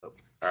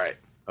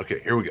Okay,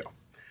 here we go.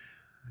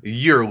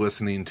 You're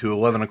listening to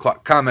 11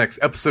 O'Clock Comics,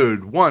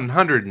 episode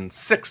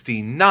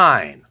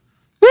 169.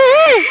 Woo!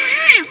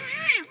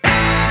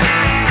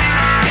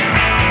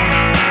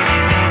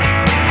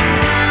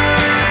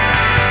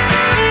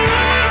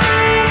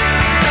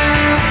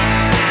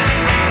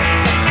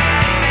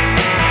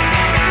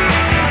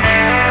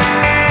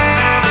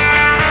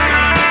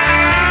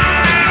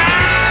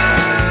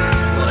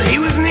 He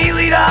was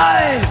nearly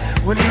died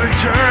when he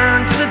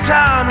returned to the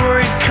town where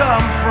he'd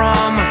come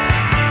from.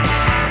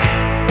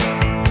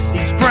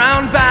 He's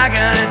brown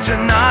bagging it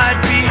tonight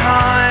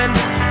behind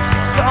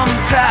some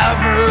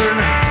tavern.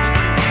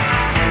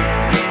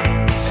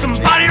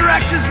 Somebody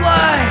wrecked his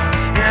life,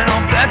 and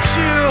I'll bet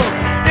you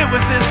it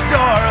was his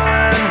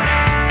darling.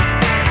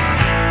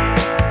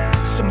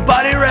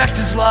 Somebody wrecked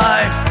his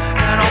life,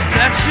 and I'll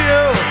bet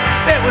you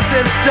it was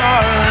his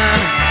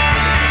darling.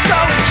 So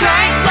we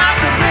drank like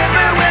the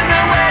river when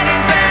the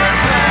wedding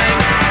bells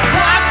rang.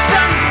 Watched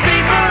on the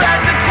steeple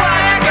as the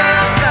choir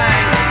girls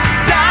sang.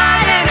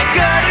 Died in a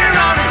gutter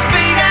on his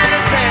feet and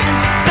his head.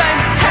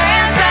 Same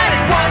hands that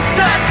had once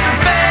touched her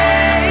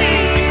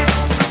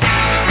face.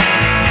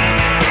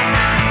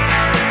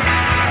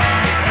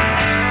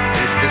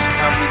 This is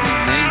probably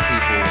many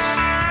people's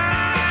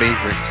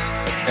favorite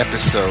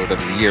episode of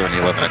the year in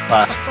the 11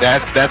 O'Clock.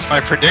 That's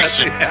my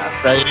prediction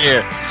right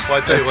here.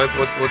 Well, I tell you,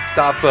 let's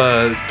stop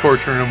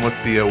torturing him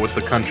with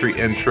the country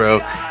intro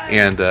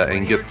and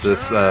get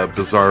this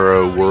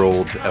bizarro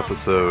world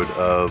episode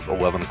of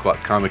 11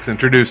 O'Clock Comics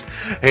introduced.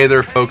 Hey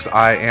there, folks.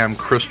 I am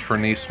Christopher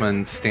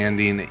Niesman,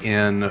 standing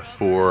in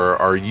for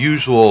our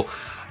usual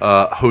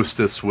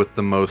hostess with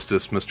the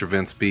mostest, Mr.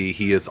 Vince B.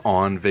 He is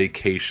on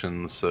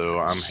vacation, so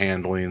I'm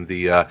handling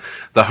the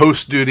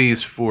host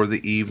duties for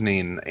the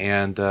evening,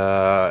 and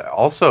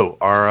also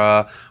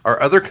our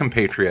other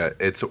compatriot.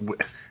 It's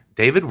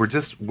David. We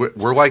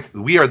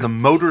are the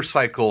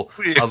motorcycle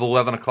of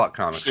 11 O'Clock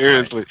Comics.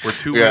 Seriously, right? We're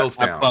two wheels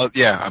down.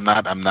 I'm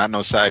not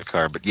no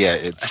sidecar, but yeah,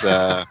 it's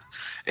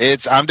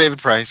I'm David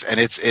Price, and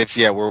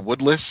we're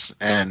woodless,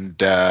 and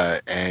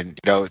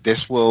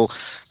this will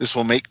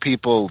make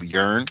people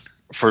yearn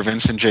for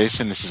Vince and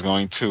Jason. This is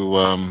going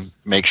to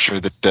make sure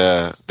that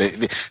they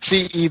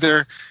see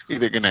either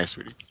good night,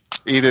 sweetie.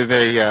 Either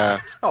they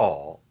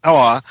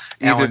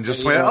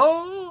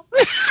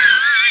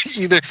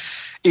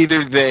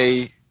either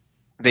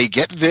they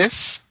get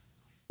this,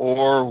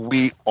 or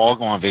we all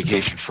go on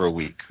vacation for a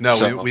week. No,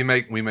 so, we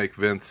make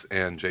Vince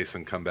and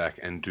Jason come back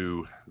and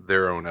do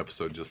their own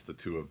episode, just the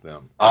two of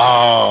them.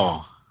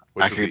 Oh,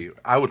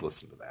 I would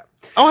listen to that.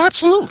 Oh,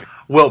 absolutely.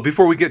 Well,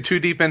 before we get too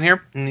deep in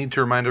here, I need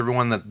to remind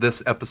everyone that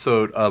this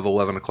episode of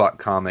 11 O'Clock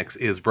Comics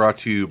is brought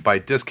to you by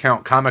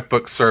Discount Comic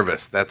Book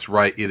Service. That's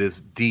right, it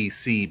is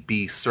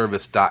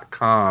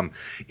dcbservice.com.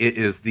 It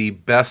is the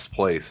best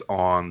place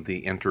on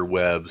the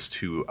interwebs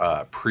to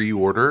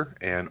pre-order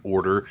and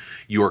order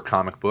your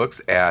comic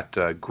books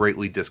at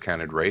greatly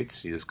discounted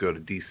rates. You just go to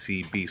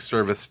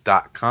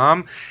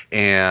dcbservice.com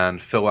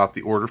and fill out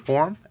the order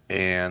form,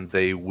 and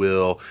they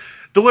will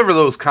deliver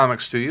those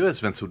comics to you, as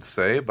Vince would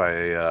say, by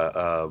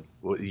a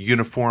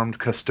uniformed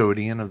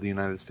custodian of the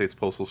United States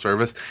Postal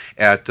Service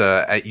at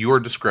your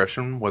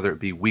discretion, whether it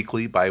be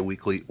weekly,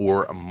 bi-weekly,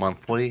 or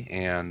monthly.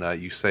 And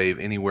you save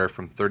anywhere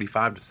from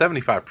 35 to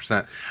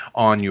 75%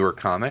 on your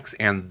comics.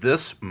 And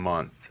this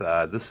month,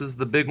 this is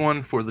the big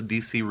one for the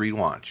DC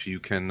relaunch.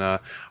 You can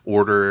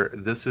order,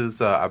 this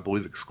is, I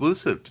believe,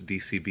 exclusive to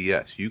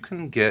DCBS. You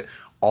can get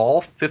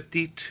all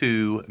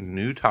 52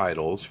 new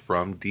titles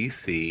from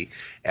DC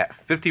at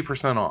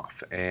 50%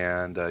 off,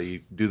 and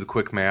you do the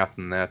quick math,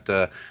 and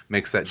that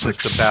makes that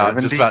just about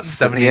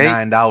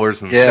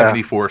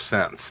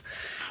 $79.74.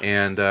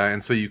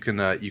 And so you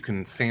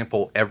can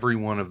sample every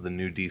one of the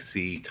new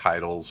DC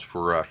titles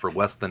for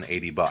less than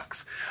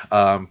 $80.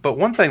 But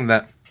one thing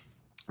that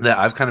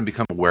I've kind of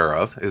become aware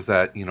of is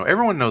that,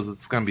 everyone knows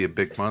it's going to be a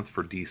big month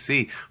for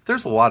DC. But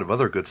there's a lot of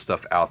other good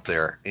stuff out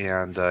there,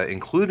 and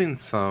including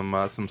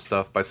some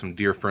stuff by some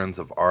dear friends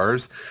of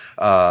ours,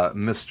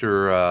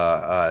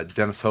 Mr.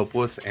 Dennis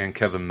Hopeless and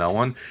Kevin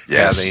Mellon.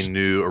 Yes. Have a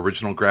new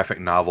original graphic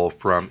novel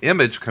from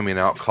Image coming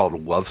out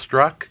called Love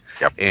Struck.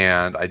 Yep.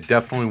 And I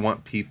definitely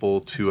want people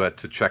to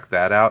check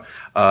that out.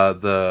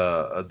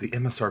 The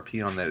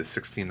MSRP on that is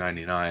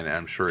 $16.99, and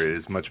I'm sure it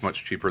is much,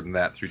 much cheaper than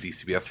that through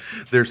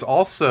DCBS. There's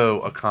also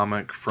a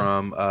comic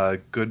from a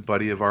good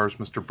buddy of ours,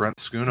 Mr. Brent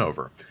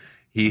Schoonover.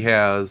 He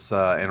has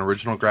an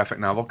original graphic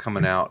novel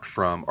coming out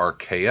from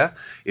Archaea.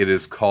 It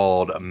is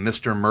called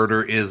Mr.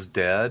 Murder is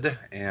Dead,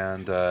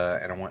 and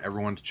I want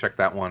everyone to check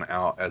that one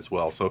out as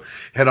well. So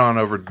head on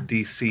over to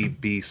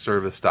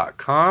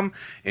dcbservice.com,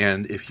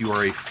 and if you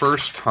are a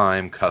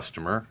first-time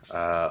customer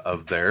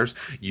of theirs,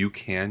 you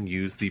can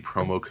use the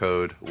promo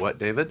code, what,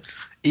 David?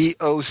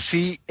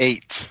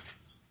 EOC8.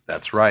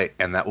 That's right,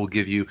 and that will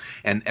give you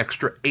an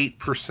extra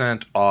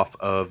 8% off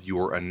of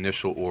your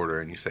initial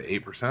order. And you say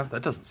 8%?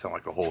 That doesn't sound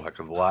like a whole heck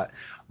of a lot,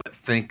 but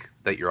think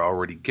that you're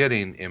already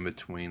getting in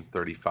between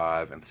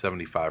 35 and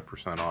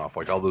 75% off.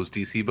 Like all those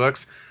DC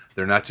books,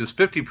 they're not just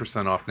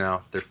 50% off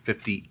now, they're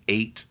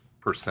 58%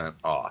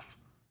 off.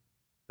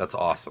 That's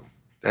awesome.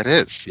 That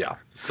is. Yeah.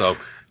 So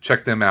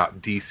check them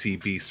out,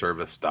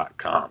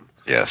 dcbservice.com.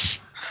 Yes.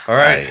 All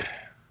right.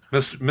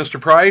 Mr.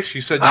 Price,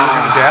 you said you were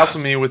going to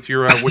dazzle me with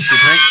your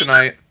drink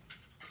tonight.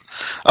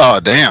 Oh,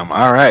 damn.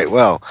 All right.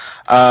 Well,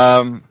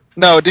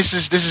 no, this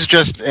is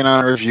just in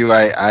honor of you.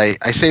 I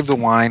saved the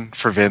wine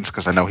for Vince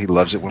because I know he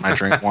loves it when I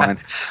drink wine.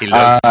 He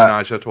loves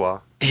menage a trois.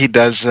 He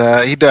does.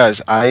 He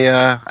does.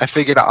 I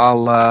figured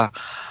I'll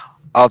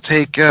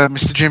take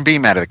Mr. Jim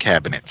Beam out of the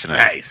cabinet tonight.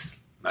 Nice.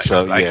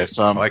 So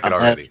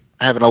I'm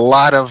having a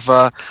lot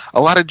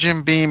of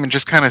Jim Beam and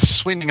just kind of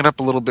sweetening it up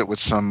a little bit with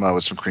some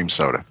cream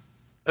soda.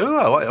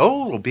 Oh, a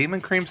little Beam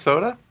and cream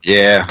soda.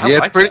 Yeah, I it's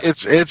like pretty.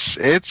 That.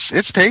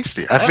 It's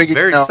tasty. I That's figured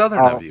very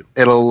southern of you.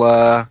 It'll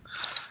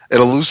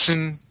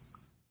loosen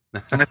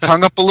my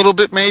tongue up a little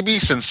bit, maybe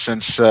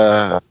since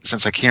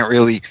I can't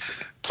really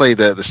play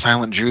the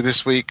Silent Jew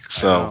this week.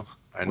 So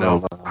I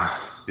know. Well,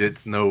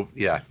 it's no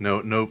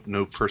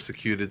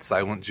persecuted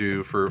Silent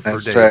Jew for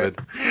David.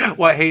 Right.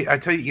 Well, hey, I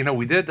tell you,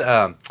 we did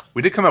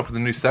come up with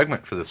a new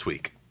segment for this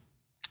week.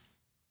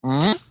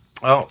 Mm-hmm.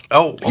 Oh,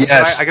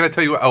 yes. I got to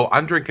tell you. Oh,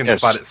 I'm drinking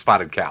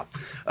Spotted Cow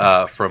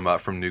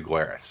from New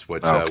Glarus,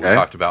 which we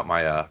talked about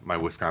my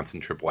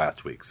Wisconsin trip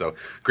last week. So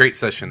great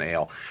session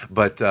ale.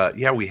 But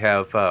we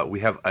have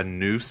a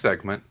new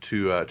segment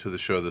to the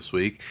show this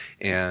week,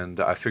 and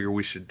I figure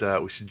we should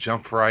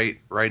jump right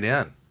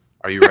in.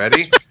 Are you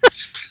ready?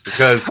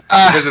 because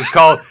it's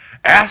called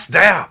Ask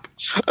Dap.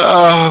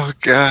 Oh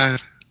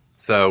God.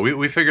 So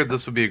we figured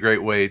this would be a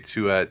great way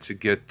to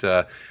get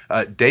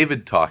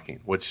David talking,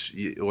 which,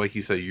 like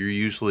you said, you're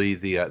usually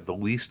the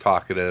least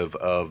talkative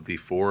of the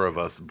four of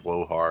us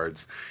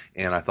blowhards,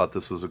 and I thought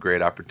this was a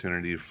great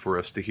opportunity for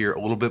us to hear a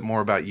little bit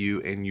more about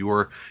you and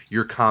your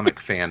comic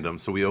fandom.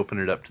 So we open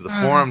it up to the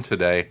forum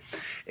today,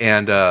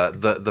 and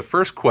the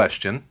first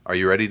question. Are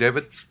you ready,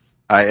 David?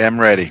 I am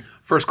ready.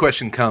 First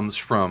question comes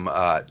from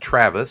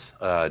Travis,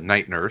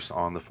 Night Nurse,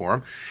 on the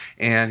forum,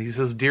 and he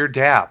says, "Dear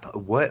Dap,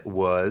 what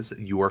was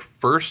your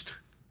first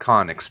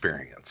con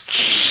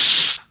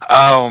experience?"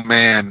 Oh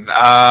man,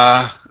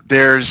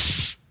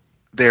 there's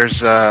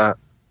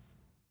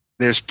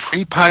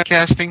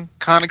pre-podcasting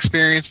con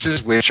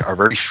experiences, which are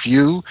very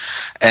few,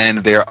 and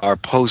there are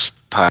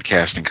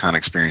post-podcasting con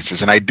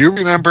experiences. And I do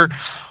remember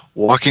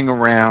walking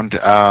around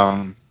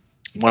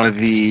one of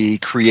the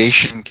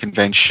creation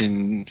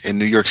convention in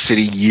New York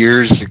City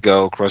years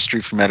ago, across the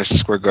street from Madison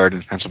Square Garden,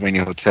 the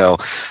Pennsylvania Hotel,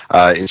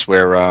 is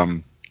where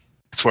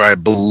I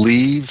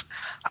believe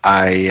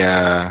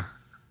I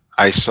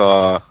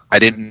saw. I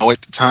didn't know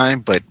at the time,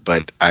 but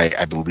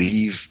I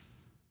believe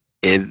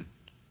in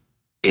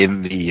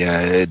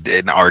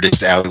an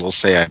artist alley, we'll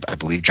say. I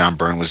believe John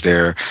Byrne was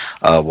there,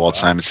 Walt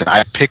Simonson.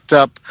 I picked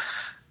up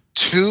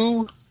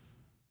two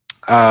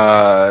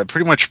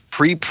pretty much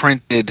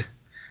pre-printed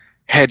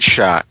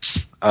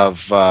headshots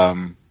of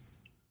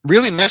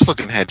really nice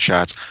looking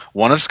headshots.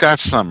 One of Scott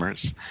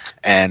Summers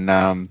and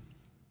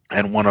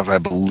one of, I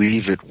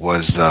believe it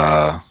was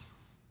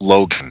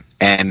Logan.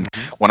 And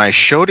when I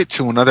showed it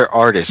to another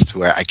artist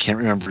who I can't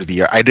remember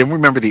I didn't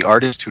remember the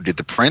artist who did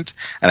the print,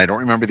 and I don't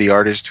remember the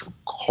artist who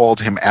called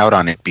him out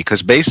on it,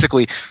 because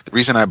basically the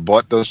reason I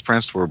bought those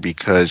prints were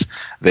because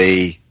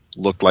they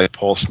looked like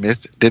Paul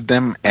Smith did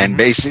them, and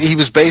basically he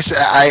was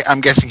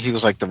I'm guessing he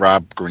was like the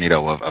Rob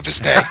Granito of his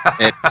day.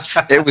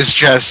 It was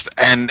just,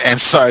 and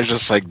so I was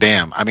just like,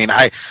 damn. I mean,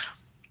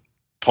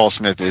 Paul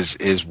Smith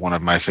is one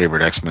of my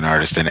favorite X-Men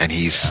artists, and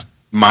he's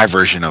my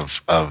version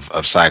of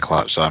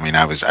Cyclops. So I mean,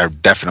 I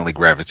definitely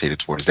gravitated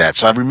towards that.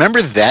 So I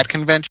remember that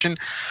convention,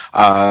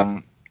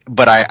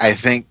 but I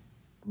think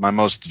my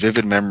most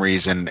vivid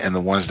memories and the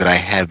ones that I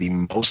had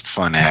the most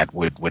fun at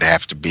would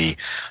have to be.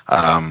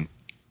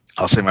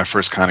 I'll say my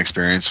first con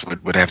experience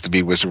would have to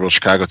be Wizard World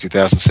Chicago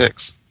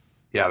 2006.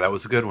 Yeah, that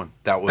was a good one.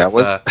 That's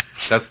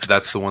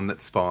the one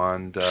that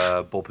spawned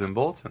Bullpen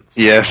Bulletins.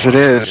 Yes, it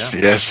is.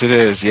 Yeah. Yes, it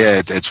is. Yeah,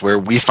 it's where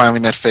we finally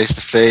met face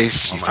to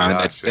face. You finally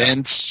met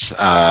Vince.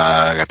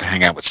 I got to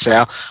hang out with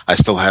Sal. I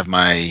still have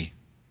my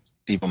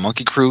Evil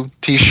Monkey Crew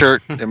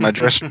T-shirt in my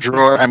dresser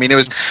drawer. I mean, it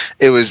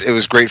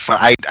was great fun.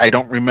 I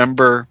don't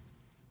remember.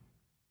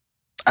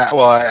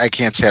 I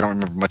can't say I don't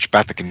remember much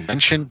about the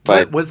convention,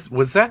 but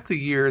was that the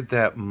year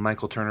that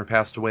Michael Turner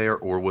passed away,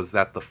 or was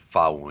that the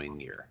following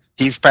year?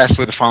 He passed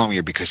away the following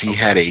year because he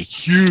had a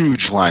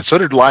huge line. So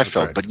did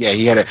Liefeld, right. But yeah,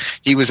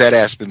 he was at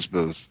Aspen's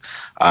booth.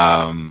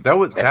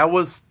 That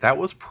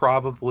was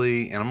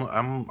probably, and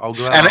I'll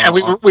go out.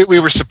 And we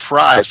were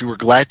surprised. We were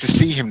glad to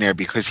see him there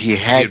because he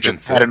had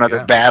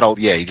another battle.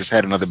 Yeah, he just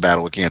had another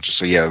battle with cancer.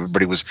 So yeah,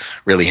 everybody was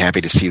really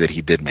happy to see that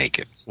he did make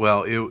it.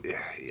 Well,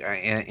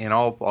 and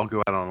I'll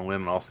go out on a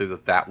limb and I'll say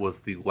that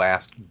was the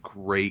last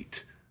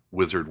great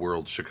Wizard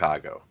World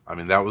Chicago. I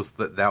mean, that was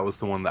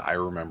the one that I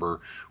remember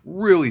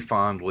really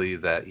fondly.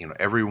 That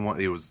everyone,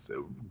 it was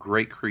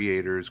great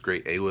creators,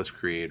 great A-list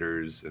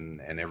creators,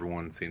 and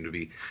everyone seemed to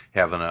be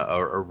having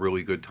a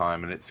really good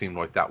time. And it seemed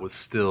like that was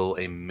still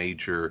a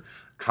major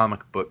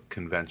comic book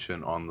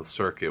convention on the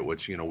circuit,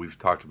 which we've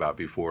talked about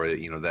before.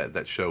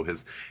 That show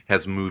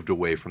has moved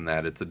away from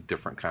that. It's a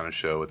different kind of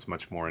show. It's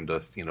much more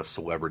into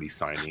celebrity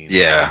signings,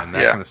 and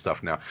that kind of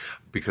stuff now.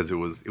 Because it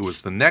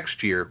was the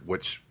next year,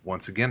 which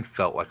once again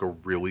felt like a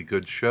really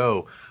good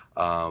show.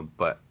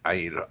 But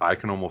I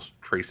can almost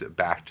trace it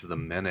back to the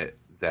minute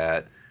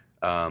that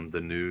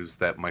the news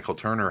that Michael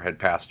Turner had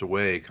passed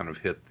away kind of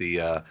hit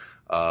the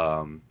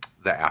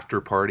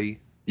after party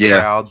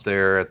crowd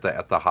there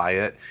at the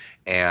Hyatt.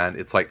 And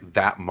it's like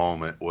that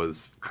moment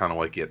was kind of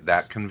like it.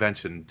 That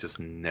convention just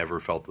never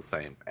felt the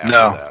same.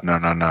 No.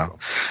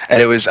 And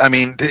it was,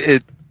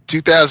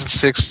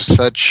 2006 was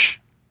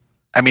such,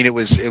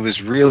 it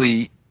was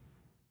really,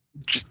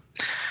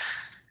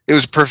 it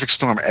was a perfect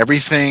storm.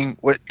 Everything,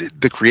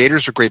 the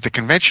creators were great. The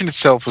convention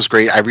itself was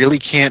great. I really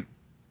can't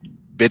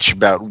bitch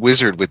about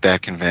Wizard with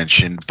that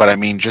convention, but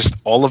just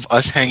all of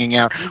us hanging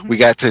out. Mm-hmm. We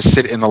got to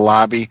sit in the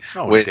lobby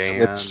with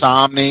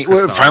Somni,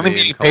 finally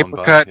meeting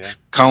Papercut,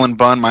 Cullen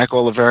Bunn, Mike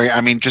Oliveri.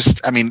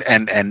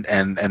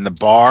 And the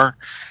bar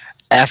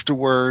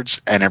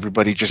afterwards, and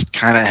everybody just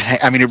kind of.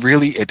 It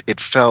really it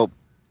felt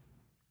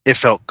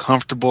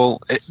comfortable.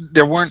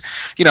 There weren't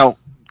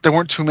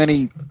too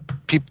many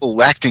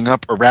people acting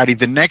up or rowdy.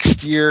 The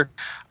next year,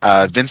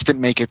 Vince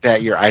didn't make it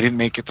that year. I didn't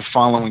make it the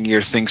following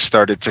year. Things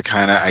started to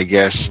kind of, I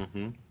guess,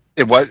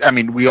 it was.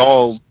 We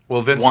all.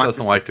 Well, Vince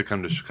doesn't like to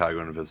come to Chicago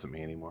and visit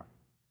me anymore.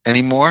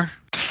 Anymore?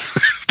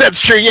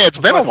 That's true. Yeah, it's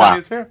been a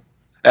while.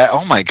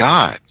 Oh my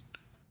God.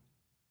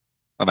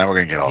 Well, now we're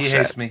gonna get all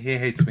set. He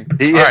hates me.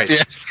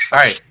 All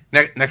right.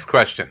 Next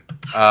question.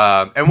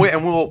 And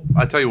we'll.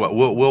 I tell you what.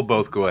 We'll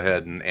both go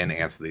ahead and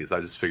answer these. I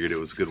just figured it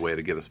was a good way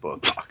to get us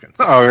both talking.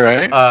 So, all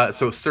right.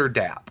 So, Sir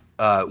Dap,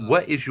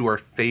 what is your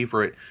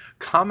favorite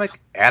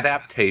comic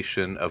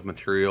adaptation of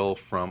material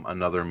from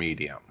another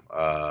medium?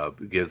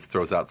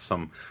 Throws out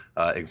some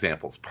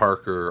examples: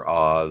 Parker,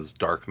 Oz,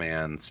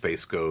 Darkman,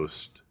 Space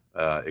Ghost,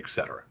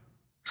 etc.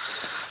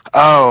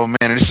 Oh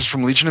man, this is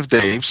from Legion of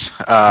Daves.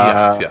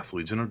 Yes,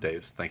 Legion of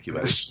Daves. Thank you,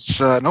 buddy. This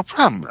is, no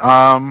problem.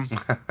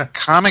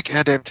 Comic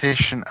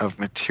adaptation of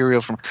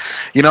material from,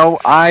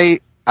 I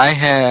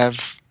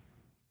have.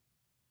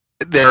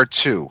 There are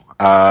two.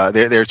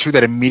 There are two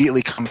that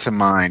immediately come to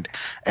mind,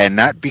 and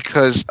not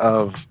because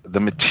of the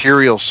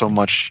material so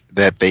much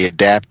that they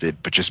adapted,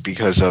 but just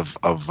because of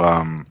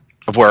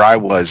where I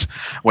was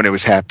when it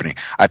was happening.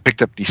 I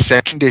picked up the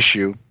second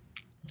issue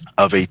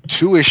of a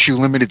 2-issue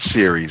limited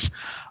series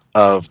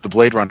of the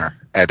Blade Runner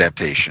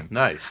adaptation.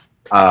 Nice.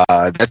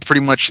 That's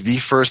pretty much the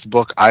first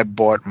book I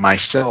bought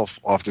myself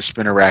off the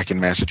spinner rack in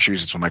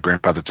Massachusetts when my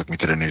grandfather took me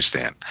to the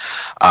newsstand.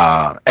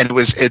 And it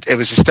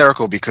was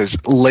hysterical because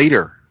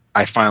later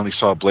I finally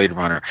saw Blade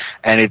Runner,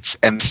 and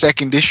the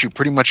second issue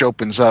pretty much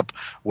opens up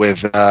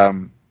with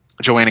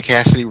Joanna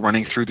Cassidy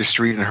running through the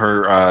street in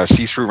her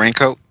see-through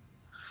raincoat.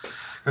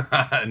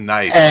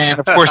 Nice. And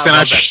of course, they're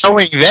not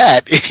showing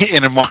that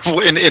in a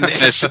Marvel in a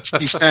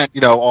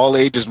 60-cent, all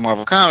ages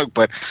Marvel comic,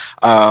 but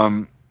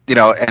and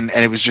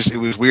it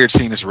was weird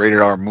seeing this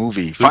rated R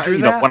movie. Who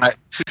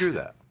drew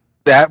that?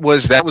 That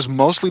was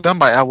mostly done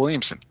by Al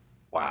Williamson.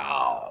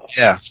 Wow.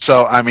 Yeah.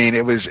 So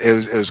it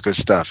was good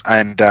stuff,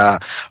 and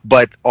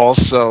but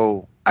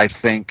also I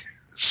think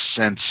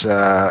since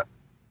I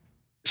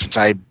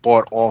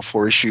bought all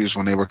 4 issues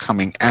when they were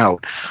coming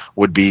out,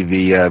 would be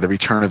the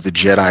Return of the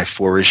Jedi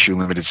 4-issue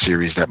limited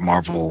series that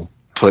Marvel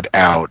put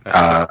out,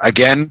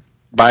 again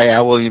by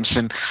Al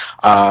Williamson,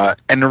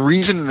 and the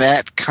reason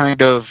that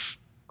kind of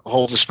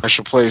holds a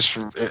special place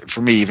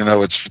for me, even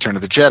though it's Return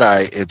of the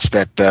Jedi, it's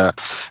that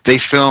they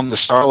filmed the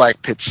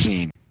Starlight Pit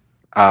scene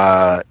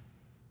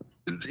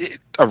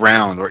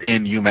around or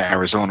in Yuma,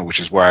 Arizona, which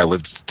is where I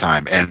lived at the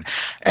time. And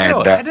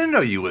I didn't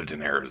know you lived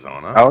in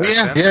Arizona. Oh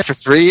yeah, for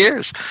 3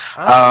 years.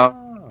 Oh.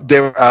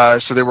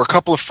 So there were a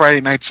couple of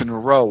Friday nights in a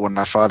row when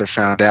my father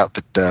found out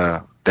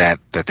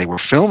that they were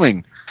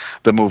filming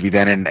the movie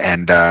then,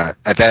 and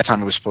at that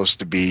time it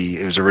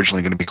was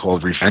originally going to be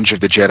called Revenge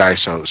of the Jedi.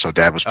 So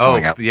Dad was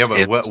pulling out. Yeah,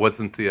 but what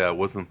wasn't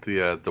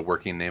the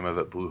working name of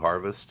it Blue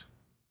Harvest?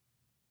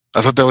 I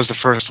thought that was the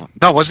first one.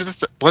 No, was it?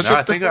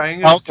 I think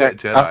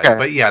Jedi. Okay.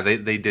 But yeah,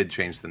 they did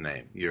change the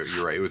name. You're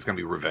right. It was going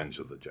to be Revenge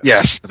of the Jedi.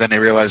 Yes. Then they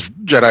realized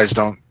Jedis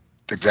don't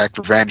exact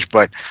revenge.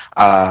 But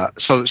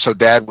so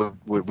Dad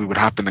we would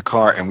hop in the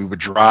car and we would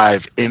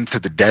drive into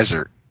the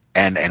desert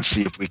and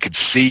see if we could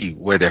see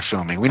where they're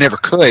filming. We never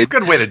could. It's a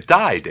good way to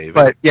die, David.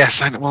 But yes,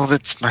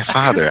 that's my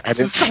father. I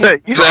didn't say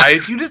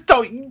drive. You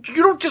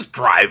don't just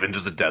drive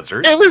into the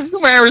desert. It was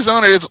Yuma,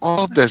 Arizona. It's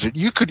all desert.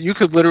 You could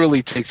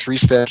literally take 3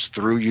 steps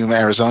through Yuma,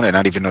 Arizona, and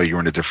not even know you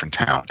were in a different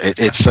town.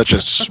 It's such a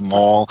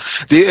small.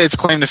 Its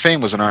claim to fame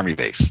was an army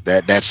base.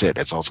 That's it.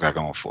 That's all it's got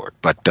going for it.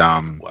 But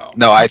wow.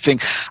 No, I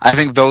think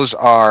those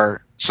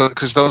are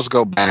because those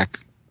go back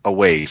a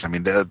ways.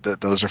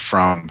 Those are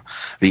from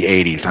the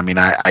 80s.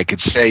 I could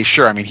say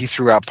sure. He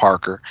threw out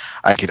Parker.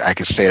 I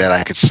could say that.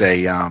 I could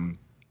say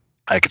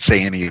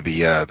any of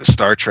the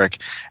Star Trek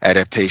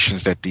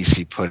adaptations that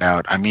DC put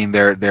out.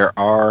 There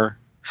are.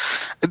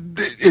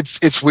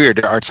 It's weird.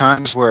 There are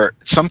times where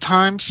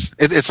sometimes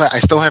it's like I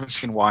still haven't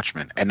seen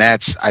Watchmen, and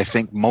that's I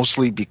think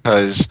mostly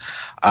because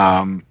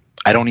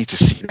I don't need to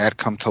see that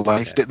come to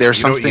life. Yeah. There's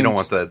some things you don't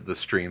want the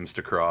streams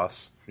to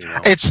cross.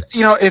 It's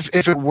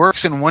if it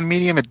works in one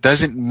medium, it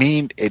doesn't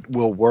mean it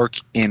will work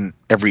in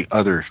every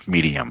other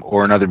medium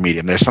or another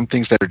medium. There's some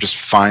things that are just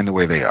fine the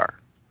way they are.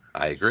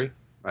 I agree.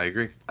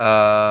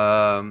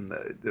 For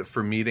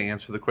me to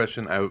answer the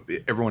question,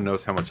 everyone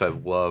knows how much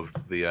I've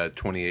loved the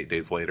 28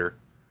 Days Later.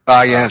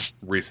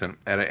 Yes, recent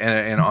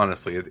and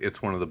honestly,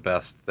 it's one of the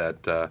best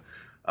that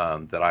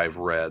that I've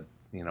read.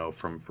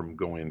 From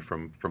going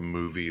from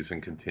movies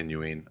and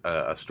continuing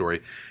a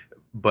story,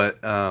 but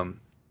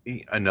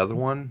another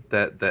one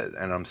that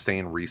and I'm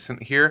staying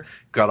recent here,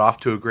 got off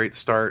to a great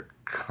start,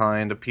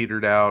 kind of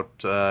petered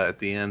out at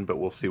the end, but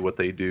we'll see what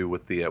they do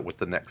with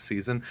the next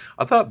season.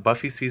 I thought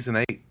Buffy season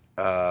 8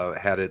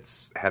 had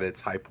its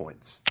high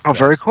points. Oh,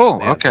 very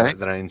cool. Okay,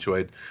 that I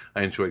enjoyed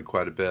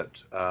quite a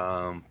bit.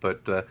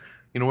 But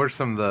what are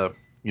some of the,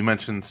 you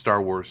mentioned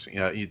Star Wars?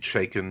 You'd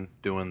Shaken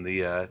doing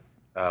the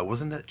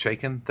wasn't it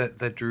Shaken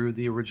that drew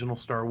the original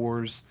Star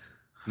Wars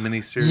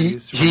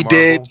miniseries? He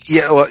did.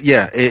 Yeah, well,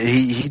 yeah.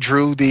 He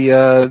drew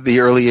the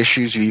early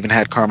issues. You even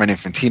had Carmen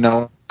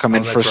Infantino come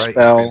in for a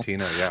spell.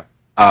 Infantino, yeah.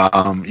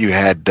 You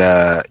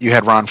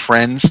had Ron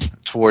Frenz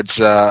towards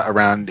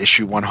around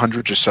issue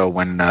 100 or so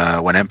when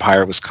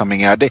Empire was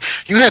coming out.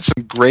 You had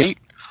some great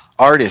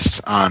artists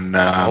on.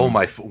 One of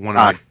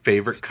my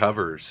favorite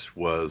covers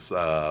was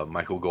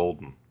Michael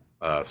Golden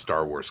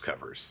Star Wars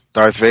covers.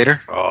 Darth Vader?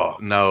 Oh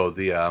no,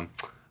 the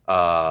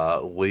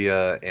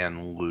Leia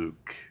and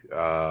Luke.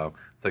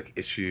 It's like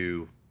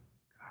issue.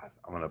 God,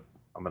 I'm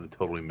gonna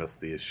totally miss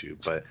the issue,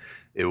 but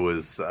it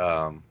was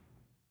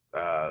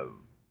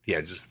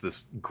just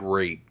this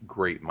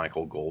great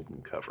Michael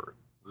Golden cover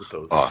with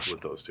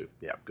those two.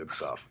 Yeah, good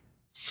stuff.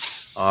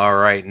 All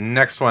right,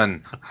 next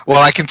one.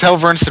 Well, I can tell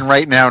Vernson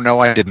right now. No,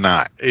 I did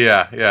not.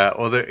 Yeah.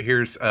 Well,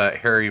 here's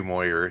Harry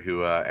Moyer,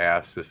 who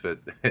asked if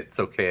it's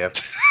okay if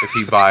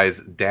he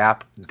buys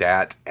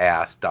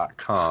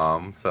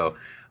dapdatass.com. So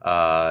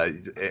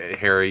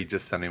Harry,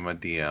 just send him a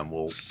DM.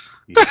 We'll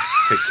take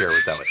care of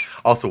it that way.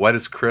 Also, why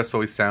does Chris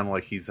always sound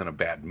like he's in a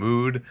bad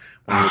mood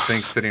when you would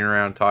think sitting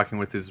around talking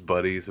with his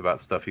buddies about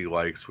stuff he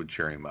likes would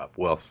cheer him up?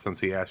 Well, since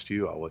he asked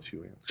you, I'll let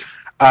you answer.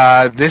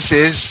 This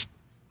is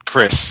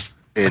Chris.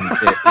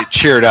 It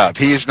cheered up.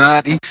 He's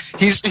not.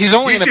 He's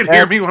only. You should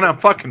hear me when I'm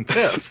fucking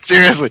pissed.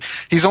 Seriously,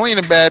 he's only in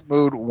a bad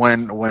mood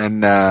when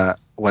the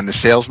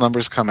sales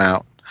numbers come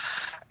out,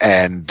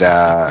 and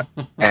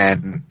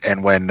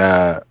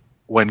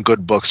when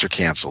good books are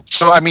canceled.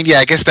 So I mean, yeah,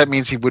 I guess that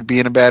means he would be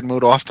in a bad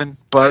mood often.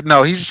 But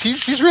no,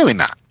 he's really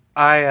not.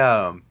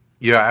 I've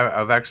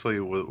actually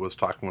was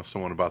talking with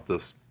someone about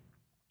this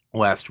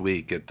last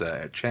week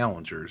at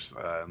Challengers,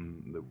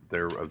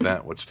 their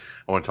event, which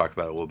I want to talk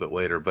about a little bit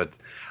later. But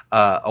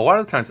a lot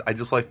of the times, I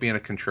just like being a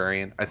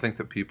contrarian. I think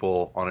that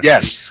people, honestly,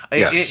 yes.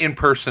 In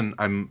person,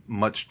 I'm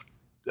much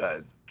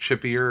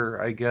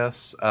chippier, I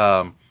guess.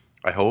 I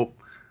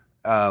hope,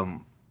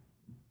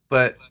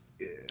 but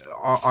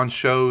on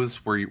shows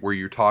where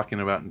you're talking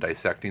about and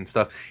dissecting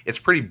stuff, it's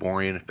pretty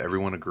boring if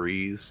everyone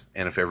agrees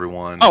and if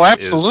everyone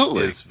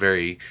absolutely is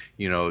very,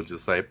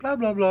 just like blah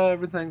blah blah,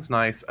 everything's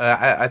nice.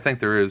 I think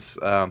there is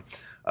a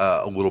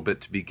little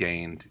bit to be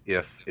gained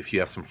if you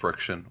have some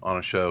friction on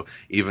a show.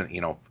 Even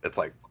it's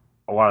like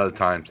a lot of the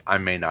times I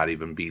may not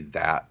even be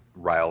that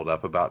riled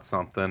up about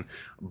something,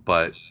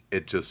 but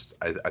it just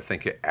I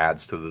think it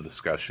adds to the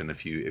discussion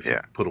if you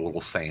put a little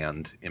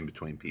sand in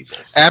between people.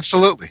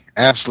 Absolutely.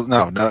 No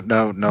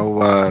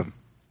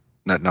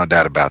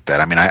doubt about that.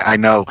 I mean, I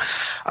know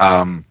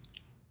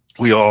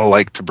we all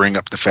like to bring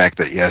up the fact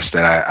that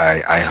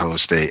I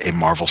host a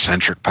Marvel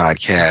centric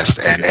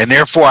podcast, and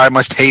therefore I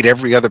must hate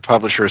every other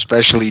publisher,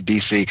 especially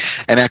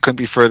DC, and that couldn't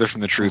be further from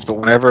the truth. But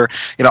whenever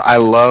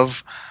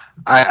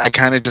I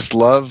kind of just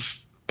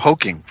love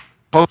poking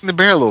the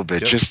bear a little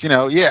bit. Yep. Just, I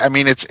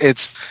mean,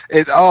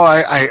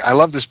 I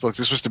love this book.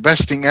 This was the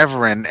best thing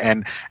ever. And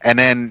then, and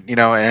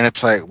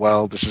it's like,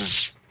 well, this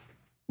is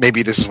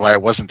why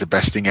it wasn't the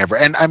best thing ever.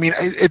 And I mean,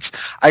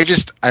 I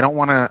don't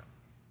want to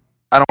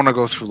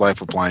go through life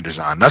with blinders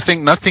on.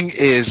 Nothing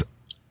is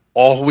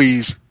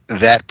always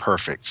that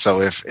perfect. So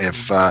if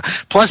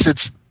plus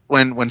it's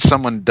when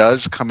someone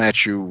does come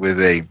at you with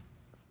a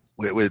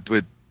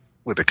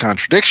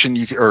contradiction,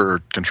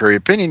 or contrary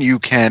opinion, you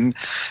can,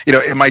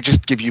 it might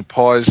just give you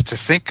pause to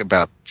think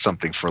about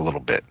something for a little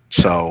bit.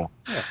 So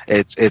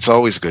it's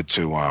always good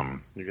to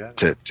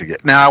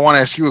get. Now, I want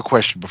to ask you a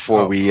question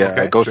before we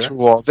go through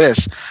all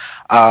this.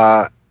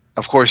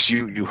 Of course,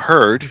 you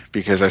heard,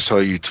 because I saw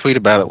you tweet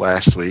about it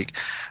last week,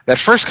 that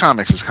First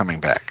Comics is coming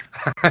back.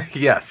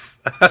 Yes,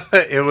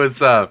 it was.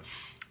 Well,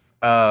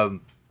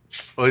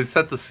 it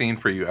set the scene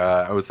for you.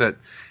 I was at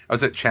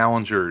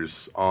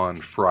Challengers on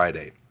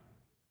Friday.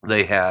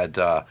 They had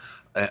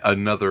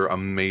another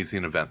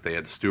amazing event. They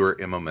had Stuart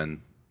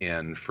Immonen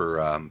in for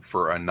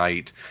a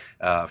night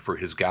for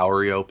his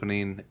gallery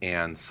opening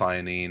and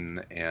signing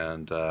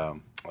and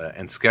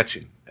and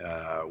sketching,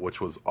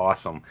 which was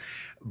awesome.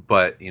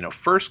 But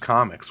First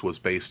Comics was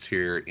based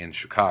here in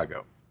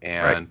Chicago,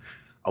 and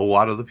a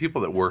lot of the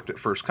people that worked at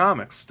First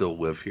Comics still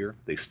live here.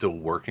 They still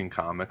work in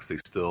comics. They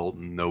still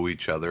know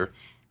each other,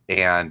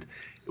 and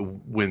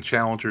when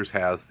Challengers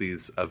has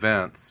these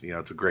events,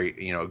 it's a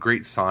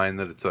great sign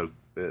that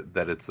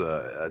it's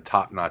a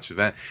top-notch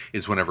event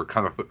is whenever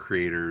comic book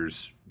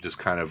creators just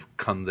kind of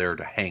come there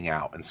to hang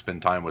out and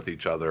spend time with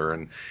each other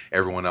and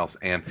everyone else.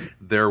 And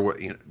there were,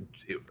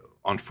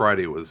 on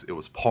Friday it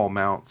was Paul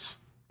Mounts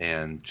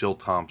and Jill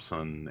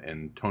Thompson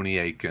and Tony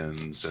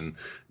Akins and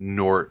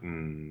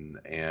Norton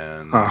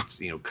and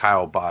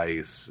Kyle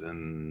Bice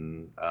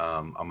and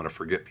I'm going to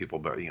forget people,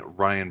 but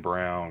Ryan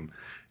Brown.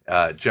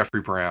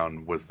 Jeffrey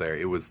Brown was there.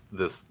 It was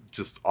this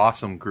just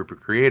awesome group of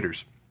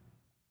creators.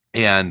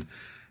 And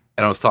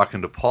I was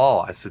talking to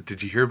Paul. I said,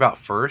 "Did you hear about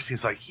First?"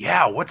 He's like,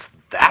 "Yeah, what's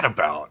that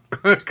about?"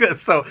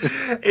 So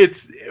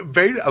it's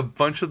a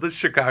bunch of the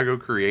Chicago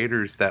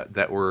creators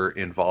that were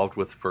involved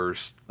with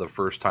First the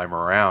first time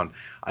around,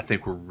 I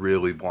think were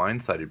really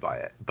blindsided by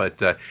it. But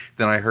then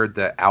I heard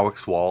that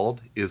Alex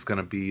Wald is going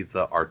to be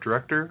the art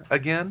director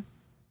again.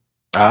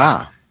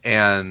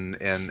 And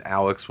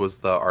Alex was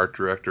the art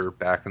director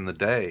back in the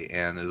day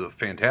and is a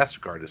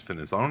fantastic artist in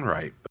his own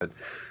right. But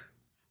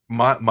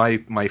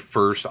my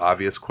first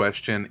obvious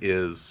question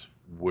is,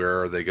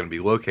 where are they going to be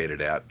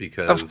located at?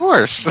 Because of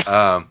course,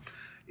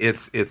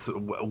 it's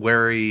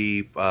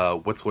Larry.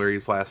 What's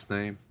Larry's last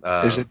name?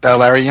 Is it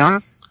Larry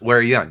Young?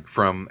 Larry Young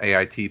from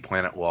AIT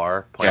Planet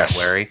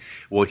Larry.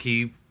 Well,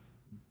 he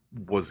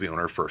was the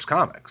owner of First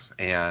Comics,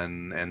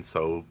 and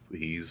so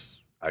he's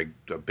a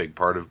big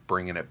part of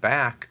bringing it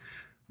back.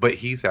 But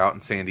he's out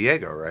in San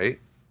Diego, right?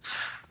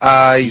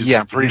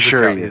 I'm pretty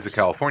sure he's a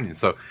Californian.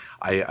 So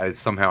I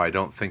somehow I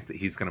don't think that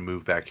he's going to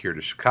move back here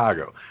to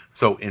Chicago.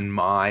 So in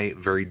my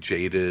very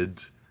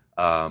jaded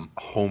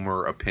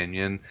Homer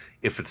opinion,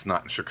 if it's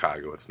not in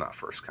Chicago, it's not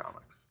First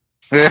Comics.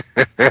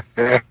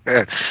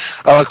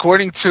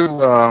 According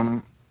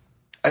to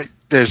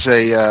there's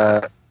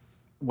a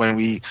when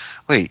we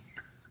wait.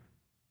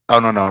 Oh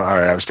no! All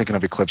right, I was thinking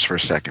of Eclipse for a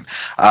second.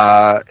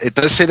 It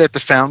does say that the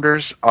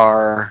founders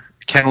are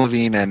Ken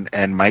Levine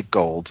and Mike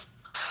Gold.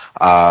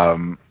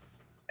 And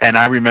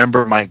I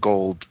remember Mike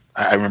Gold.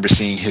 I remember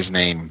seeing his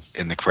name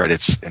in the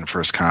credits in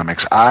First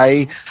Comics.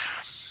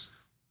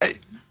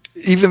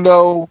 Even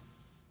though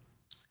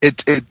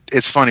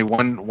it's funny.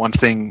 One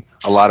thing,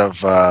 a lot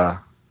of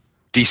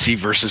DC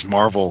versus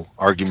Marvel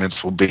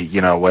arguments will be,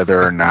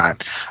 whether or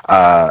not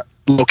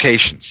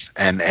locations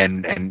and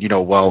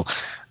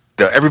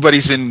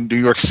everybody's in New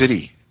York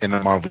City in the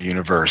Marvel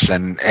universe,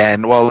 and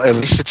well, at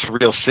least it's a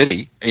real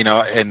city, and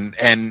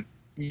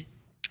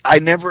I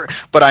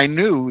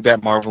knew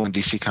that Marvel and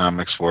DC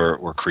comics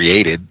were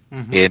created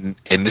in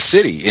the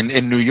city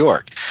in New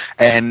York,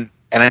 and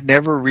I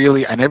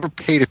never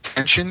paid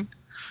attention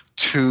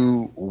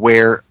to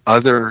where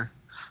other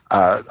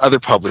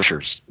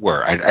publishers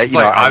were.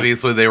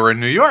 Obviously they were in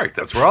New York.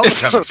 That's where all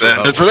the comics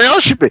were. That's where they all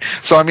should be.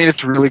 So I mean,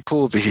 it's really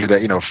cool to hear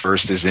that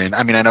First is in.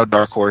 I mean, I know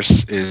Dark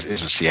Horse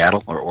is in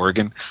Seattle or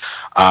Oregon.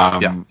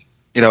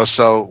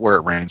 So where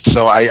it rains.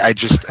 So I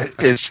just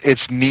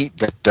it's neat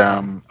that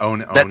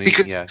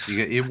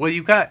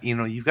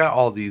you've got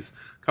all these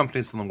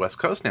companies on the West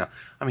Coast now.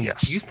 I mean,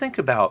 you think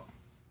about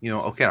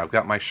okay, I've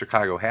got my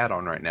Chicago hat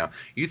on right now.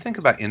 You think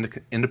about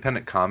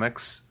independent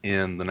comics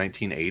in the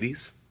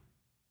 1980s.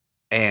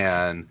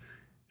 And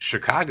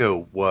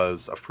Chicago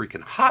was a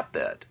freaking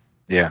hotbed.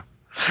 Yeah,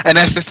 and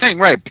that's the thing,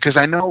 right? Because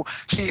I know,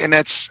 and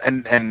that's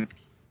and I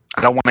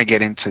don't want to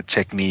get into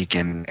technique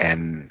and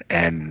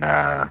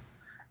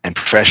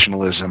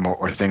professionalism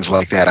or things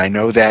like that. I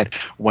know that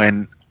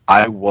when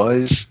I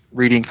was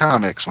reading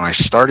comics, when I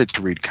started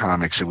to read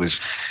comics, it was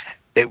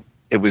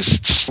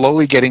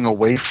slowly getting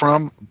away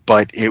from,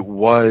 but it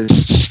was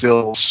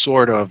still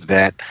sort of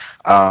that.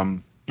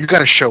 You got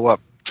to show up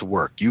to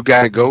work. You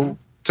got to go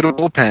to the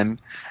bullpen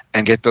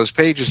and get those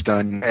pages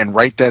done and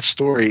write that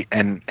story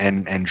and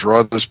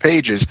draw those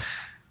pages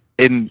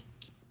at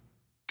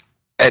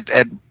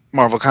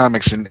Marvel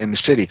Comics in the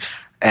city.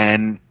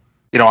 And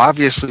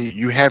obviously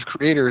you have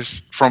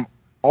creators from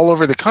all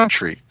over the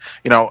country.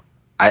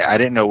 I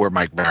didn't know where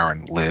Mike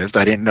Barron lived.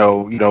 I didn't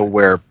know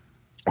where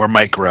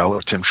Mike Grell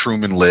or Tim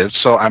Truman lived.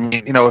 So I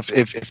mean,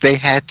 if they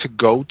had to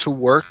go to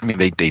work, I mean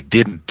they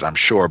didn't, I'm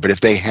sure, but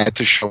if they had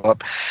to show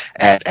up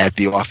at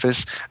the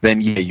office,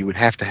 then you would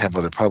have to have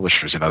other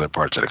publishers in other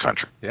parts of the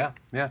country. Yeah.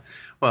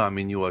 Well, I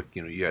mean, you look,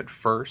 you had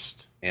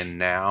First and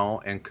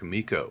Now and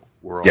Comico.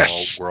 We're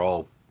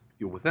all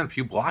within a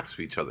few blocks of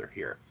each other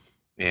here.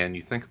 And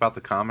you think about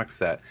the comics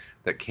that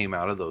came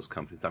out of those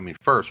companies. I mean,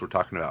 First, we're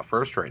talking about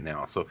First right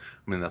now. So,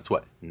 I mean, that's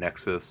what?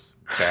 Nexus,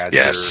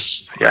 Badger,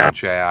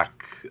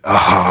 Jack,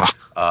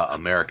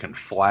 American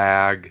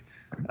Flag.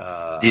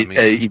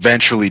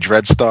 Eventually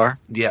Dreadstar.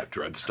 Yeah,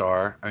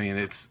 Dreadstar. I mean,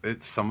 it's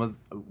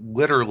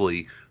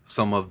literally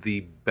some of the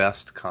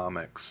best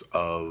comics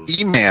of...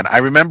 E-Man. I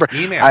remember...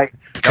 E-Man.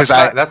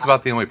 That's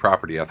about the only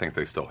property I think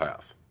they still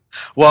have.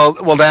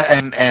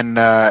 that and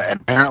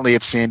apparently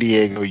at San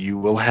Diego, you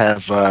will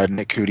have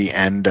Nick Cudi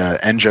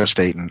and Joe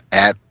Staten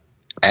at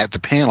the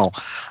panel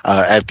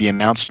at the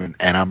announcement,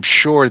 and I'm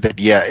sure that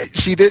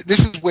See, this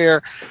is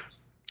where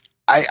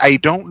I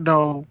don't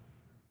know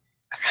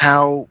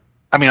how.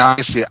 I mean,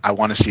 obviously, I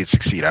want to see it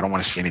succeed. I don't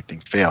want to see anything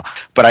fail,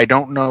 but I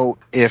don't know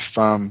if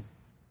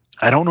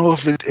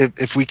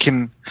if we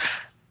can.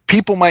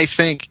 People might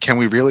think, can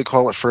we really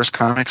call it First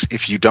Comics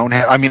if you don't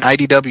have? I mean,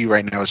 IDW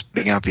right now is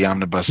putting out the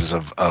omnibuses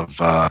of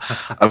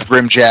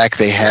Grimjack.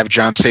 They have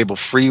John Sable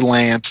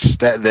freelance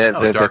that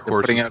they're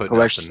putting out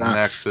collections on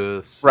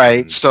Nexus,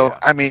 right? So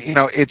I mean,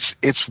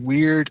 it's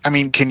weird. I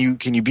mean, can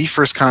you be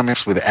First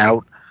Comics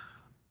without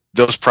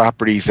those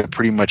properties that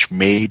pretty much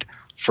made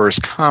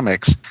First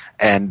Comics?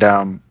 And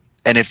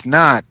if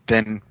not,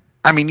 then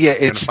I mean,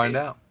 it's find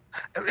out.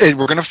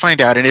 We're going to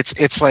find out, and I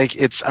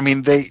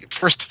mean, they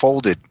first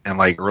folded in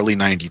like early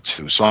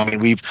 '92, so I mean,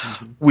 we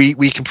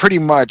can pretty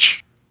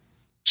much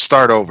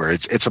start over.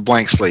 It's a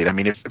blank slate. I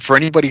mean, for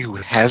anybody who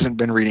hasn't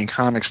been reading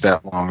comics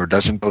that long or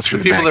doesn't go through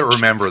the people that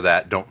remember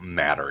that don't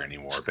matter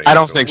anymore. Basically. I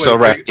don't think so.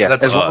 Right? Yeah,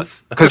 that's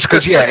us.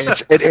 Because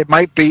it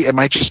might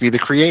just be the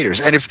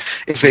creators, and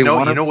if they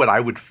want, you know what I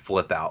would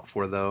flip out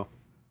for though,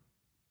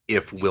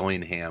 if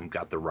Willingham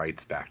got the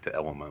rights back to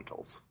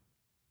Elementals.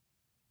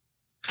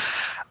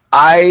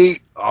 I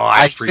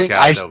freak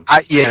out.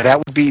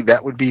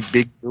 That would be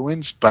big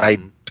ruins, but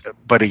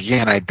but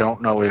again, I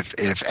don't know if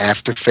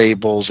after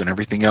Fables and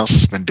everything else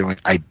has been doing,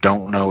 I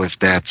don't know if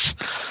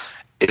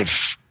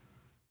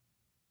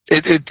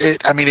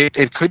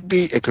it could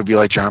be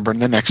like John Byrne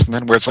the Next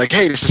Man, where it's like,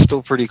 hey, this is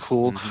still pretty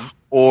cool,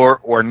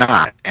 or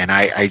not, and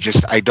I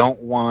don't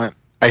want.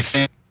 I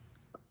think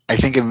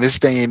in this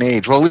day and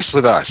age, well, at least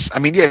with us, I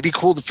mean, it'd be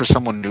cool for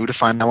someone new to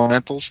find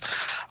Elementals,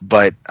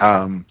 but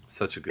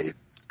such a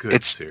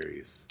good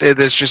series.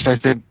 There's just, I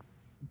think,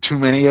 too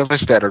many of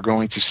us that are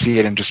going to see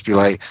it and just be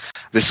like,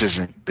 this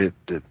isn't the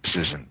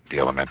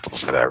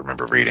Elementals that I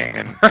remember reading,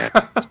 and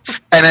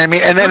I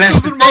mean, and then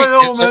that's the thing.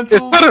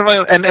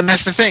 And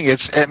that's the thing.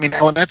 I mean,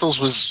 Elementals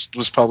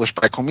was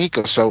published by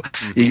Comico, so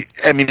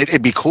I mean,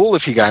 it'd be cool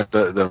if he got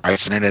the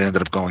rights, and it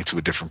ended up going to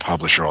a different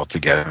publisher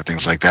altogether, and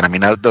things like that. I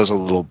mean, those are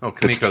little. Oh,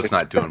 Comico's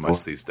not doing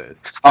much these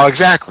days. Oh,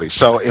 exactly.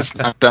 So it's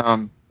not.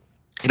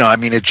 I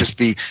mean, it'd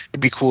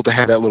be cool to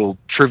have that little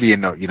trivia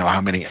note. How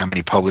many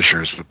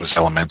publishers was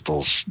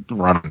Elementals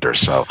run under?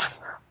 So,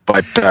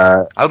 but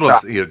I'd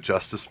love to see a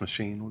Justice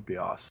Machine would be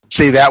awesome.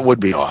 See, that would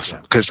be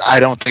awesome, because I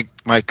don't think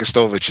Mike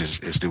Kostovich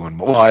is doing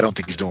well. I don't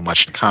think he's doing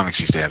much in comics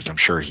these days. I'm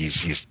sure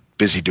he's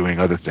busy doing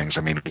other things.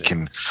 I mean, we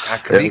can.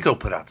 Comico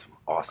put out some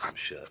awesome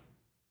shit.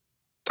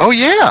 Oh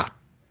yeah.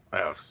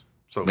 Yes.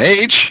 So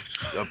Mage.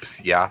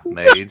 Yeah,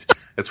 Mage.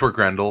 That's where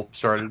Grendel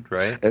started,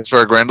 right? That's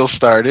where Grendel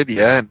started,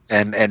 yeah,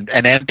 and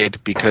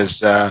ended, because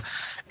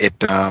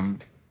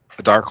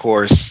Dark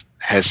Horse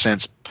has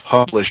since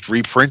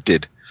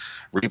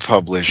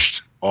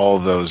republished all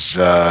those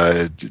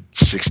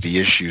 60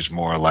 issues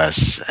more or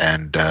less,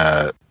 and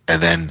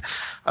then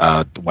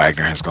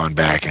Wagner has gone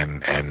back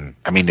and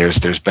I mean, there's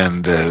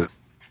been the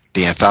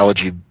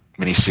anthology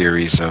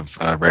miniseries of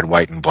Red,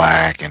 White, and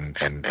Black, and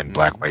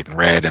Black, White, and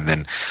Red, and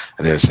then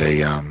there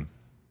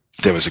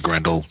was a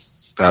Grendel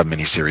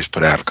miniseries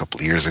put out a couple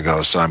of years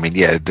ago. So I mean,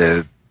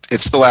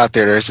 it's still out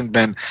there. There hasn't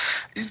been.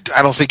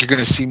 I don't think you're going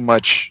to see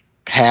much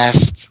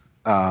past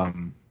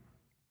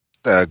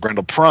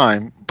Grendel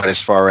Prime, but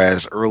as far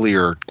as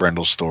earlier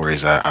Grendel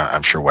stories,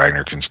 I'm sure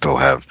Wagner can still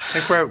have.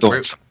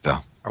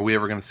 Are we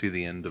ever going to see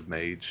the end of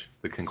Mage,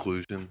 the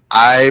conclusion?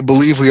 I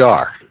believe we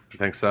are. You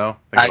think so?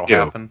 I do.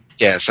 Happen?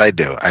 Yes, I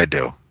do.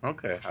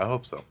 Okay, I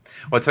hope so.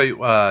 Well, I'll tell you.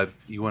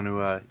 You want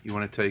to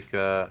take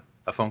a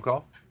phone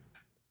call?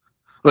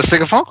 Let's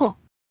take a phone call.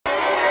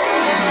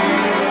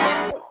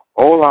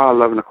 Hola,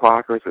 11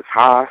 o'clockers. It's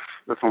Haas.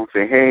 Just want to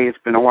say, hey, it's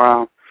been a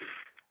while.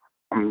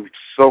 I'm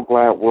so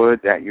glad, Wood,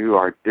 that you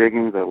are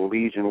digging the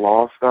Legion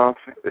Law stuff.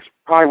 It's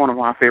probably one of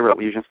my favorite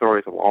Legion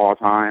stories of all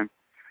time.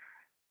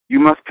 You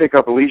must pick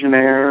up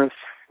Legionnaires,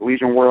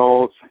 Legion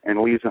Worlds,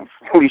 and Legion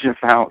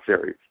Found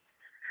series.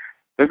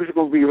 This is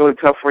going to be really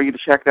tough for you to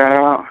check that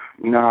out.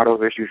 You know how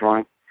those issues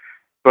run.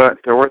 But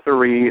they're worth a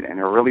read, and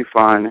they're really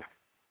fun.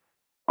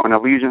 On the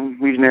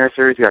Legionnaire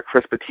series, you got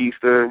Chris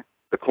Batista,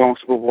 the clone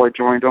schoolboy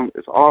joined them.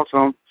 It's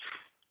awesome.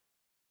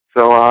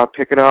 So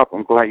pick it up.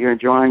 I'm glad you're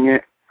enjoying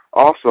it.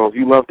 Also, if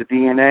you love the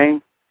DNA,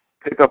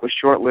 pick up a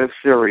short-lived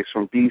series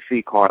from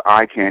DC called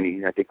Eye Candy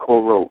that they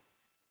co-wrote.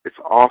 It's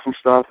awesome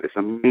stuff. It's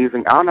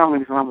amazing. I don't know how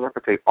many times I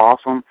could say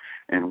awesome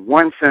in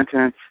one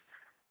sentence,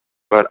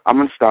 but I'm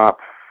going to stop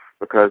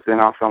because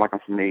then I'll sound like I'm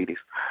from the 80s.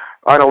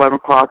 All right, 11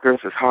 o'clockers,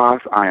 it's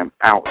Haas. I am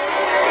out.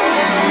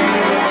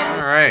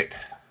 All right.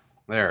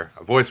 There,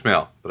 a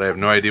voicemail, but I have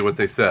no idea what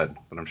they said,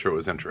 but I'm sure it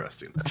was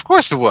interesting. Of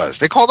course it was.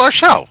 They called our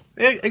show.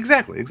 Yeah,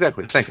 exactly.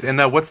 Thanks. And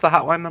what's the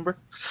hotline number?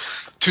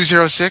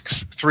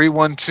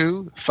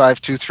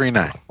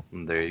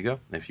 206-312-5239. There you go.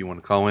 If you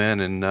want to call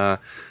in and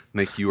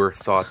make your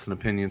thoughts and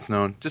opinions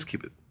known, just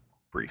keep it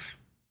brief.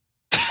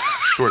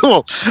 Short.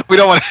 Well, we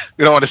don't want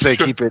to say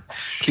keep it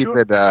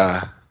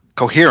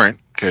coherent.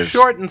 Cause,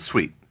 short and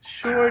sweet.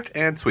 Short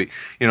and sweet.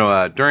 You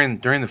know, during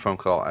the phone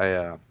call,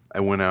 I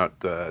went out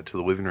to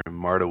the living room.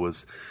 Marta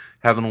was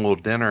having a little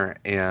dinner,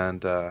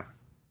 and I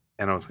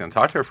was going to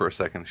talk to her for a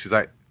second. She's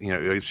like, you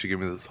know, she gave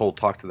me this whole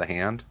talk to the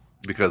hand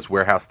because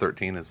Warehouse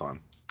 13 is on.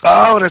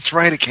 Oh, that's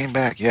right. It came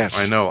back. Yes,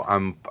 I know.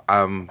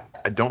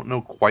 I don't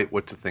know quite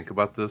what to think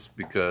about this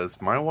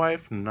because my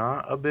wife,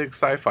 not a big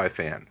sci-fi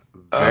fan.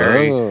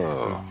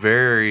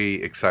 Very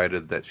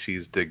excited that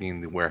she's digging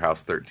the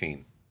Warehouse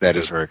 13. That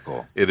is very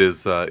cool. It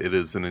is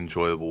an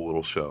enjoyable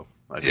little show.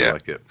 I do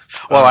like it.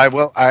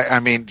 Well, I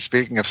mean,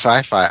 speaking of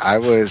sci-fi, I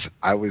was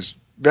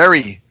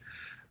very,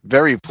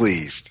 very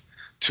pleased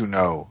to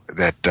know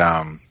that,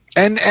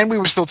 and we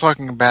were still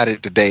talking about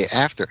it the day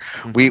after.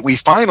 Mm-hmm. We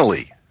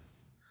finally,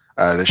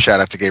 the shout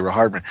out to Gabriel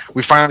Hardman.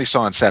 We finally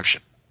saw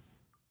Inception.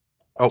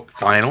 Oh,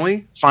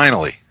 finally!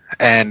 Finally,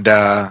 and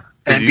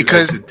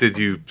because did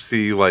you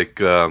see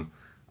like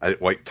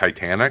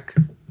Titanic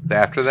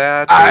after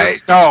that?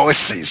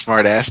 See,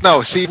 smart ass.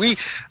 No, see,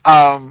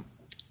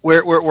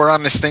 we're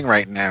on this thing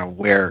right now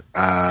where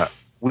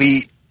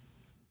we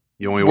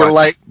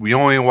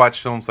only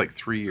watch films like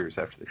 3 years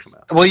after they come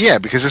out. Well, yeah,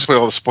 because this way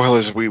all the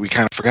spoilers we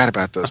kind of forgot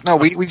about those. No,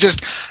 we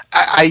just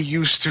I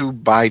used to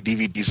buy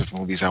DVDs of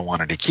movies I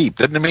wanted to keep.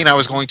 Didn't mean I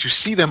was going to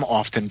see them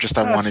often. Just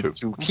I wanted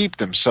to keep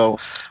them. So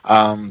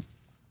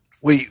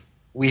we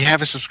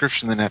have a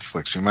subscription to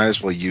Netflix. We might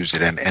as well use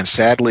it. And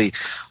sadly,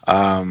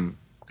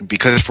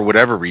 because for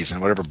whatever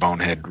reason, whatever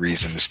bonehead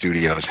reason the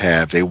studios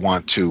have, they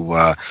want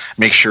to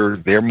make sure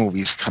their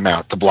movies come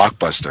out to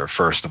Blockbuster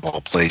first of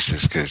all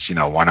places. Because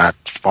why not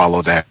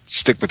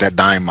stick with that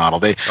dime model?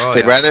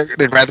 They'd rather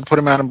put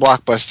them out in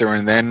Blockbuster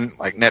and then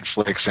like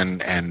Netflix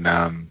and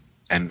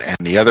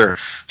the other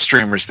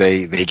streamers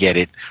they get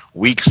it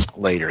weeks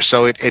later.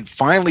 So it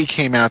finally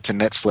came out to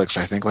Netflix,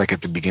 I think, like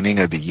at the beginning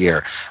of the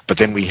year. But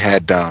then we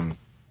had,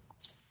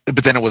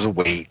 but then it was a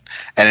wait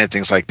and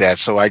things like that.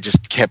 So I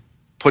just kept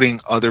putting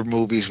other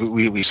movies.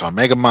 We saw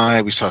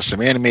Megamind, we saw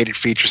some animated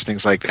features,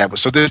 things like that. But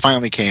so this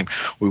finally came.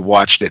 We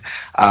watched it.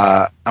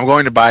 I'm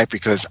going to buy it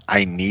because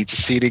I need to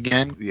see it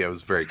again. Yeah, it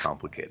was very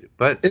complicated,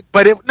 but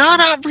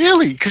not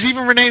really. Because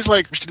even Renee's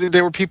like,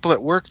 there were people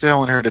at work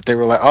telling her that they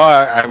were like,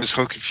 oh, I was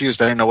so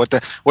confused. I didn't know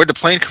where'd the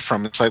plane come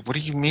from. It's like, what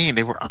do you mean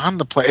they were on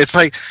the plane? It's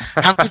like,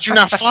 how could you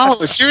not follow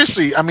it?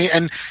 Seriously, I mean,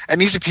 and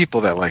these are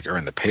people that like are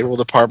in the payroll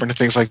department and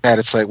things like that.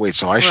 It's like, wait,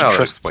 so I should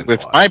trust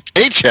with my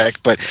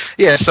paycheck? But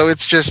yeah, so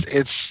it's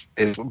just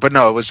but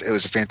no, it was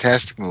a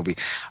fantastic movie.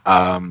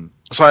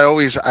 So I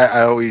always,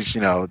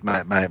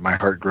 my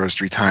heart grows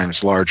 3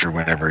 times larger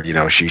whenever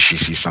she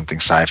sees something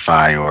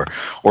sci-fi or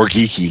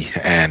geeky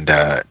and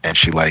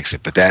she likes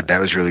it. But that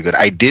was really good.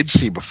 I did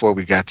see before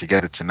we got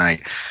together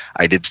tonight.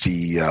 I did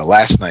see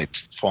last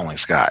night's Falling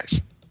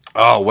Skies.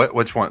 Oh,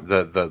 which one?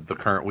 The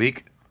current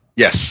week?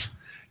 Yes.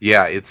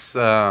 Yeah, it's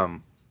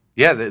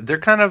they're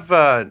kind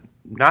of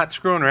not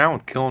screwing around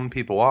with killing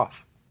people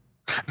off.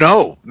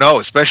 No,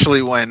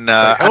 especially when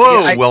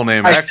hello,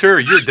 well-named actor,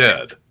 you're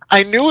dead.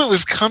 I knew it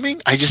was coming.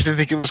 I just didn't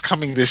think it was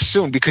coming this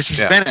soon because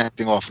he's been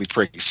acting awfully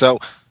pricky. So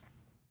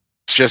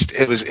it's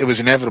just it was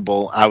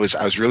inevitable. I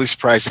was really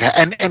surprised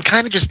and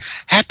kind of just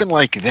happened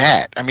like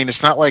that. I mean,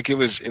 it's not like it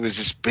was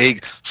this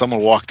big.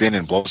 Someone walked in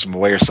and blows him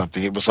away or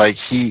something. It was like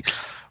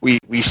we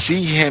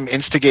see him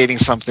instigating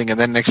something, and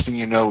then next thing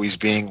you know, he's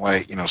being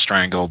like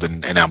strangled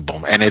and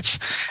boom. And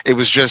it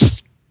was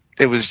just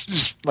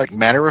like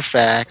matter of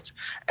fact,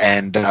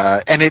 and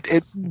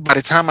it by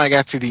the time I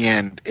got to the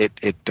end,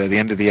 the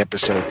end of the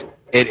episode,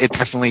 it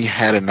definitely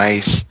had a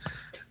nice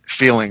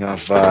feeling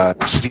of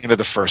this is the end of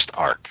the first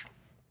arc.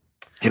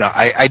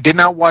 I did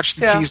not watch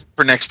the teaser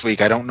for next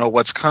week. I don't know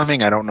what's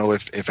coming. I don't know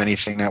if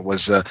anything that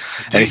was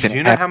anything. Do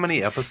you know how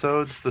many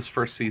episodes this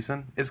first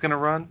season is going to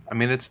run? I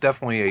mean, it's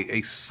definitely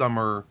a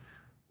summer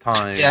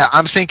time. Yeah,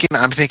 I'm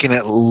thinking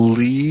at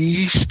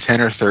least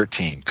 10 or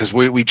 13 because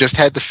we just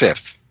had the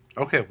 5th.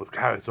 Okay, well,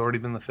 God, it's already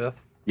been the 5th?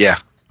 Yeah.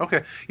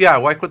 Okay. Yeah, I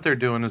like what they're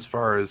doing as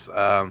far as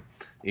the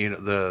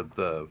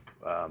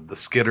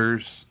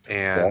skitters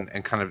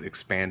and kind of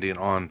expanding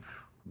on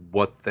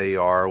what they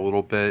are a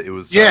little bit. It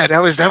was that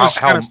was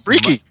kind of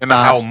freaky in the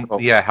hospital.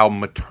 How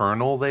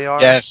maternal they are.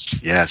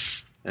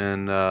 Yes.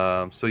 And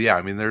so yeah,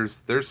 I mean,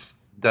 there's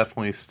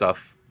definitely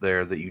stuff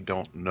there that you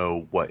don't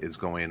know what is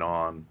going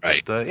on.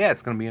 Right. But,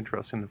 it's going to be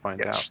interesting to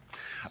find out.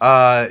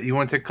 You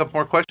want to take a couple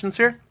more questions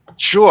here?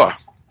 Sure.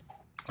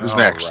 Who's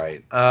next? All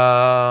right.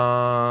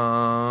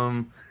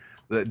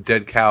 The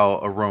dead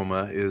cow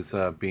aroma is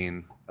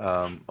being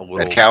a little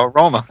dead cow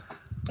aroma.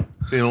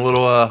 Being a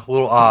little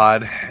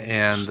odd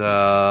and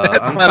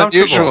that's not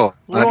unusual.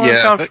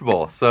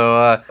 Uncomfortable.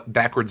 So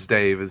backwards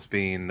Dave is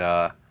being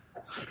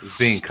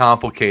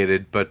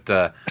complicated, but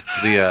the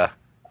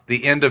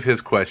end of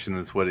his question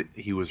is what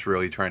he was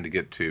really trying to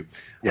get to.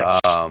 Yes.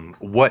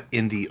 What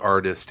indie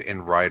artists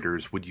and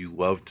writers would you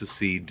love to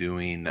see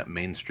doing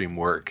mainstream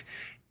work,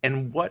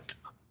 and what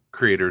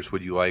creators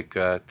would you like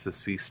to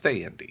see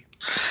stay indie?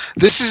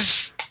 This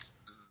is,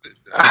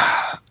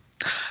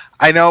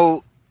 I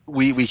know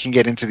we can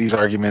get into these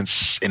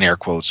arguments in air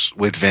quotes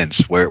with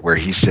Vince, where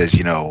he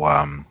says,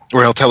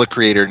 where he'll tell a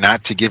creator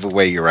not to give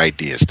away your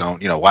ideas.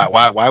 Don't,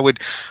 why would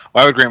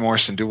Grant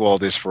Morrison do all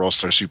this for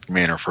All-Star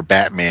Superman or for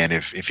Batman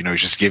if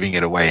he's just giving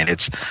it away? And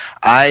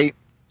I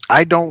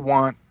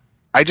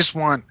just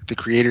want the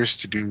creators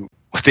to do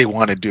what they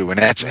want to do, and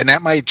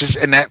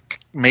that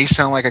may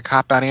sound like a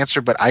cop-out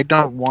answer, but I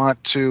don't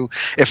want to.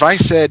 If I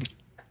said,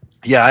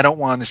 yeah, I don't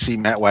want to see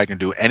Matt Wagner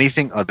do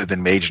anything other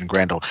than Mage and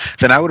Grendel,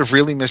 then I would have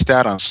really missed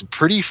out on some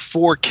pretty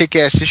 4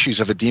 kick-ass issues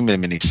of a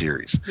Demon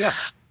miniseries. Yeah.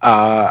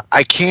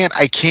 I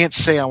can't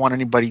say I want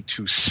anybody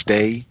to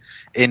stay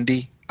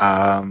indie,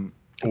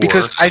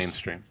 because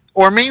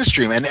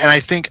mainstream. And I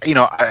think,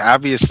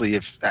 obviously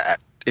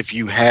if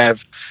you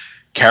have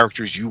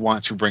characters you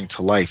want to bring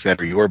to life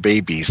that are your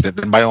babies,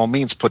 then by all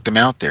means put them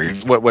out there.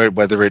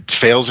 Whether it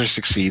fails or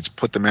succeeds,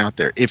 put them out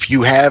there. If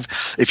you have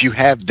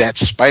that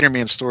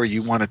Spider-Man story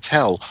you want to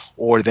tell,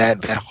 or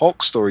that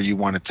Hulk story you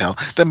want to tell,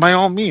 then by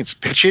all means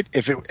pitch it.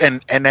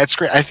 And that's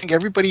great. I think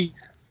everybody,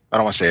 I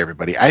don't want to say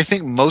everybody, I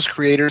think most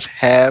creators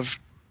have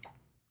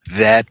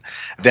that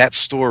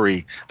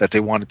story that they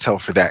want to tell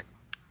for that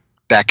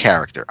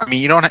character. I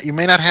mean, you don't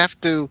have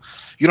to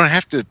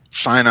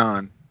sign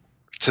on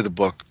to the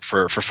book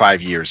for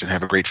 5 years and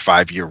have a great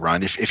 5-year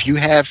run. If you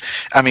have,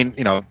 then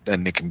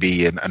it can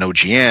be an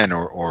OGN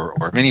or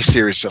a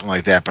miniseries, something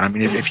like that. But I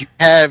mean,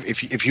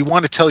 if you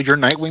want to tell your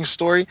Nightwing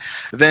story,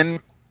 then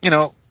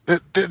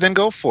then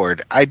go for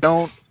it.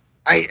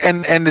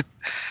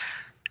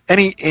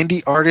 Any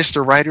indie artists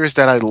or writers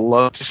that I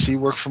love to see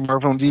work for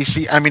Marvel and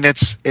DC, I mean,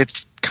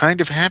 it's kind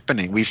of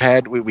happening. We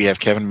have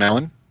Kevin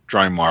Mellon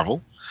drawing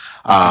Marvel.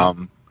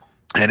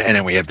 And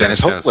then we have Dennis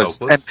Hopeless,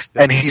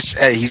 and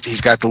he's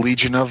got the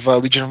Legion of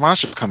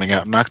Monsters coming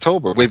out in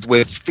October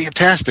with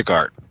fantastic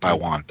art by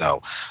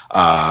Wando.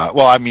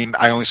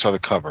 I only saw the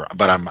cover,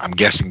 but I'm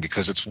guessing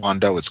because it's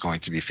Wando, it's going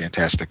to be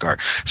fantastic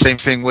art. Same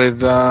thing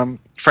with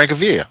Frank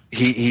Avila.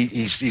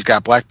 He's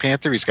got Black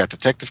Panther. He's got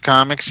Detective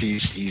Comics.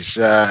 He's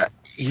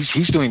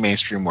doing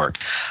mainstream work.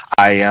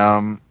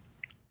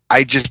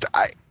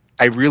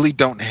 I really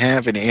don't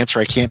have an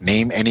answer. I can't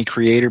name any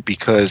creator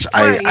because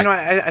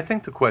I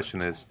think the question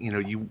is,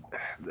 you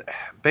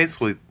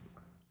basically,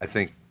 I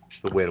think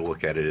the way to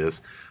look at it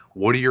is,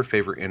 what are your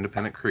favorite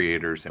independent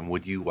creators, and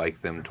would you like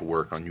them to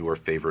work on your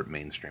favorite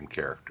mainstream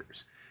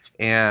characters?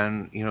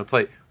 And it's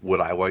like, would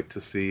I like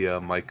to see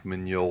a Mike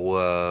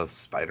Mignola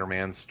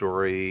Spider-Man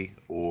story,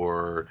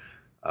 or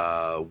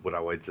would I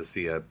like to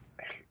see an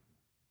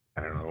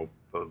Abe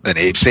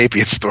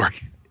Sapien story?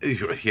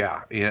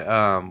 Yeah.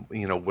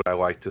 Would I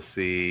like to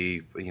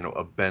see,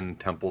 a Ben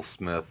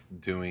Temple-Smith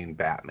doing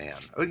Batman?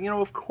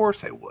 Of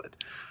course I would.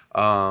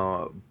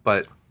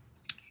 But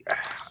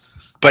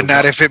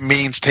not if it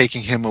means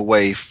taking him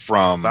away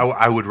from.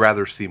 I would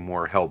rather see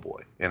more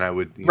Hellboy, and I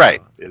would.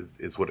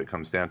 Is what it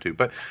comes down to.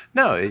 But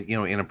no,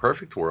 in a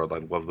perfect world,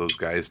 I'd love those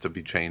guys to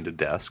be chained to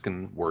desk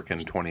and working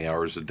 20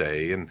 hours a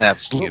day, and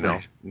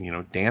absolutely,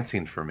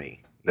 dancing for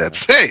me.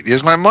 That's hey,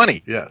 here's my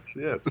money. Yes.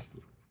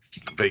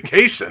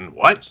 Vacation,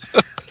 what?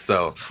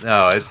 So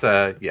no, it's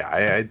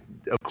I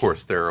of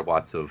course there are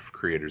lots of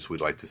creators we'd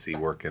like to see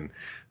working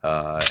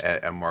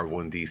at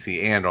Marvel and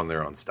DC and on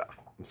their own stuff.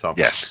 So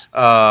yes.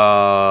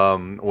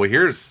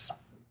 Here's,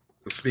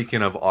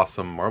 speaking of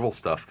awesome Marvel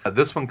stuff,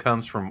 this one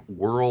comes from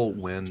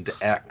Whirlwind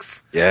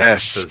X.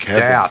 Yes, it says,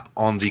 DAP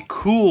on the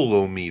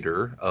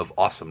coolometer of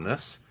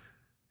awesomeness.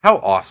 How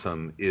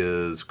awesome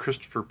is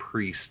Christopher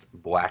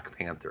Priest Black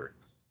Panther?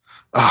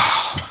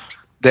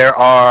 There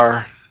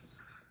are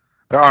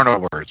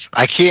no words.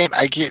 I can't.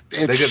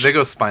 They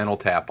go Spinal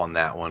Tap on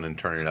that one and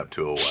turn it up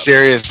to 11.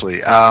 Seriously.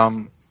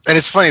 And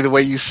it's funny the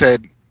way you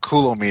said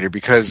coolometer,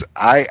 because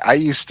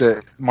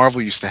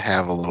Marvel used to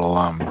have a little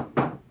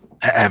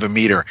have a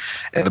meter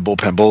at the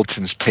Bullpen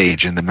Bulletins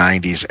page in the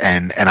 90s,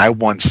 and I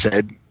once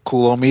said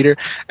coolometer,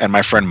 and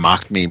my friend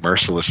mocked me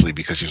mercilessly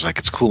because he was like,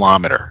 it's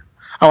coolometer.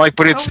 I'm like,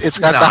 but it's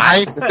got the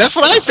hyphens. That's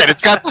what I said.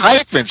 It's got the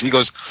hyphens. He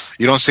goes,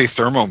 you don't say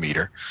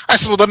thermometer. I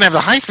said, well, it doesn't have the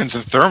hyphens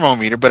in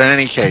thermometer. But in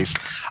any case,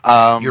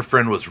 your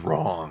friend was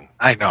wrong.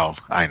 I know.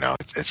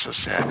 It's so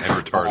sad and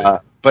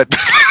retarded. But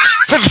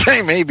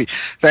maybe.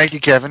 Thank you,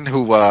 Kevin,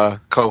 who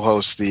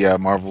co-hosts the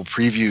Marvel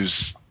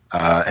previews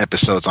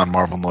episodes on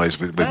Marvel Noise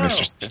with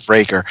Mr. Steve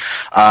Breaker.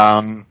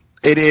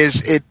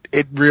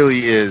 It really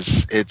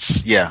is.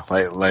 It's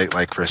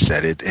like Chris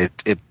said.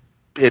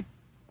 It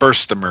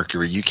bursts the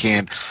mercury. You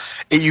can't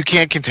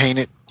contain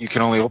it. You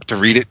can only hope to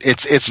read it.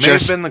 It's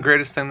just been the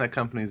greatest thing that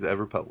company's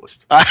ever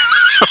published. I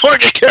don't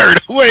want to get carried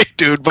away,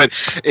 dude, but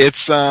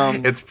it's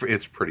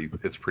pretty.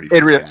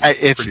 It really,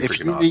 it's if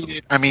you awesome. read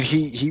it, I mean,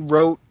 he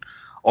wrote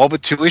all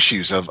but 2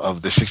 issues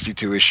of the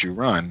 62 issue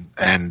run,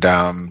 and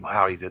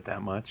wow, he did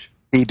that much.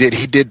 He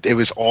did. It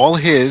was all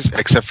his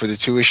except for the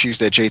 2 issues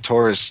that Jay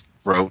Torres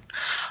wrote.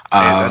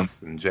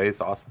 And Jay's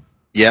awesome.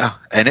 Yeah,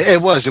 and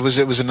it was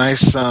a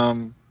nice. I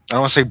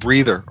don't want to say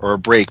breather or a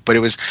break, but it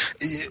was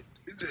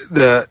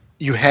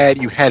you had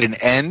an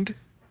end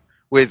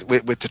with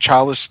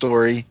T'Challa's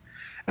story,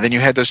 and then you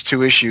had those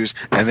 2 issues,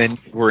 and then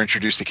we're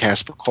introduced to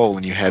Casper Cole,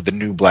 and you had the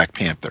new Black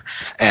Panther,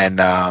 and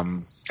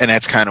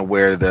that's kind of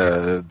where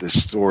the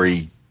story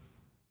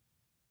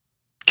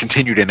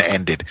continued and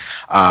ended.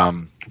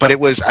 But it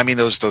was, I mean,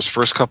 those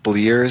first couple of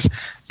years,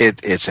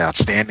 it's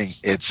outstanding.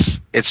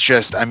 It's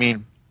just, I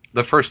mean,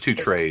 the first 2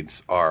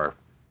 trades are.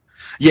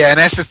 Yeah, and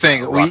that's the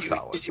thing. We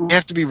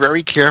have to be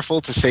very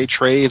careful to say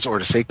trades or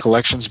to say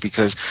collections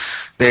because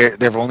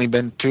there've only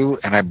been 2,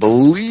 and I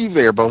believe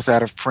they are both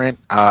out of print.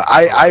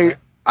 I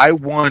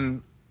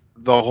won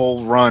the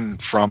whole run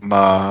from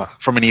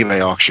an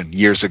eBay auction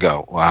years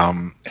ago,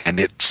 and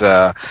it's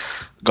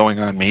going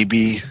on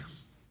maybe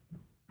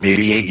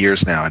 8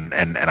 years now,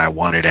 and I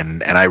won it,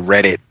 and I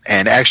read it,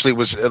 and actually it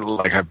was,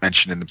 like I've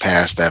mentioned in the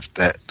past,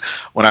 that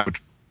when I would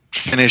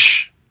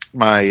finish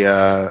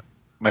my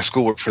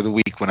schoolwork for the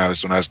week, when I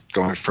was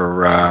going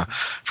for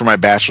my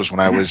bachelor's, when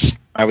I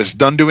was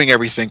done doing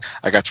everything,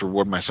 I got to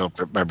reward myself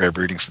by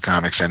reading some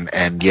comics, and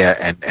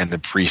the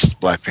Priest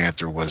Black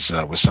Panther was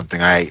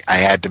something I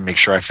had to make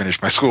sure I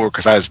finished my schoolwork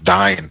because I was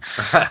dying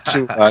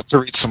to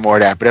read some more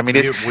of that. But I mean,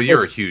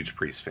 you're a huge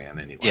Priest fan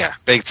anyway. Yeah,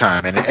 big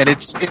time, and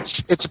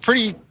it's a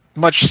pretty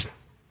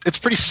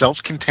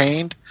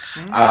self-contained.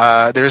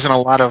 Mm-hmm. There isn't a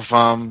lot of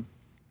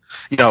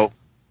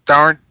there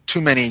aren't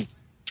too many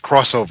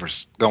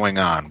crossovers going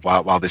on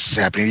while this is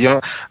happening.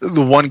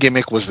 The one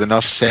gimmick was the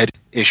Nuff Said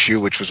issue,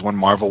 which was when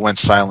Marvel went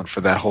silent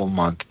for that whole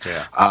month.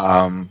 Yeah.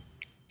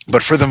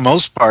 But for the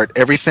most part,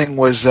 everything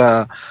was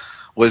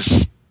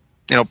Priest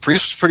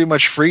was pretty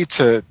much free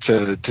to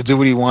do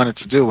what he wanted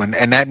to do, and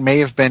that may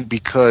have been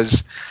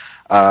because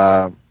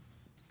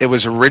it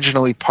was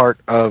originally part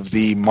of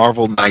the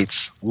Marvel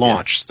Knights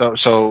launch. Yeah.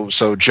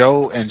 So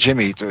Joe and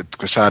Jimmy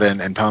Quesada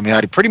and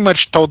Palmiotti pretty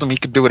much told him he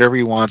could do whatever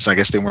he wants. I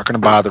guess they weren't going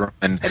to bother him.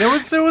 And it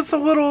was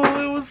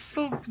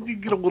you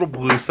get a little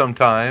blue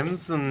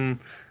sometimes, and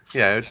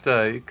yeah, it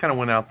kind of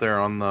went out there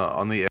on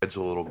the edge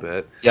a little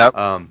bit. Yep.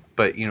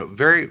 But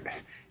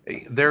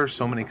there are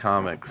so many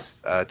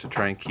comics to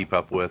try and keep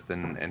up with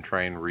and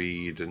try and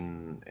read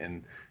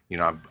and.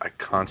 I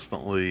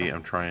constantly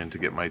am trying to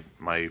get my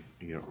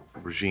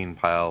Regine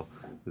pile.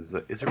 Is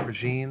it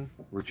Regine?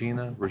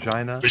 Regina?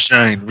 Regina?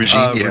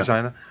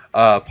 Regina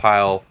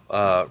pile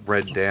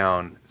read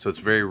down. So it's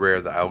very rare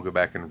that I'll go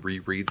back and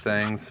reread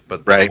things.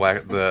 But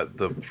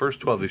the first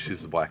 12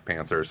 issues of Black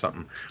Panther or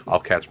something, I'll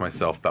catch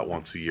myself about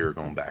once a year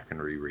going back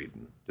and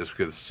rereading just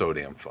because it's so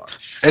damn fun.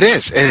 It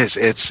is.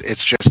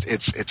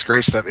 It's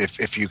great stuff.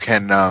 If you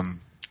can find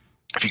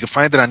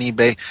it on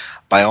eBay,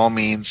 by all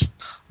means,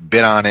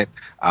 bid on it.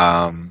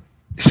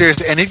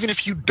 Seriously, and even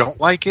if you don't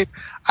like it,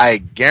 I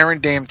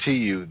guarantee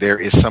you there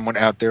is someone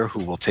out there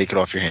who will take it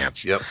off your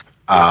hands. Yep.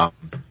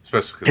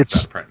 Especially because it's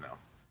out of print now.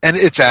 And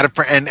it's out of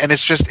print, and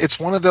it's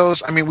one of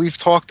those. I mean, we've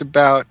talked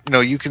about,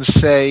 you can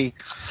say,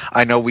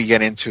 I know we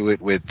get into it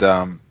with,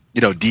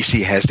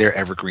 DC has their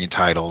evergreen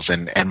titles,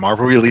 and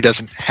Marvel really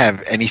doesn't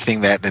have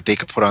anything that they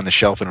could put on the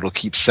shelf and it'll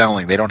keep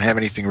selling. They don't have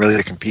anything really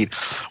to compete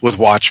with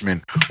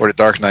Watchmen or The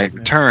Dark Knight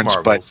Returns,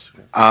 Marvels.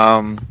 But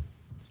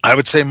I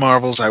would say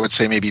Marvels. I would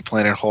say maybe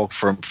Planet Hulk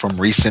from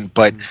recent,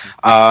 but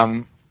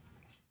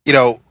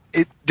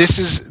this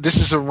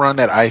is a run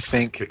that I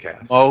think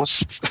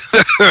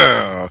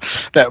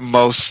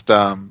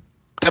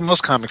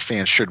most comic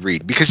fans should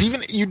read, because even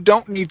you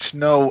don't need to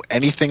know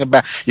anything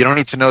about. You don't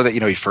need to know that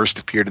he first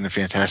appeared in the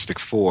Fantastic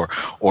Four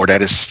or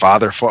that his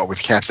father fought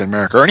with Captain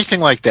America or anything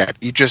like that.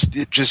 You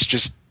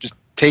just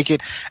take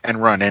it and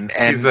run. And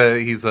he's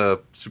a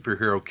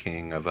superhero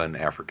king of an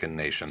African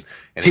nation,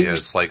 and he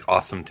has like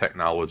awesome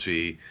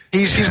technology.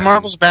 He's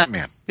Marvel's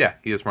Batman. Yeah,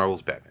 he is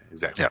Marvel's Batman.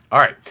 Exactly. Yeah. All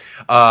right.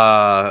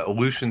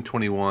 Lucian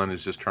 21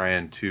 is just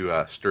trying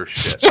to stir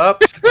shit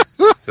up.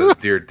 Says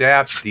Dear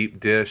Dap, Deep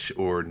Dish,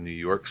 or New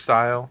York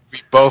Style. We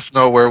both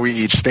know where we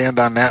each stand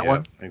on that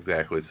one.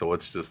 Exactly. So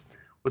let's just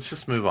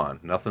move on.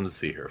 Nothing to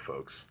see here,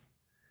 folks.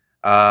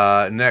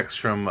 Next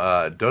from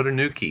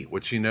Dodonuki,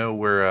 which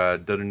where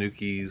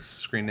Dodonuki's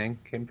screen name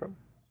came from?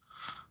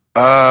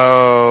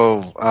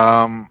 Oh,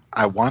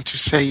 I want to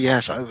say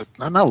yes.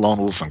 I'm not Lone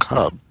Wolf and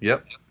Cub.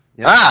 Yep.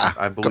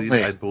 I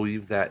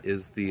believe that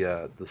is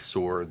the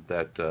sword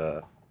that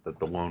the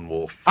Lone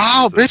Wolf.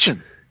 Oh,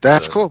 bitchin'.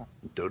 That's cool.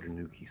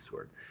 Dodonuki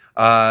sword.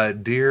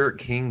 Dear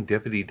King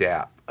Deputy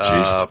Dap,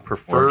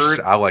 preferred.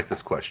 I like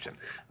this question.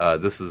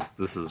 This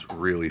is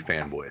really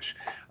fanboyish.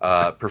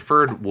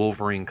 Preferred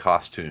Wolverine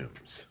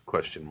costumes? ?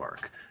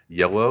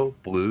 Yellow,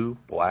 blue,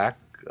 black,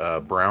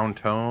 brown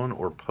tone,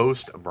 or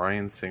post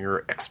Bryan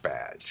Singer X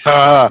badge?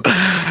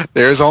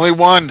 There's only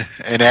one,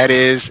 and that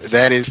is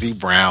the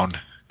brown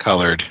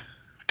colored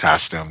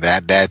costume.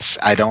 It's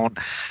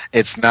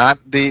not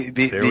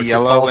the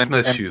yellow and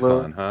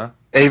blue. On, huh?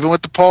 Even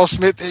with the Paul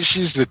Smith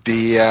issues, with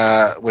the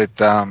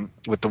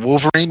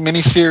Wolverine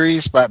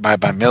miniseries by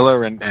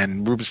Miller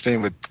and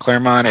Rubenstein with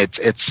Claremont,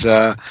 that's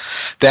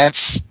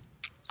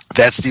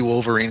the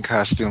Wolverine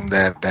costume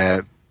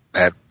that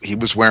he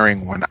was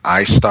wearing when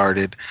I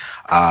started.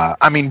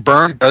 I mean,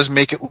 Byrne does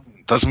make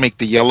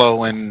the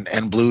yellow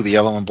and blue, the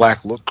yellow and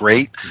black look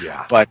great.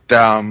 Yeah. But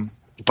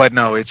but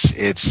no, it's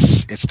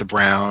the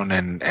brown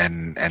and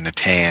the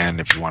tan,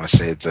 if you want to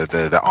say it,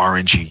 the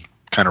orangey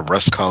kind of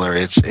rust color.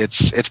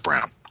 It's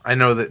brown. I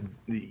know that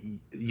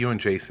you and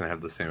Jason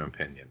have the same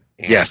opinion.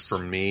 And yes. For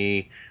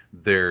me,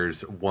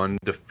 there's one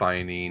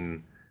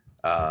defining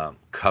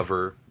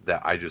cover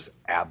that I just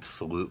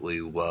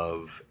absolutely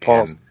love.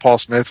 Paul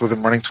Smith with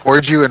him running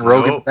towards you and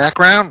Rogan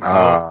background?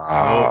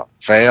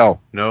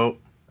 Fail. Nope.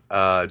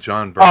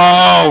 John Byrne.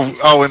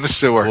 Oh, in the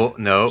sewer. Well,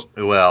 no.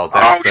 Well,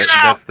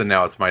 that's the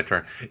now it's my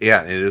turn.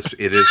 Yeah,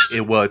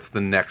 it's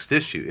the next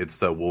issue. It's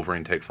the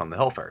Wolverine takes on the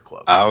Hellfire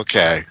Club.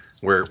 Okay.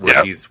 Where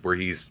he's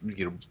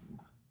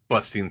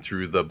busting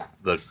through the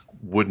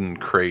wooden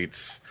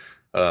crates,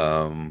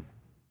 effing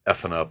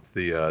up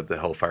the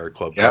Hellfire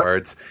Club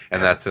guards,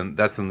 and that's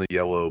in the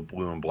yellow,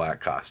 blue, and black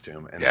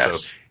costume. And so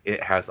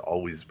it has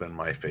always been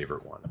my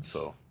favorite one.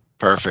 So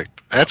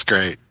perfect. That's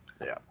great.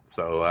 Yeah.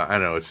 So I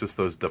know it's just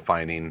those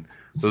defining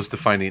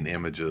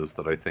images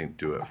that I think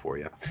do it for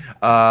you.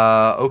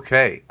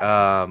 Okay.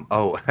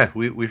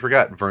 We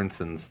forgot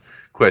Vernson's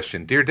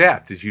question. Dear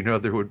Dap, did you know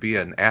there would be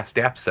an Ask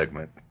Dap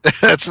segment?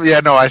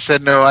 I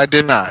said no, I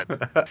did not.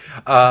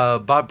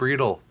 Bob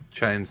Breedle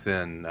chimes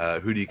in.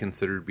 Who do you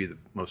consider to be the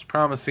most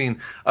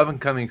promising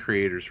up-and-coming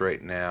creators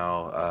right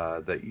now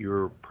that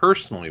you're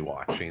personally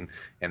watching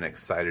and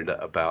excited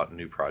about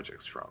new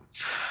projects from?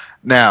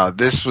 Now,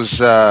 this was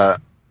a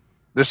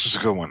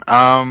good one.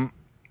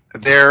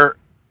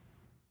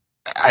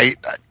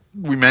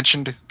 We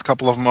mentioned a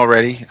couple of them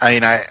already. I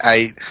mean,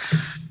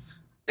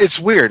 it's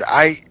weird.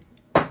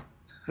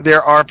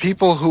 There are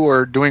people who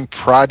are doing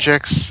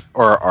projects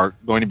or are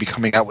going to be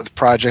coming out with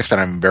projects that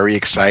I'm very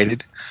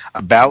excited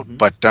about,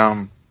 but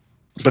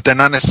they're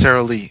not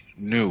necessarily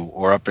new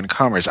or up and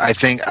comers. I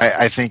think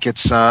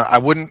it's the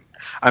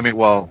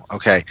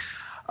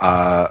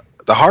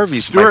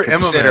Harveys Stuart might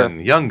consider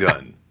Emmerman, Young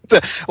Gun.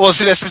 Well,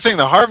 see, that's the thing.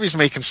 The Harveys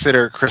may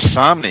consider Chris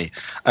Somney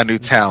a new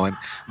talent,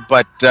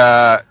 but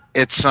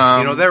it's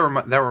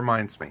that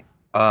reminds me.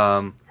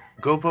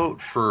 Go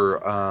vote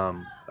for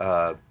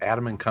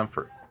Adam and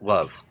Comfort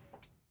Love.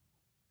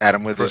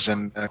 Adam Withers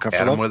and Comfort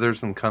Love. Adam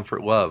Withers and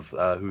Comfort Love,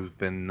 who've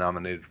been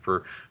nominated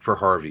for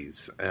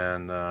Harveys,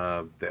 and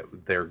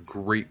they're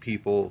great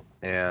people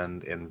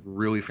and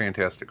really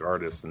fantastic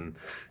artists, and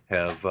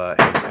have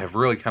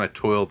really kind of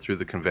toiled through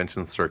the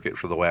convention circuit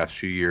for the last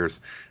few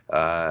years,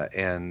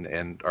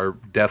 and are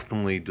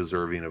definitely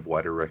deserving of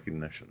wider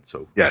recognition.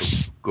 So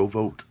yes, go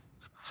vote.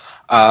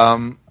 I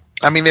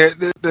mean,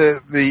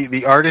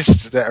 the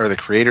artists that or the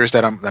creators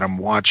that I'm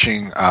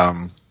watching.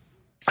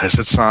 I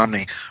said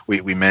Somni.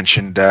 We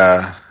mentioned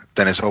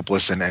Dennis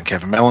Hopeless and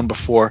Kevin Mellon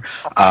before.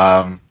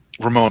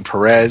 Ramon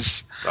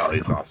Perez. Oh,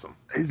 he's awesome.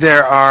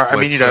 There are.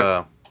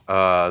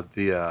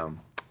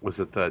 Was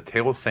it the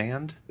Tale of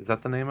Sand? Is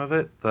that the name of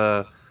it?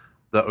 The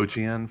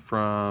OGN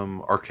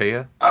from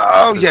Archaea.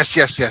 Oh, yes.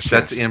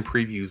 That's in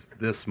previews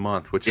this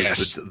month, which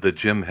is the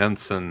Jim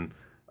Henson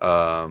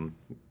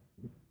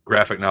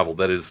graphic novel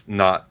that is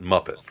not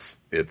Muppets.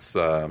 It's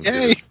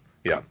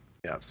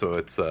yeah. So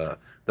it's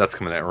that's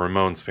coming out.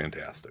 Ramon's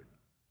fantastic.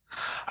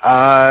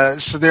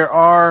 So there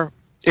are.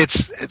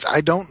 It's. I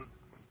don't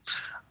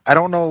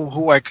know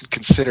who I could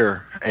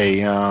consider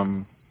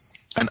an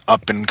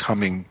up and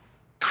coming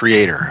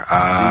creator.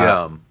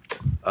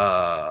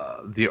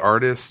 The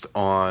artist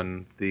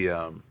on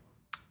the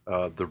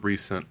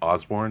recent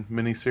Osborne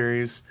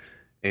miniseries,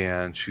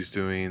 and she's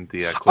doing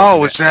the is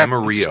that Emma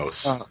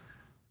Rios?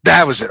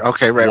 That was it.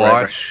 Okay, right.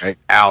 Watch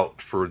out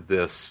for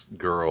this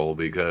girl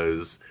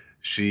because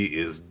she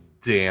is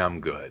damn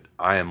good.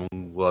 I am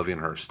loving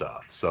her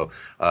stuff. So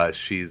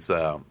she's,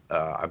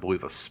 I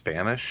believe, a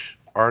Spanish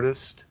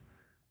artist,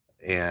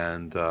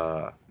 and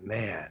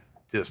man,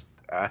 just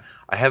I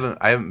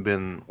haven't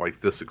been like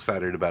this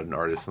excited about an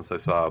artist since I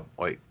saw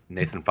like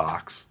Nathan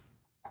Fox.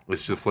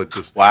 It's just like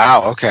this.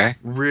 Wow. Okay.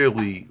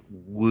 Really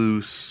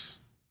loose.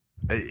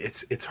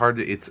 It's hard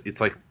to.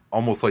 It's like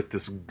almost like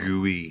this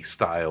gooey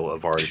style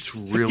of art.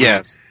 It's really.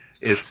 Yeah.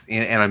 It's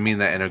and I mean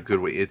that in a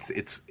good way.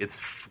 It's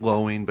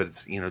flowing, but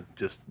it's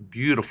just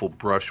beautiful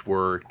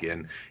brushwork,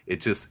 and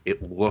it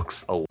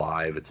looks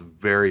alive. It's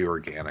very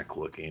organic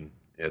looking.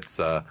 It's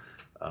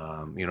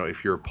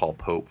if you're a Paul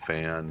Pope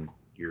fan,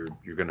 you're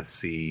gonna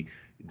see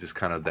just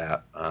kind of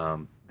that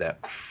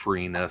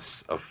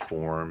freeness of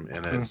form,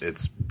 and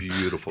it's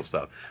beautiful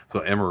stuff.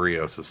 So Emma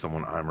Rios is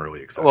someone I'm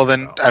really excited. Well,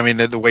 then about. I mean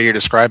the way you're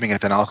describing it,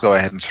 then I'll go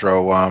ahead and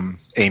throw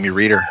Amy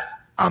Reeder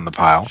on the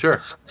pile.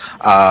 Sure.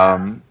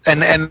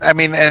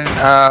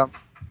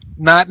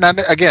 Not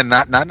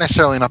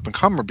necessarily an up and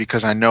comer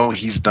because I know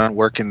he's done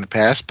work in the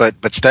past, but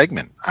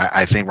Stegman.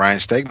 I think Ryan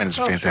Stegman is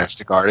a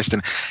fantastic artist,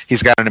 and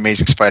he's got an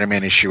amazing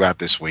Spider-Man issue out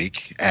this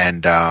week,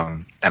 and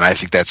I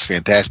think that's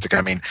fantastic.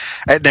 I mean,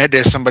 and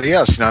there's somebody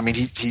else.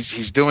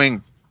 He's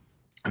doing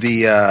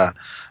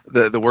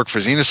the work for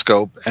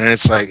Xenoscope, and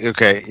it's like,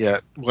 okay, yeah,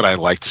 would I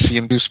like to see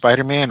him do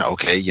Spider-Man?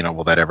 Okay,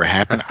 will that ever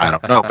happen? I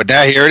don't know, but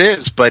now here it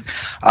is. But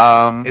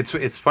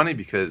it's funny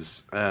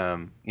because I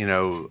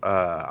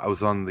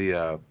was on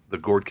the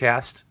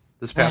Gordcast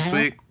this past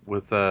week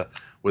with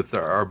with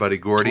our buddy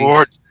Gordy.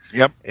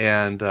 Yep.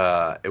 And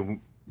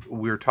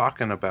we were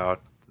talking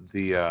about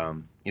the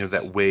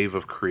that wave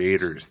of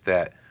creators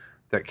that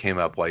came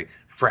up, like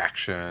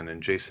Fraction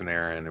and Jason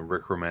Aaron and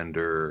Rick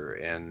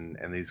Remender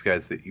and these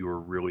guys that you were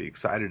really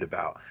excited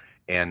about.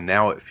 And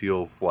now it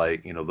feels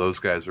like, those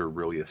guys are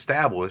really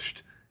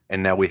established,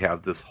 and now we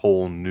have this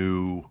whole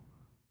new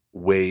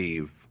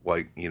wave,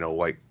 like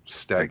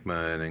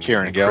Stegman and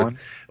Karen Gillan,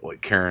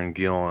 Karen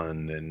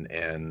Gillan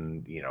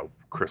and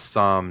Chris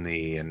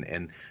Somney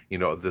and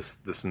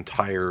this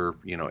entire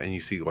and you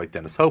see like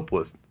Dennis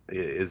Hopeless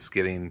is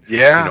getting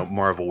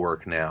Marvel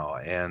work now,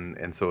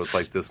 and so it's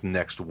like this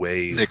next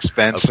wave. Nick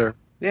Spencer.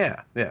 I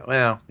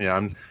know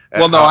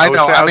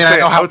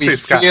how we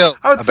feel.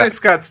 I would say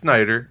Scott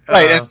Snyder,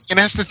 right? And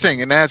that's the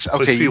thing, and that's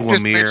okay.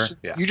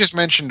 You just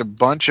mentioned a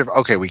bunch of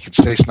we could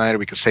say Snyder,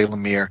 we could say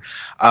Lemire.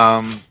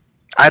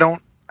 I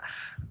don't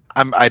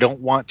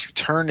want to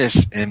turn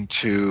this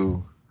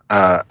into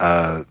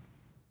a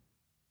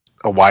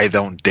why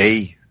don't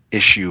they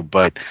issue,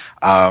 but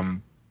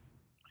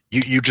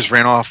you just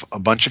ran off a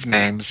bunch of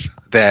names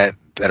that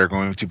are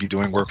going to be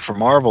doing work for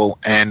Marvel,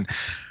 and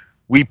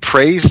we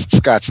praised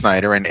Scott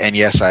Snyder, and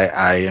yes,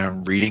 I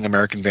am reading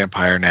American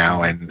Vampire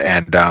now, and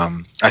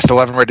I still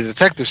haven't read the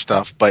detective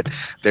stuff, but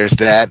there's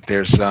that.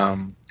 There's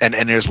and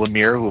there's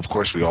Lemire, who of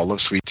course we all love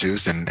Sweet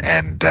Tooth, and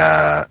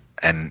I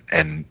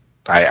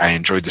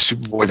enjoyed the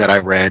Superboy that I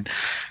read,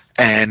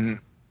 and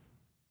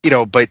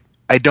but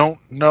I don't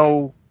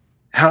know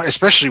how,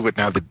 especially with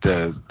now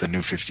the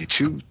new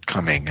 52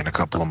 coming in a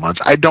couple of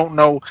months. I don't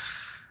know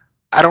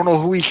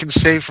who we can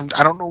say from.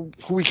 I don't know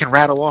who we can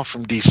rattle off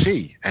from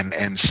DC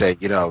and say,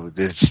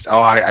 this.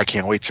 Oh, I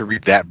can't wait to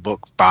read that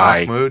book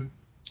by. Mood.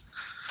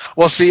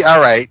 Well, see, all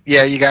right,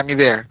 yeah, you got me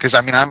there, because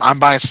I'm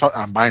buying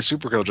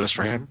Supergirl just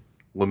for him.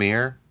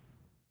 Lemire.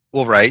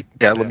 Well, right,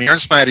 yeah, Lemire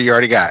and Snyder, you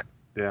already got.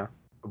 Yeah.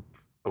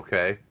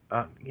 Okay.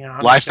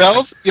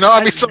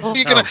 Liefeld? So who are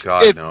you gonna?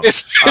 God,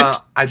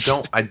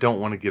 no. I don't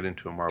want to get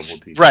into a Marvel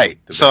DC. Right.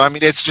 debate. So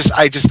it's just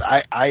I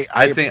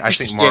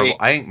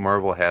think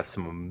Marvel has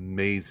some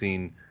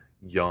amazing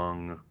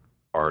young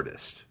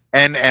artists.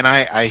 And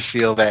I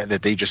feel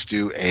that they just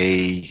do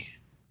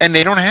and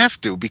they don't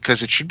have to,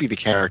 because it should be the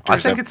characters.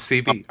 I think it's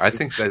CB. I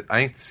think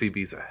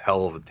CB's a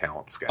hell of a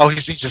talent scout. Oh,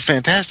 he's a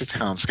fantastic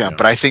talent scout. Yeah.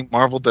 But I think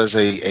Marvel does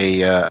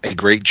a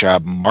great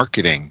job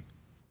marketing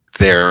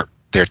their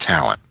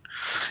talent.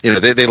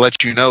 They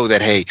let you know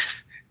that, hey,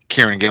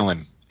 Kieran Gillen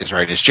is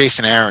writing this.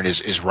 Jason Aaron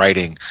is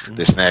writing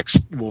this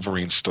next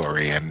Wolverine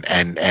story, and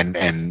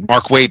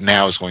Mark Waid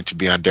now is going to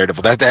be on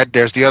Daredevil. That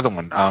there's the other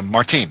one,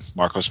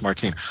 Marcos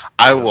Martin.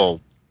 I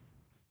will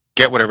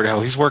get whatever the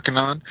hell he's working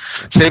on.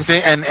 Same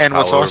thing, and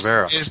what's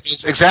awesome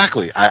is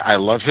exactly. I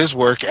love his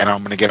work, and I'm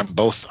going to get them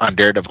both on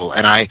Daredevil.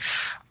 And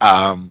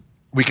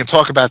we can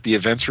talk about the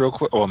events real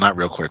quick. Well, not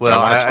real quick. Well,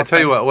 I tell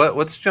you what.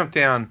 Let's jump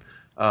down.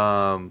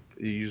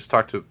 You just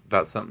talked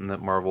about something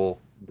that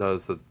Marvel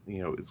does that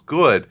is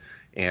good,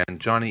 and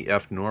Johnny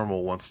F.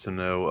 Normal wants to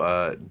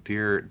know,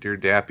 dear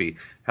Dappy,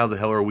 how the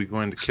hell are we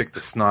going to kick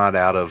the snot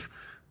out of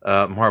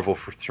Marvel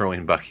for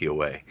throwing Bucky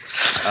away?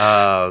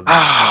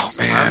 Oh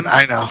man,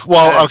 I know.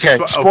 Well, okay,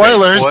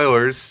 spoilers.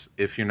 Spoilers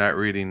if you're not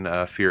reading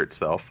Fear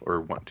Itself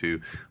or want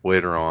to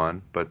later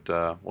on. But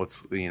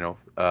what's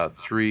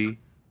 3,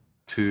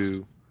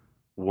 2,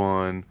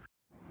 1.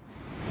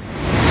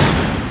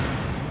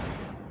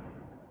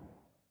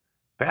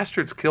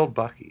 Bastards killed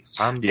Bucky.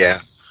 Yeah.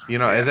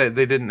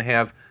 They didn't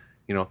have,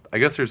 I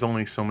guess there's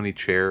only so many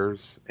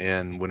chairs,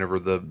 and whenever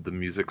the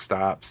music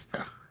stops,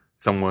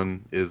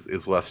 someone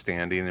is left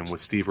standing. And with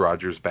Steve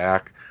Rogers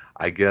back,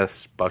 I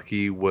guess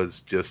Bucky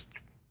was just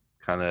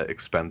kind of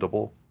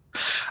expendable.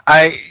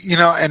 I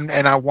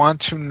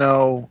want to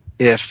know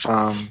if,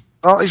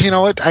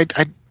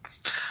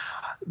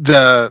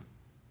 the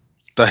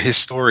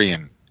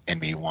historian in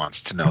me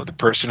wants to know, the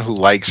person who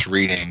likes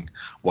reading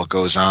what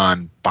goes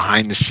on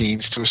behind the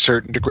scenes to a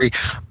certain degree.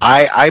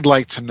 I'd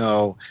like to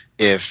know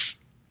if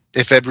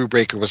Ed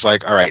Brubaker was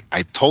like, all right,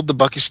 I told the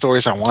Bucky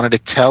stories I wanted to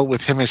tell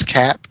with him as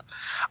Cap.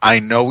 I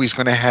know he's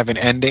going to have an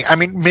ending. I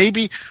mean,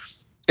 maybe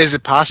is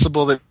it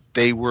possible that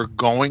they were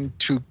going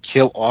to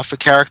kill off a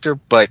character,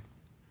 but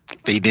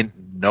they didn't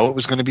know it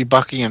was going to be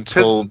Bucky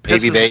until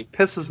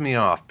pisses me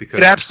off, because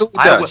it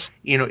absolutely does.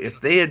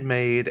 If they had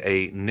made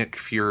a Nick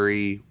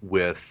Fury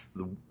with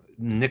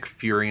Nick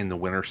Fury and the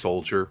Winter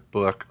Soldier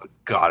book,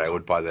 God, I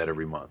would buy that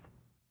every month.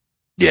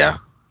 Yeah.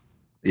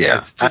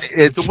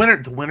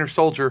 The Winter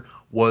Soldier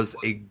was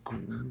a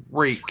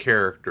great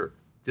character.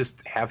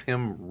 Just have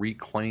him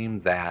reclaim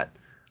that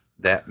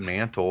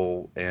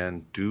mantle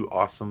and do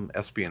awesome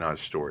espionage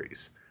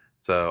stories.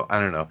 So I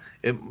don't know.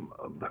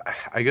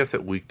 I guess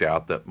it leaked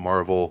out that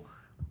Marvel,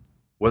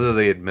 whether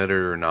they admit it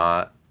or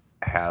not,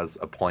 has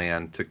a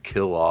plan to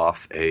kill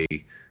off a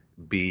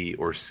B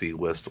or C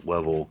list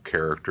level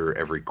character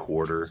every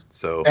quarter.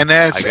 So I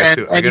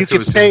guess it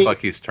was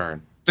Bucky's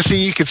turn.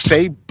 See, you could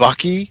say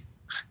Bucky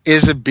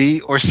is a B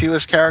or C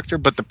list character,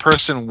 but the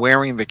person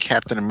wearing the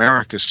Captain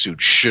America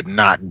suit should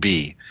not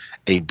be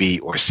a B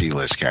or C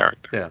list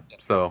character. Yeah.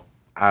 So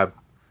I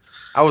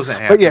I wasn't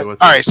happy with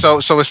it. All right. So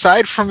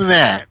aside from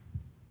that,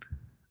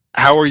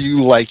 how are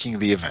you liking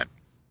the event?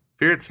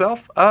 Fear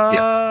Itself?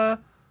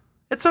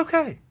 It's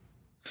okay.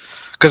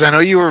 Because I know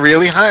you were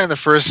really high on the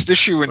first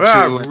issue and two,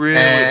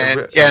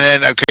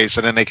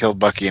 so then they killed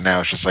Bucky, and now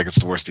it's just like it's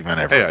the worst event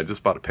ever. Hey, I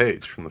just bought a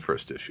page from the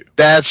first issue.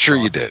 That's true,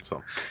 awesome. You did.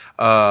 So,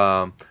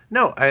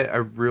 no, I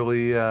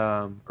really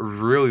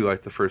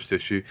liked the first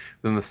issue.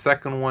 Then the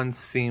second one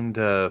seemed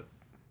it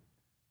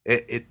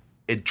was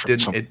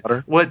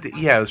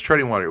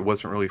treading water. It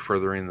wasn't really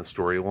furthering the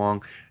story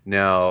along.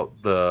 Now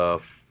the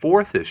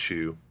fourth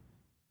issue,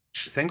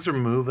 things are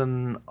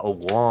moving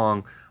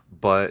along.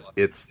 But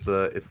it's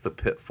the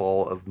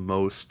pitfall of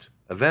most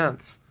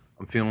events.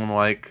 I'm feeling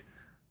like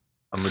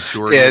a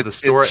majority of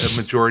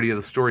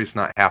the story is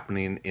not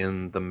happening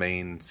in the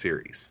main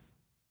series.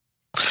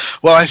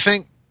 Well, I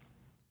think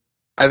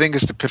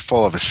it's the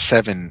pitfall of a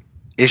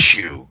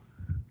 7-issue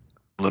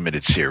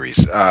limited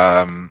series.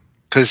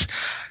 Because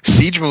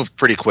Siege moved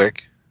pretty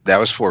quick. That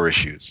was 4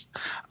 issues.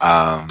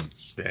 Yeah,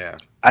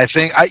 I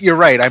think you're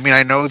right. I mean,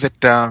 I know that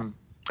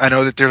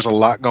there's a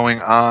lot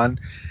going on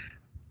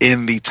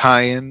in the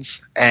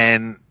tie-ins,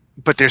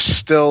 but there's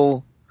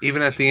still,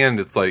 even at the end,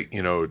 it's like,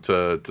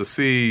 to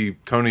see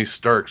Tony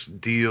Stark's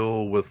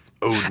deal with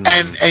Odin,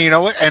 and you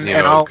know what, and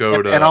I'll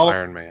go to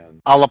Iron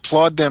Man. I'll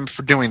applaud them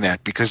for doing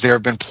that, because there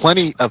have been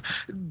plenty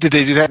of. Did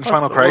they do that in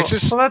Final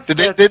Crisis? Well, that's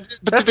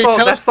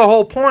the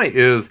whole point.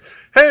 Is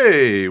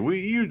hey,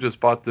 you just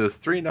bought this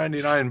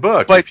 $3.99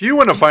 book. But if you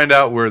want to find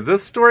out where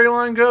this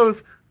storyline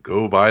goes,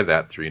 go buy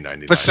that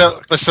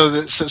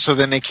 $3.99. So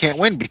then they can't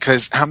win,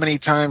 because how many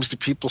times do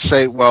people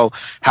say, "Well,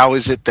 how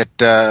is it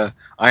that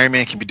Iron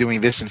Man can be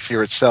doing this in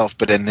Fear Itself,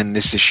 but then in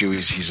this issue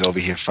he's over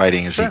here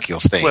fighting Ezekiel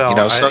Stain?" Well,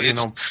 that's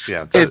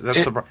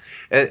the problem.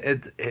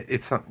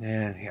 It's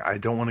I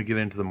don't want to get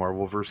into the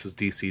Marvel versus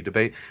DC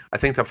debate. I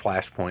think that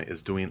Flashpoint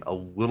is doing a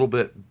little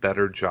bit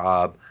better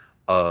job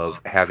of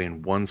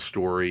having one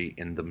story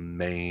in the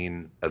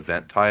main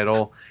event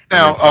title,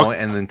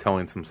 and then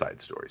telling some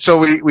side stories. So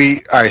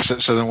we all right.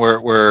 So then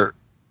we're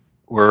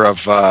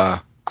of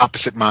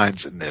opposite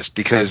minds in this,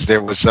 because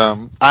there was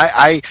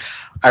I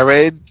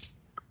read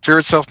Fear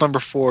Itself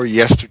 #4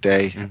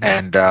 yesterday,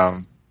 and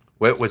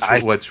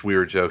which we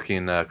were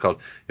joking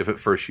called "If at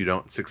First You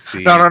Don't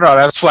Succeed." No,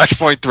 that's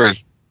Flashpoint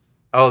 3.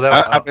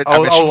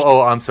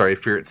 Oh, I'm sorry,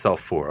 Fear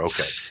Itself 4.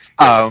 Okay,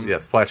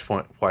 yes,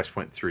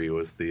 Flashpoint 3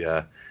 was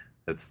the.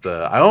 It's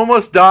the I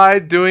almost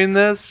died doing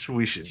this.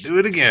 We should do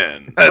it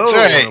again. That's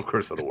right. Of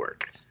course, it'll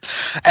work.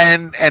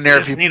 And there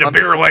just need a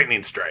bigger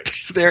lightning strike.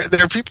 There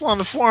are people on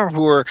the forum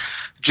who are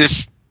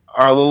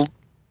a little.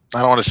 I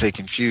don't want to say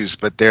confused,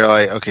 but they're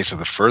like, okay, so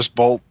the first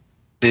bolt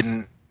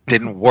didn't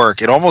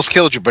work. It almost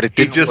killed you, but it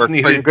didn't work.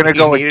 You're going to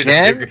go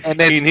again,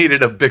 and he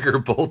needed a bigger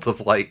bolt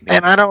of lightning.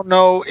 And I don't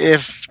know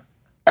if.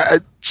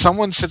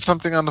 Someone said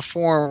something on the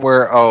forum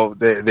where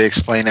they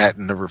explain that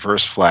in the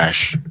Reverse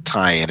Flash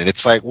tie-in, and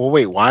it's like, well,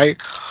 wait, why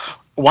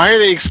are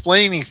they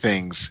explaining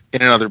things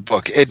in another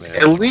book? At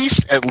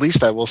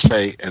least I will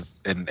say,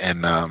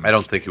 and I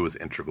don't think it was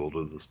integral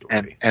to the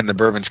story. And the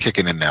bourbon's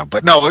kicking in now,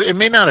 but no, it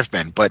may not have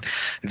been. But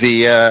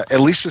the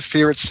at least with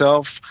Fear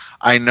Itself,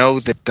 I know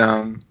that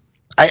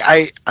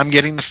I'm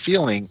getting the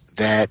feeling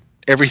that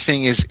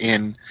everything is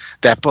in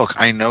that book.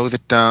 I know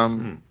that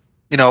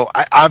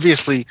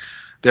obviously.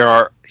 There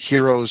are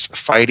heroes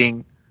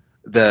fighting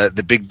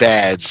the big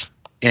bads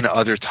in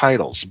other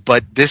titles,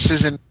 but this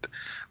isn't.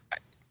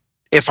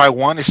 If I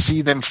want to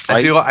see them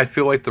fight, I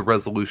feel like the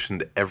resolution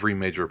to every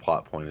major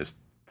plot point is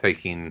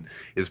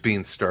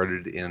being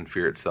started in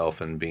Fear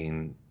Itself and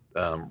being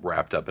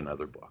wrapped up in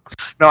other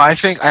books. No, I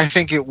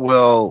think it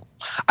will.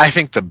 I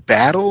think the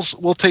battles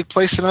will take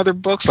place in other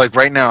books. Like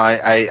right now,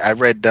 I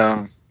read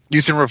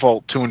Youth in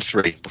Revolt 2 and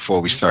 3 before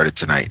we started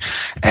tonight,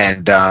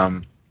 and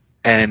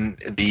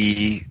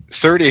the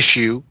third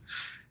issue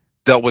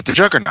dealt with the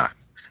Juggernaut.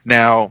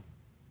 Now,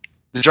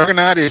 the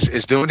Juggernaut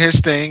is doing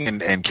his thing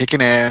and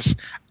kicking ass.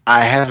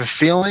 I have a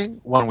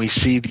feeling when we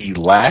see the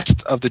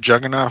last of the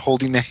Juggernaut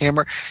holding the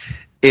hammer,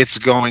 it's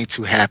going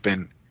to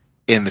happen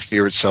in the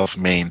Fear Itself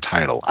main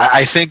title.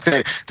 I think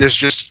that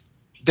there's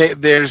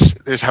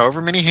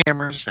however many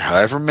hammers,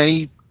 however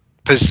many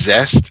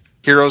possessed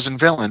heroes and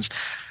villains,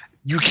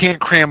 you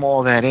can't cram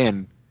all that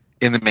in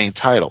the main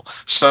title.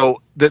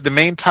 So the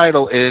main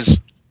title is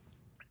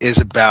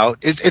about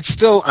it's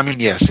still, I mean,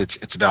 yes,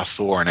 it's about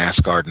Thor and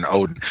Asgard and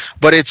Odin,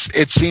 but it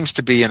seems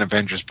to be an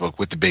Avengers book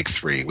with the big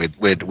three,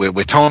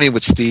 with Tony,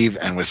 with Steve,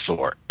 and with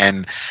Thor,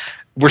 and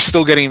we're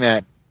still getting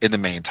that in the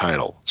main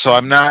title. So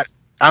I'm not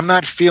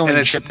feeling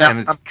it's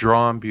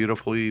drawn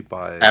beautifully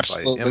by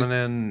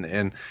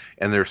Eminem,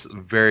 and there's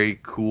very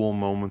cool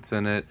moments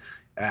in it.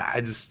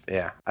 I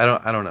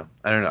don't know.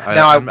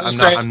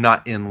 I'm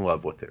not in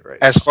love with it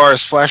right now. As far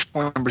as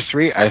Flashpoint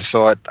 #3, I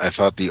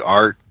thought the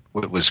art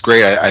was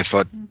great. I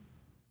thought,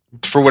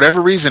 for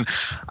whatever reason,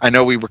 I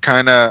know we were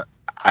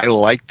I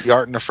liked the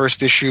art in the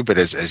first issue, but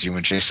as you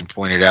and Jason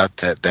pointed out,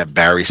 that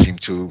Barry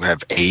seemed to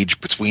have aged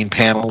between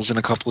panels in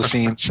a couple of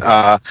scenes.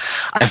 I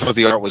thought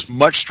the art was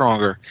much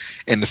stronger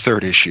in the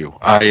third issue.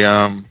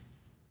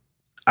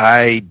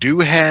 I do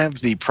have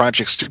the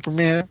Project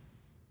Superman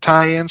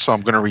tie-in, so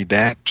I'm going to read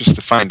that just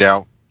to find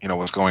out,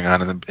 what's going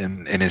on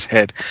in his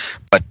head.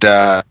 But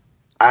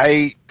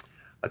I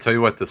tell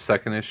you what, the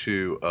second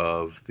issue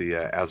of the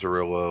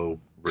Azzarello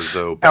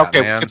Rizzo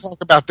Batman. Okay, we can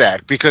talk about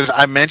that because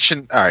I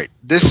mentioned. All right,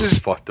 this is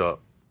fucked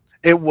up.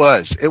 It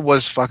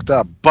was fucked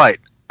up, but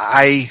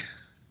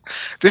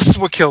this is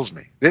what kills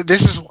me.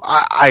 This is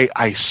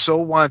I so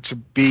want to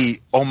be.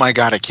 Oh my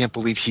god, I can't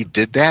believe he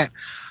did that.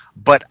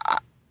 But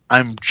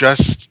I'm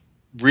just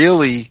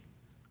really.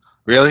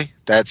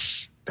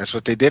 That's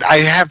what they did. I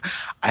have.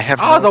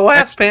 The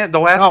last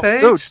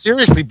page. Dude,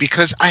 seriously,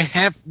 because I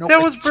have no.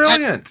 That was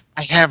brilliant.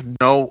 I have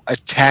no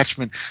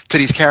attachment to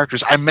these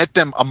characters. I met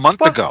them a month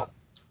ago.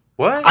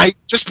 What?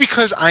 Just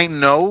because I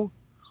know.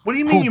 What do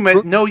you mean you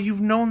met? No,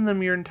 you've known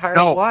them your entire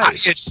life.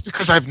 It's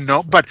because I've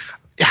known. But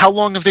how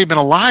long have they been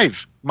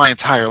alive? My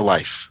entire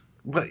life.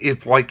 But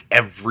it's like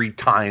every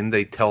time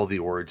they tell the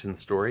origin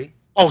story.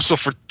 Oh, so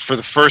for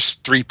the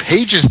first 3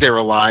 pages they're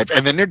alive,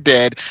 and then they're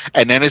dead,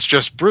 and then it's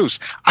just Bruce.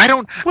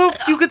 Well,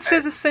 you could say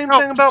the same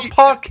thing about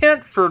Paul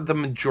Kent for the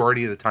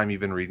majority of the time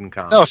you've been reading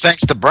comics. No,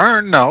 thanks to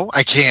Byrne. No,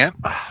 I can't.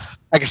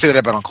 I can say that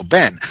about Uncle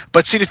Ben.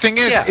 But see, the thing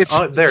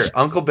is,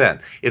 Uncle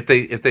Ben. If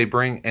they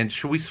bring, and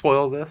should we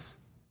spoil this?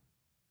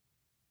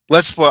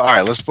 Let's spoil. All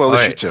right, let's spoil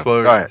issue 2.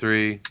 Spoilers, all right.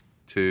 3,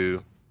 2.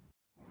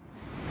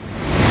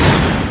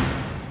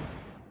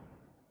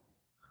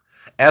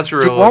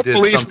 Azzarello did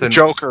something. The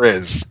Joker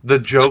is. The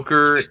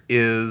Joker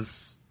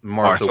is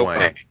Martha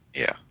Wayne.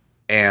 Yeah.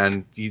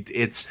 And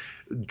it's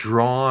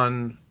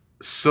drawn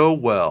so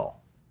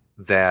well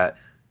that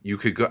you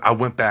could go. I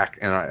went back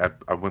and I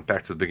went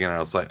back to the beginning. I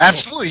was like,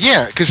 absolutely,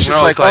 yeah, because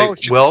she's like,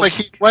 she looks like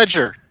Heath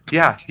Ledger.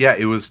 Yeah.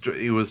 It was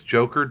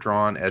Joker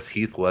drawn as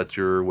Heath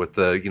Ledger with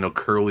the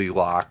curly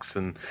locks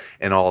and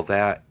all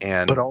that,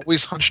 but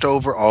always hunched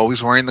over,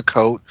 always wearing the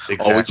coat,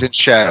 always in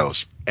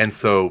shadows, and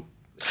so.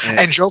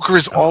 And Joker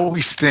is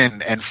always thin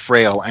and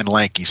frail and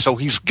lanky, so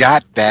he's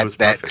got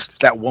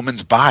that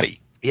woman's body.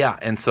 Yeah,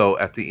 and so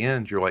at the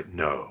end, you're like,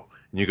 no.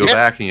 And you go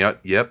back and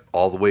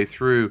all the way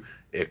through,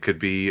 it could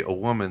be a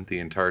woman the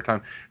entire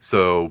time.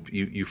 So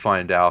you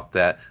find out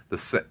that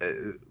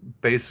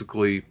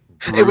basically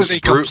it was a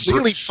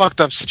completely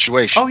fucked up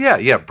situation. Oh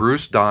yeah,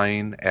 Bruce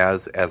dying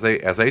as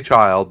a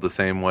child, the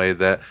same way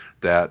that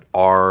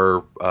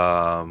our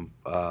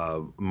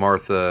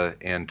Martha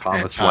and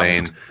Thomas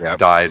Wayne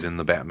died in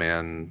the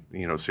Batman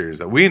series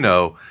that we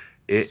know.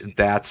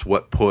 That's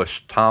what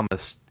pushed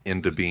Thomas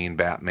into being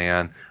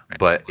Batman,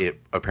 but it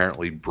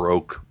apparently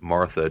broke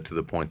Martha to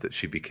the point that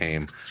she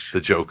became the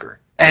Joker.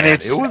 And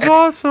it was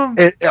awesome.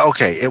 It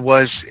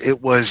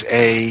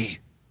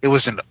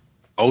was an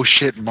oh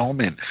shit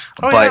moment,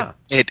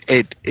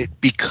 it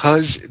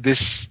because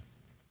this.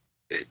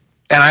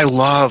 And I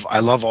love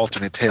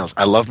alternate tales.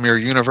 I love mirror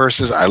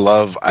universes. I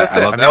love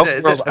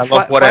Elseworlds. I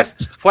love whatever.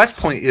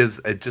 Flashpoint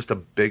is just a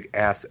big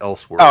ass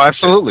Elseworlds. Oh,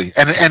 absolutely.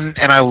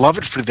 And I love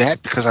it for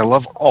that because I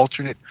love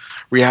alternate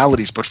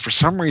realities. But for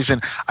some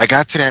reason, I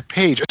got to that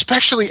page,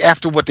 especially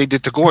after what they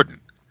did to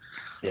Gordon.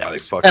 Yeah, they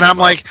fucked and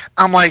him up.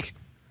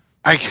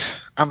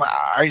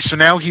 So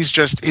now he's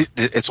just.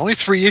 It's only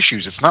 3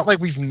 issues. It's not like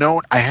we've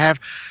known.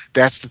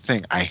 That's the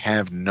thing. I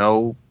have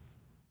no.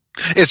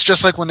 It's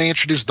just like when they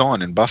introduced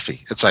Dawn in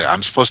Buffy. It's like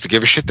I'm supposed to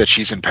give a shit that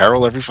she's in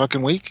peril every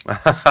fucking week.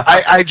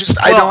 I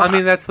don't. I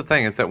mean, that's the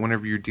thing is that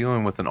whenever you're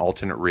dealing with an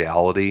alternate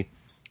reality,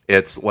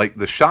 it's like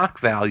the shock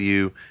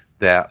value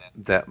that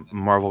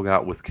Marvel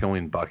got with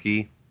killing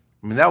Bucky.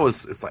 I mean,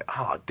 it's like,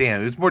 oh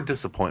damn, it was more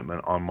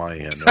disappointment on my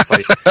end. It's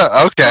like,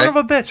 okay, son of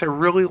a bitch, I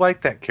really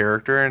like that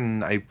character,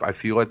 and I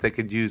feel like they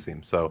could use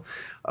him. So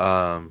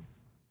I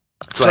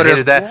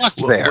hated that.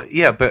 There.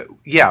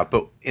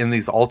 But in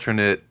these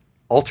alternate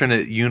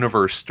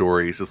universe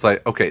stories, it's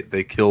like, okay,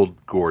 they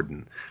killed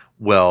Gordon.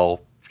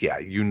 Well, yeah,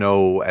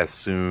 as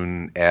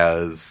soon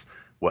as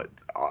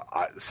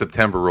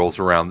September rolls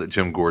around that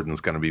Jim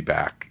Gordon's going to be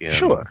back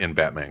in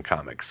Batman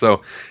comics.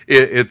 So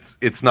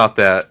it's not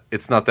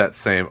that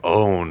same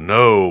oh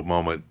no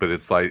moment, but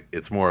it's like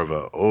it's more of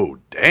a oh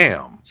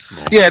damn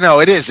moment. Yeah, no,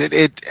 it is. It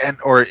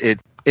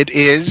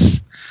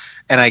is,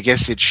 and I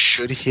guess it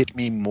should hit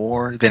me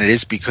more than it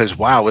is because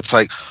wow, it's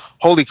like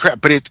holy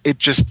crap, but it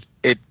hits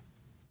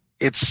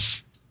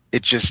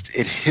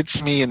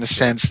me in the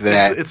sense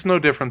that it's no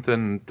different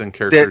than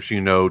characters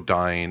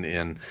dying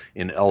in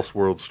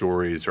Elseworld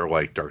stories or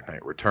like Dark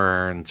Knight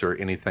Returns or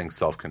anything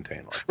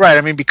self-contained like that. Right.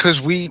 I mean,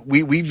 because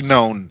we've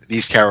known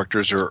these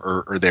characters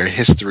or their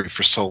history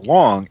for so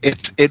long,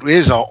 it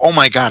is oh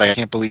my god, I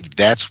can't believe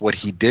that's what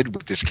he did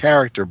with this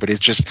character. But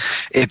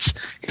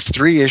it's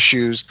 3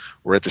 issues.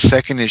 We're at the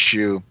 2nd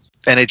issue.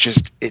 And it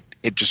just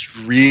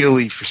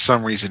really, for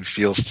some reason,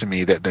 feels to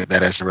me that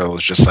Azzarello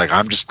is just like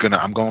I'm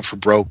going for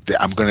broke.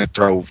 I'm gonna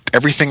throw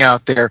everything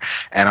out there,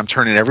 and I'm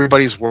turning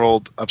everybody's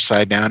world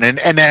upside down, and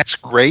that's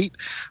great.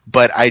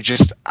 But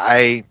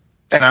I'm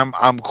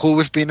cool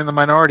with being in the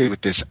minority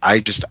with this. I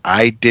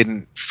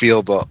didn't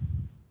feel the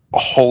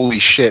holy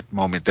shit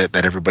moment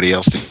that everybody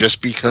else did,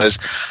 just because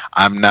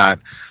I'm not.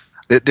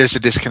 there's a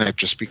disconnect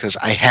just because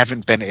I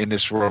haven't been in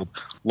this world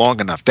long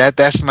enough.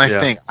 That's my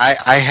thing.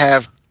 I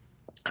have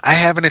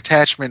an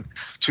attachment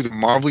to the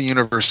Marvel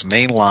Universe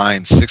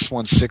mainline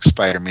 616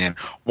 Spider-Man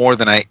more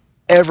than I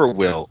ever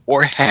will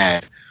or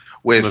had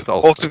with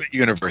Ultimate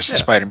Universe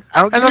Spider-Man.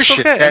 I don't give a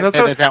shit.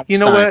 Okay. You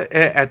know what?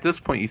 At this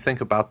point, you think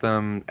about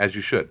them as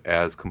you should,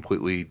 as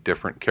completely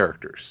different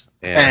characters.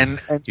 And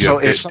so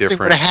if something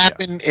were to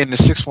happen in the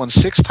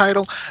 616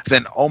 title,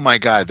 then oh my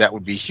god, that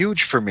would be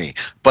huge for me.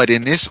 But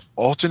in this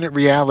alternate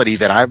reality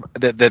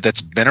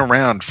that's been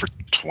around for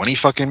 20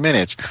 fucking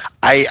minutes,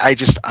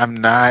 I'm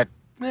not.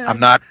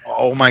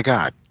 Oh my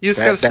god! You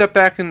just got to step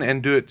back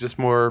and do it just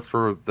more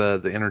for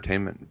the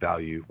entertainment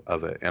value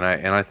of it. And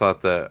I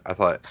thought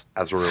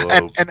Azzarello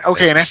and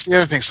that's the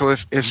other thing. So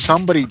if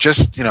somebody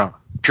just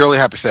purely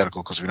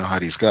hypothetical because we know how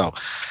these go,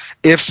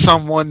 if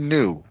someone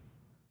new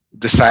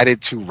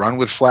decided to run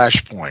with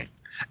Flashpoint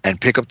and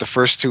pick up the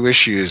first 2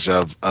 issues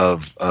of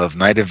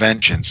Night of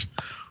Vengeance,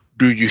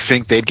 do you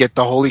think they'd get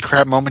the holy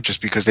crap moment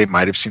just because they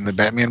might have seen the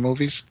Batman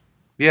movies?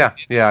 Yeah.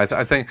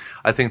 I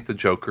think the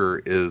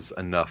Joker is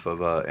enough of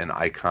an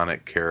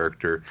iconic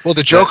character. Well,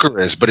 the Joker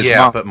is, but it's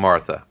not. But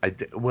Martha. I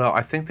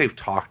think they've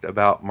talked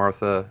about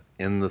Martha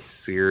in the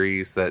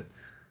series. I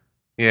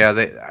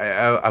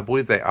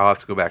believe I'll have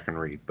to go back and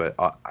read, but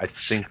I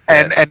think.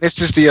 That, and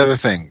this is the other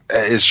thing.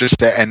 It's just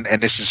that, and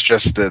this is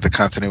just the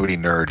continuity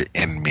nerd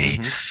in me.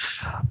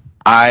 Mm-hmm.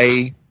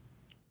 I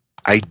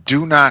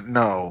do not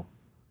know.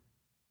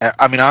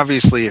 I mean,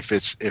 obviously, if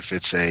it's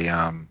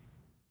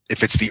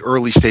the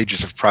early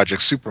stages of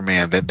Project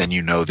Superman, then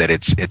you know that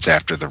it's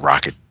after the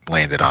rocket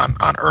landed on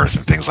Earth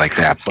and things like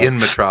that. But in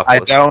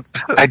Metropolis.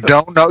 I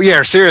don't know.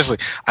 Yeah, seriously.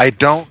 I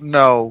don't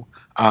know,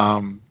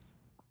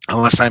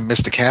 unless I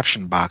missed the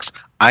caption box,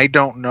 I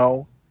don't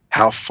know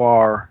how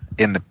far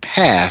in the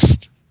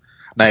past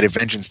Night of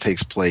Vengeance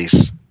takes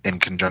place in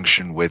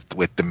conjunction with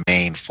the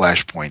main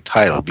Flashpoint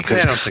title.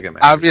 Because I don't think it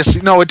matters.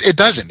 Obviously, no, it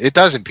doesn't. It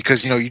doesn't,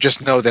 because you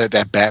just know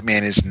that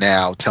Batman is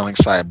now telling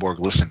Cyborg,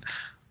 listen,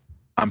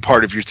 I'm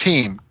part of your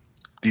team.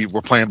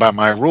 We're playing by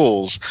my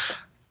rules.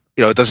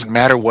 It doesn't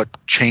matter what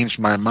changed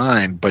my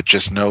mind, but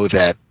just know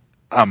that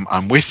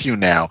I'm with you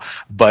now.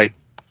 But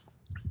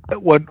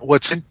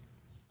what's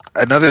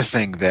another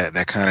thing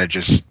that kind of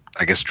just,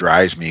 I guess,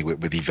 drives me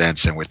with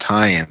events and with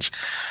tie-ins,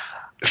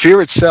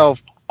 Fear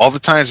itself, all the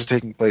times are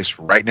taking place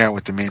right now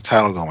with the main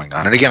title going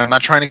on. And again, I'm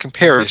not trying to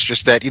compare. It's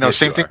just that,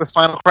 same thing with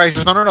Final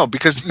Crisis. No,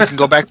 because you can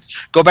go back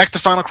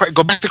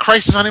to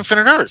Crisis on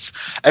Infinite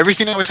Earths.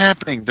 Everything that was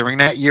happening during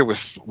that year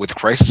with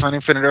Crisis on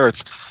Infinite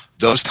Earths,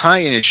 those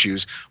tie-in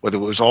issues, whether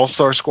it was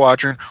All-Star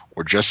Squadron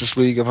or Justice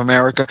League of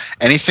America,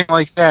 anything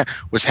like that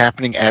was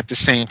happening at the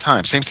same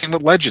time. Same thing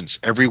with Legends.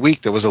 Every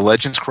week there was a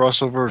Legends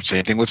crossover.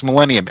 Same thing with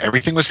Millennium.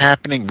 Everything was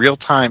happening real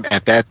time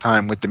at that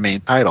time with the main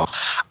title.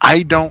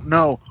 I don't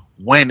know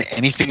when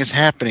anything is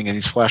happening in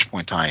these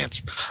Flashpoint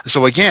tie-ins.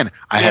 So again,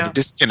 I have a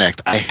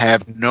disconnect. I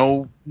have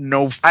no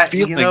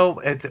feeling.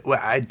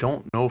 I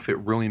don't know if it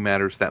really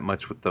matters that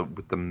much with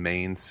the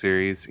main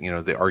series.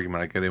 The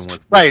argument I get in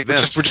with right.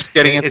 We're just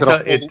getting into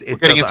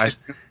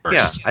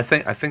I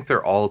think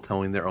they're all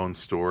telling their own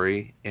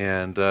story,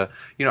 and I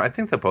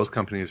think that both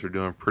companies are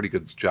doing a pretty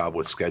good job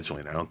with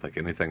scheduling. I don't think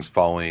anything's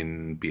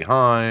falling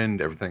behind.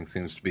 Everything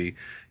seems to be,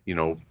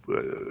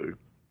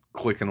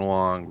 clicking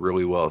along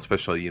really well,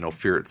 especially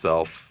Fear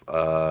itself.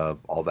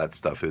 All that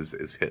stuff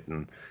is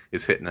hitting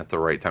at the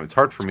right time. It's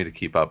hard for me to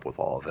keep up with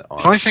all of it.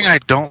 Honestly. The only thing I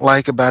don't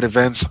like about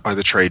events are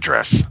the trade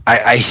dress.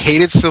 I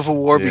hated Civil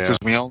War because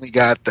we only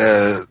got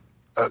the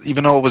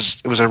even though it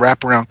was a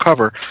wraparound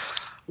cover,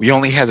 we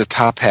only had the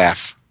top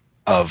half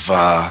of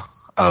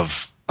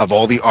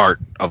all the art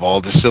of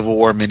all the Civil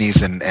War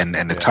minis and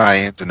the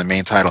tie-ins and the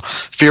main title.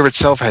 Fear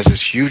itself has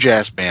this huge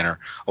ass banner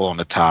along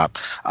the top.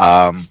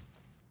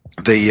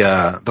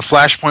 The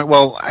Flashpoint,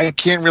 well, I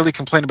can't really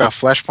complain about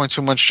Flashpoint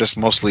too much, just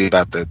mostly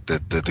about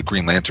the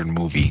Green Lantern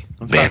movie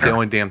banner. The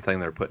only damn thing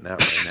they're putting out right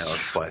now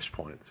is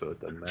Flashpoint, so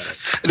it doesn't matter.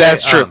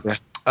 That's true.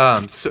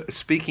 So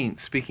speaking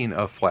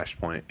of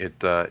Flashpoint,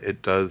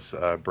 it does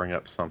bring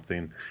up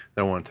something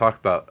that I want to talk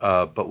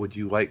about. But would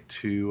you like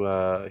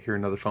to hear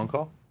another phone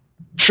call?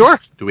 Sure.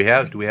 Do we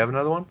have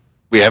another one?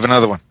 We have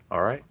another one.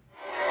 All right.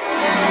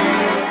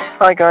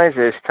 Hi guys,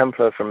 it's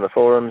Templar from the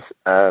forums.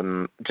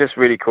 Just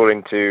really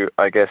calling to,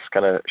 I guess,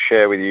 kind of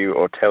share with you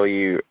or tell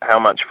you how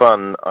much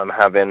fun I'm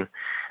having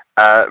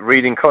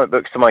reading comic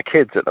books to my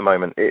kids at the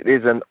moment. It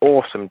is an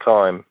awesome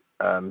time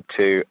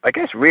to, I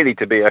guess, really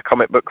to be a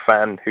comic book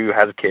fan who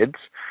has kids,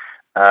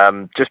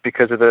 just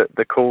because of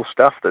the cool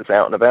stuff that's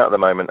out and about at the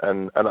moment.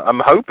 And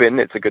I'm hoping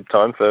it's a good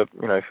time for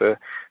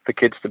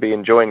kids to be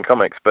enjoying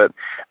comics. But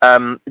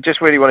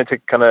just really wanted to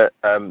kind of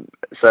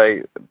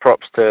say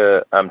props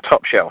to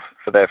Top Shelf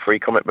for their free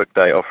comic book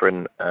day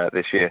offering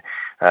this year,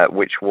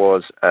 which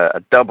was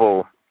a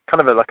double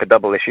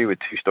issue with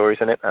 2 stories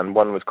in it, and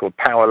one was called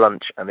Power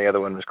Lunch and the other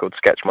one was called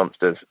Sketch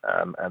Monsters,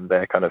 and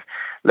they're kind of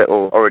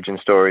little origin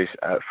stories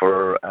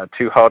for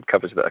 2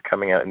 hardcovers that are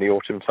coming out in the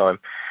autumn time.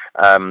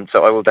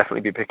 So I will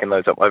definitely be picking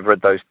those up. I've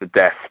read those to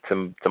death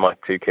to my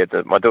two kids.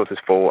 My daughter's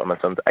 4 and my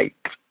son's 8.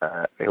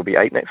 He'll be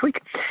 8 next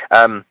week.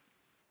 And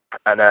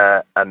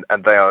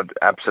they are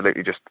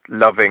absolutely just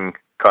loving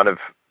kind of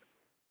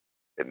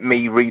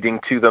me reading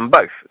to them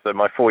both. So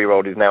my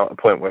 4-year-old is now at a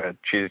point where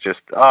she's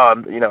just,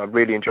 I'm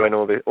really enjoying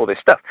all this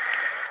stuff.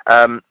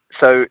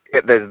 So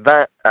there's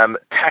that.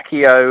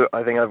 Takio,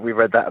 I think we've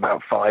read that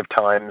about 5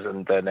 times,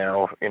 and they're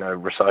now,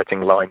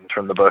 reciting lines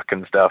from the book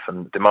and stuff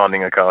and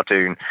demanding a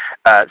cartoon.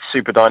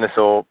 Super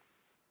Dinosaur,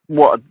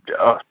 what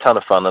a ton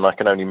of fun, and I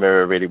can only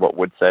mirror really what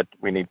Wood said.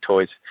 We need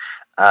toys.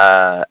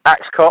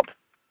 Axe Cop,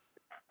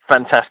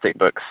 fantastic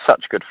book,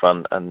 such good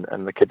fun,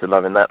 and the kids are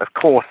loving that. Of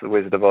course, The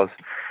Wizard of Oz.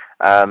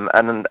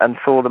 And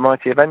Thor the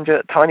Mighty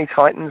Avenger, Tiny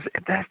Titans.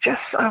 There's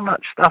just so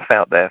much stuff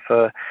out there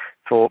for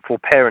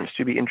parents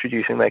to be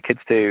introducing their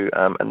kids to,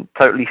 and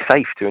totally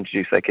safe to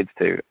introduce their kids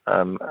to.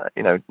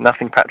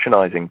 Nothing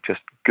patronizing, just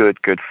good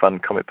fun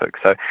comic books.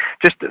 So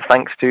just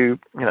thanks to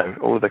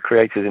all of the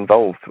creators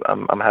involved,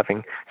 I'm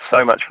having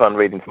so much fun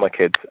reading to my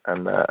kids,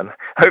 and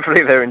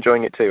hopefully they're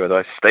enjoying it too as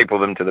I staple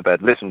them to the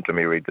bed. Listen to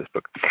me read this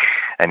book.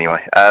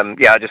 Anyway,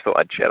 I just thought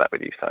I'd share that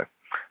with you. So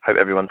hope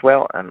everyone's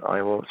well, and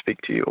I will speak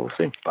to you all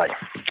soon. Bye.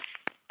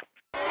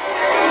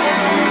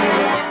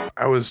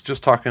 I was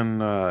just talking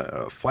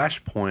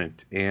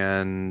Flashpoint,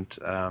 and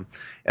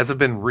as I've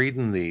been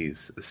reading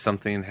these,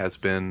 something has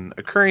been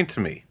occurring to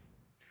me.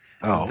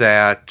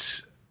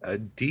 That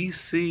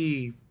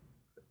DC,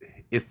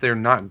 if they're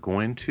not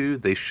going to,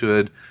 they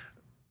should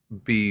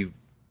be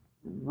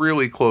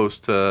really close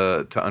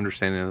to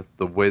understanding that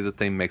the way that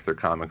they make their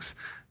comics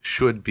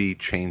should be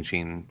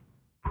changing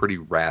pretty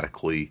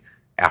radically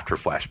after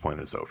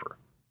Flashpoint is over.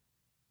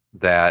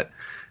 That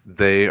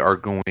they are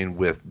going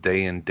with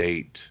day and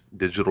date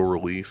digital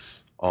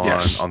release on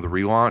the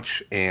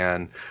relaunch,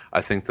 and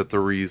I think that the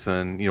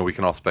reason, we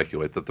can all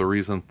speculate that the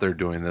reason they're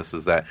doing this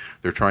is that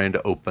they're trying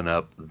to open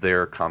up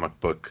their comic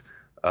book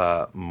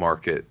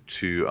market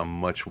to a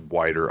much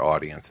wider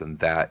audience, and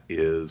that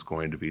is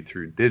going to be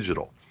through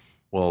digital.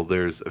 Well,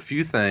 there's a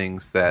few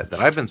things that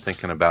I've been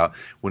thinking about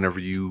whenever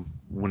you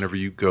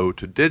go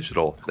to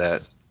digital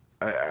that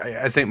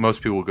I think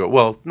most people go,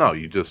 well, no,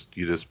 you just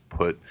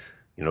put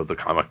the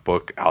comic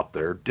book out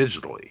there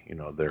digitally.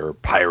 They're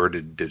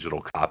pirated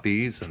digital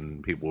copies,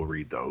 and people will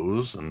read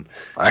those. And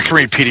I can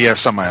read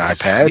PDFs on my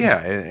iPad. Yeah,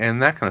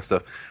 and that kind of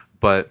stuff.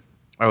 But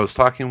I was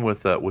talking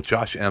with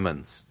Josh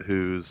Emmons,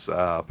 who's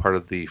part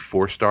of the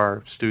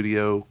 4-Star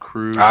Studio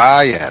crew.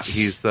 Ah, yes.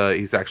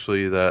 He's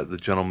actually the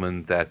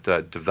gentleman that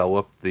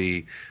developed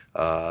the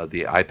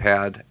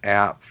iPad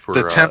app for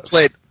the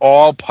template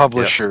all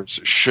publishers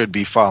should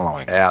be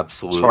following.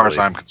 Absolutely, as far as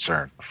I'm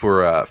concerned.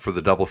 For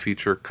the double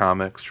feature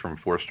comics from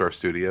 4-Star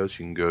Studios,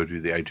 you can go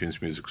to the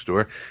iTunes Music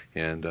Store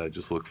and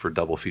just look for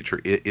double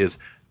feature. It is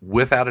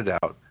without a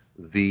doubt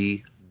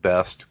the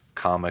best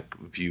comic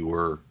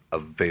viewer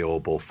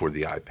available for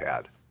the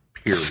iPad.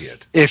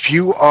 Period. If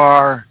you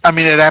are,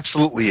 it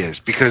absolutely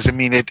is, because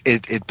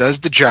it does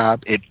the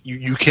job.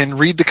 You can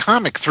read the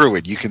comic through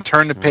it. You can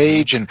turn the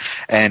page and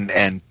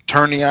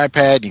turn the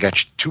iPad. You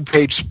got your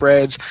 2-page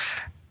spreads,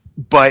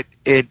 but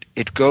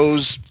it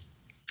goes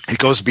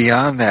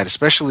beyond that.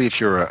 Especially if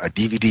you're a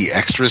DVD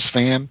extras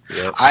fan.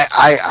 Yep.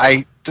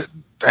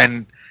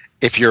 And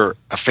if you're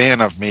a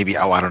fan of maybe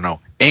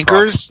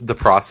Inkers, the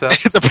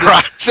process. The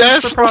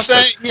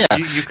process. Yeah,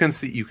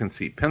 you can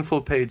see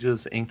pencil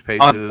pages, inked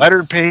pages,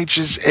 unlettered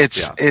pages.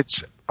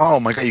 It's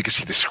oh my god! You can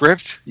see the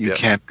script. You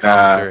can.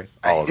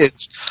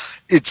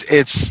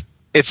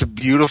 It's a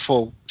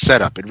beautiful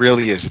setup. It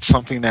really is. It's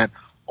something that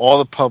all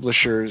the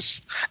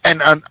publishers, and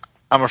I'm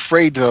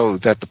afraid though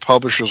that the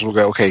publishers will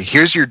go, okay,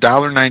 here's your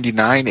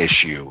 $1.99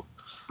 issue.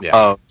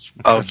 Yeah.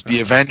 Of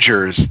the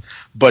Avengers,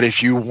 but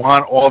if you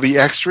want all the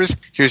extras,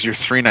 here's your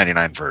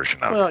 $3.99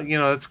 version of it.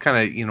 Well, that's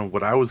kind of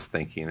what I was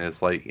thinking is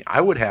like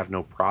I would have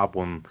no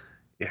problem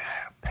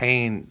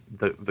paying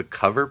the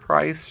cover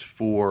price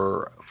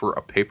for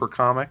a paper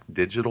comic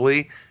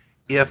digitally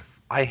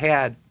if I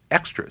had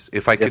extras.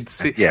 If I could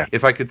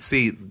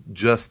see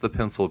just the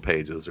pencil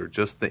pages or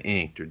just the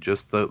inked or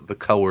just the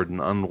colored and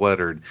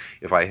unlettered,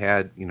 if I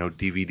had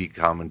DVD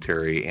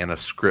commentary and a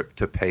script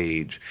to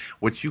page,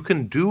 which you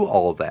can do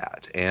all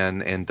that,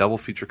 and Double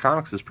Feature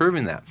Comics is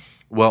proving that.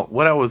 Well,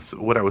 what I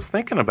was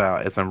thinking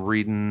about as I'm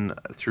reading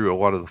through a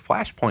lot of the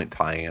Flashpoint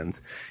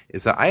tie-ins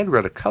is that I had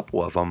read a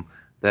couple of them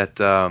that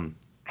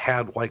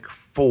had like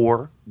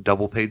 4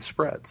 double page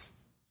spreads.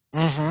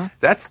 Mm-hmm.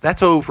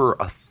 That's over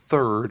a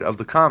third of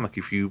the comic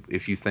if you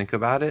think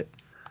about it.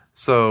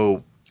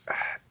 So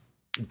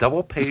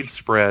double page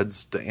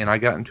spreads, and I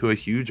got into a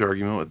huge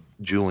argument with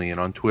Julian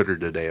on Twitter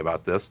today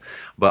about this,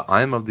 but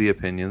I'm of the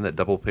opinion that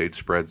double page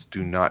spreads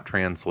do not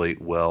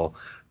translate well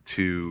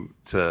to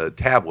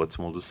tablets,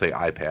 and we'll just say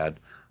iPad,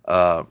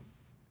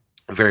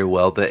 very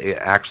well. That it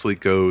actually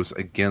goes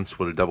against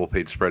what a double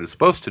page spread is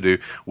supposed to do,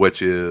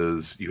 which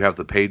is you have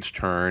the page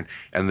turn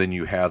and then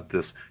you have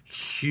this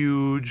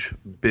huge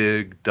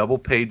big double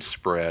page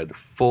spread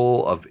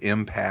full of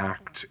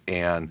impact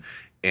and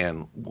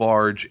and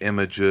large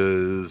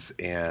images,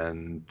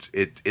 and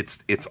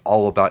it's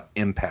all about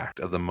impact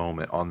of the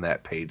moment on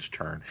that page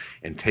turn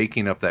and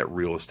taking up that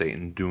real estate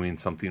and doing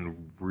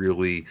something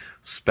really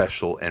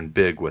special and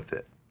big with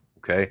it.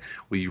 Okay,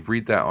 well, you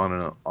read that on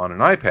an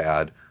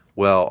iPad.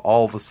 Well,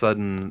 all of a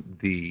sudden,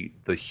 the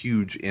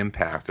huge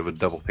impact of a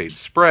double page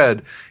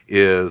spread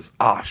is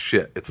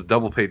it's a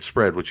double page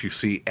spread, which you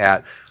see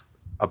at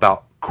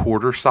about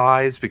quarter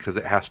size because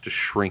it has to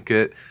shrink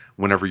it.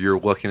 Whenever you're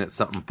looking at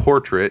something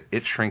portrait,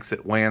 it shrinks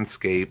it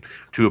landscape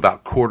to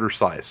about quarter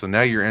size. So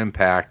now your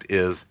impact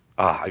is,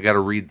 I got to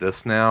read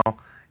this now,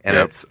 and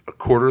it's a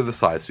quarter of the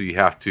size. So you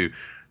have to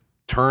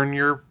turn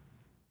your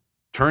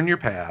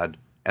pad,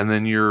 and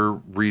then you're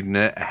reading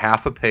it a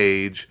half a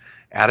page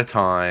at a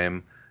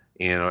time,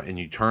 and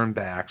you turn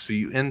back. So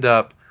you end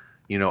up,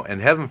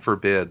 and heaven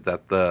forbid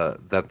that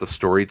the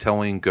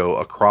storytelling go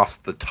across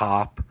the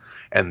top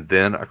and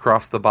then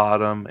across the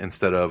bottom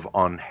instead of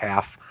on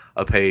half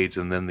a page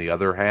and then the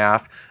other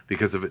half,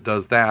 because if it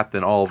does that,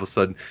 then all of a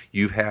sudden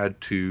you've had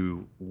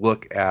to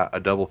look at a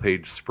double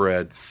page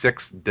spread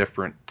 6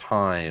 different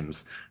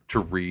times to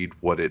read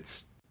what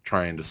it's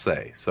trying to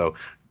say. So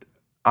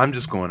I'm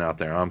just going out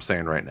there, I'm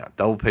saying right now,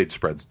 double page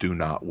spreads do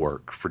not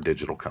work for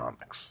digital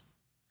comics.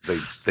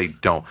 They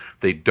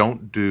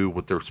don't do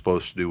what they're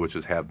supposed to do, which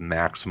is have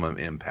maximum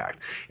impact.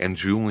 And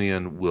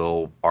Julian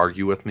will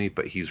argue with me,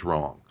 but he's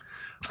wrong.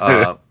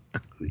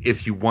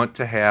 If you want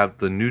to have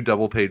the new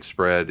double page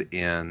spread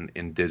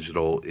in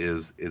digital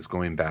is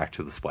going back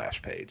to the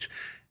splash page,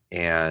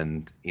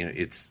 and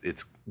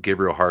it's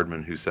Gabriel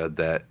Hardman who said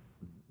that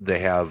they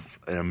have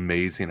an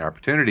amazing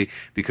opportunity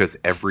because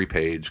every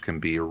page can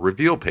be a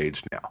reveal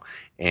page now,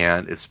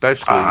 and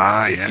especially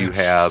if you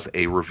have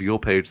a reveal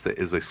page that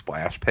is a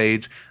splash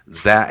page,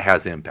 that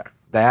has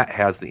impact. That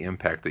has the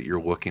impact that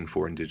you're looking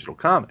for in digital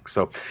comics.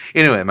 So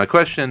anyway, my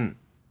question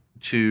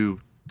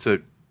to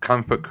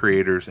comic book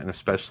creators and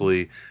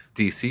especially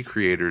DC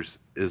creators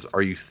is,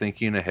 are you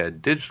thinking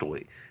ahead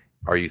digitally?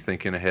 Are you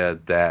thinking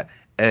ahead that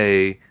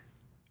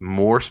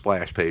more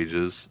splash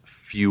pages,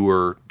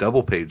 fewer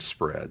double page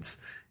spreads?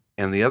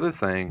 And the other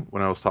thing,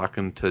 when I was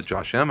talking to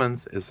Josh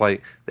Emmons, is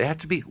like they have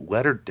to be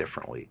lettered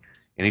differently.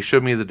 And he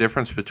showed me the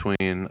difference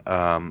between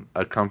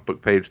a comic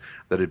book page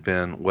that had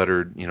been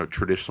lettered,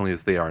 traditionally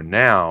as they are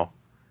now,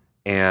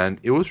 and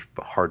it was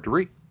hard to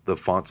read. The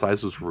font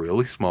size was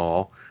really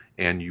small,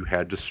 and you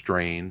had to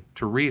strain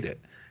to read it.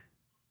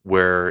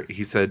 Where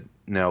he said,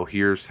 now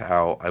here's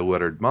how I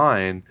lettered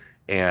mine,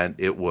 and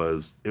it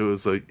was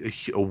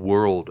a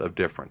world of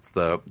difference.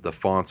 The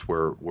fonts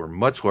were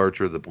much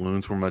larger, the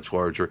balloons were much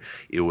larger,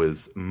 it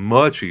was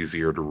much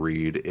easier to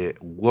read, it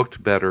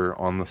looked better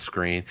on the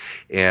screen,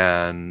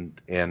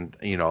 and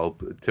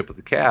tip of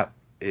the cap,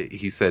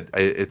 he said,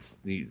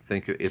 you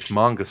think it's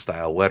manga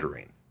style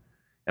lettering.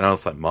 And I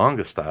was like,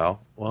 manga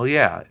style? Well,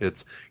 yeah,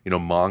 it's,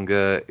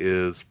 manga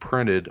is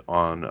printed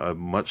on a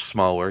much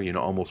smaller,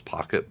 almost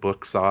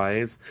pocketbook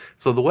size.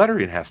 So the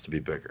lettering has to be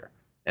bigger.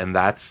 And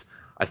that's,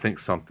 I think,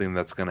 something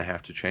that's going to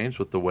have to change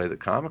with the way that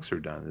comics are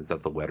done, is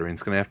that the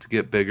lettering's going to have to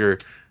get bigger.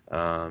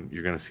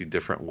 You're going to see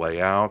different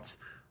layouts.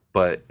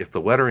 But if the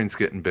lettering's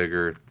getting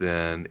bigger,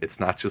 then it's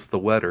not just the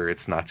letter,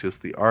 it's not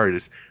just the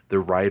artist.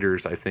 The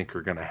writers, I think,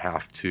 are going to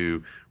have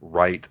to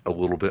write a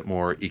little bit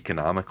more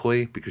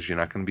economically, because you're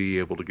not going to be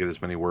able to get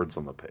as many words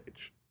on the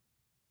page.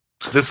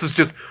 This is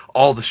just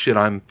all the shit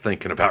I'm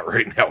thinking about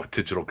right now with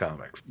digital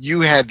comics.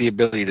 You had the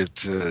ability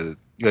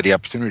you had the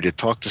opportunity to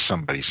talk to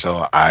somebody,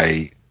 so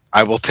I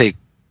will take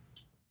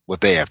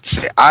what they have to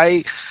say.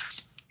 I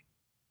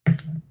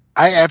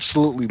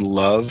absolutely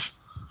love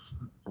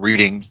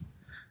reading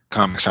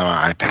comics on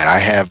my iPad. I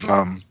have,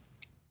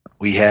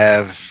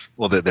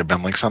 there have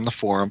been links on the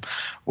forum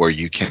where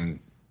you can,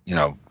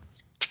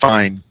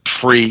 find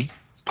free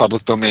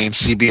public domain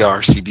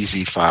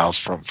CBZ files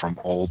from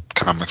old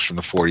comics from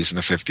the 40s and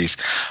the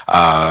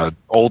 50s,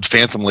 old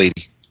Phantom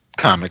Lady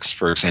comics,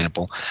 for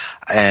example.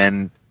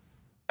 And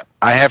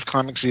I have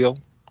Comic Zeal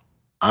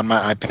on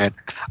my iPad.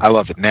 I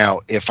love it.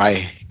 Now, if I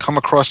come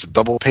across a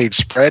double page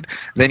spread,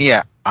 then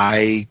yeah,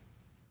 I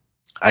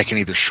can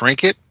either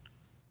shrink it,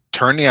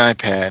 turn the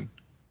iPad,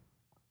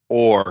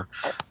 or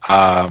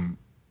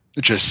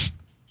just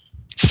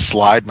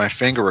slide my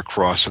finger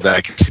across so that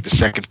I can see the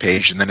second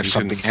page, and then if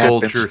something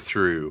happens, soldier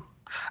through.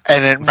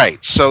 And then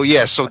so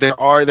there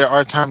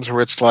are times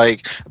where it's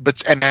like,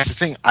 and that's the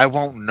thing, I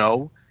won't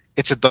know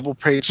it's a double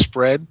page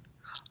spread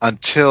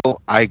until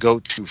I go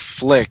to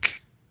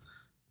flick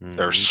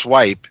or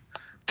swipe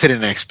to the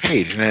next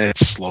page, and then it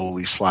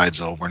slowly slides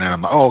over, and then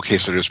I'm like, oh, okay,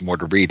 so there's more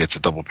to read. It's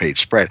a double page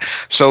spread.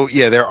 So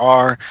yeah, there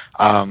are.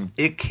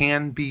 It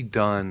can be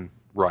done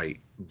right,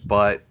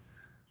 but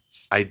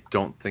I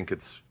don't think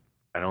it's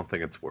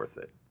worth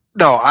it.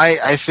 No, I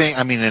think,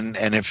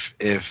 and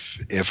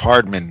if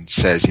Hardman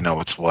says,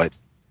 it's what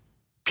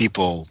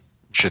people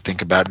should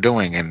think about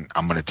doing, and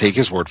I'm going to take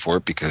his word for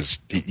it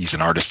because he's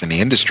an artist in the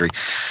industry.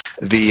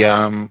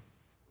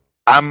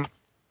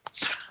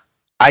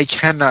 I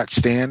cannot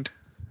stand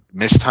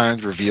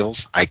mistimed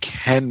reveals. I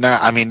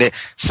cannot.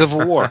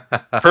 Civil War,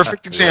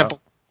 perfect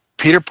example.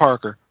 Peter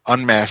Parker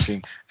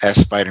unmasking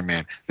as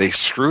Spider-Man. They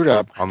screwed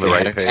up on the they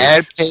right had page. An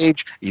ad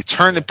page. You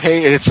turn the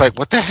page, and it's like,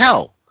 what the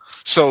hell?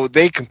 So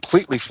they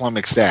completely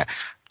flummoxed that.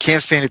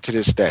 Can't stand it to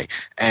this day.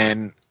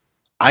 And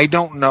I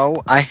don't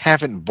know. I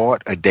haven't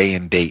bought a day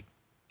and date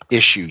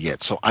issue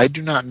yet, so I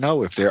do not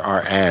know if there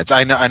are ads.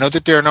 I know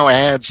that there are no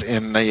ads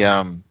in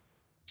the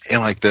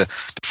the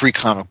free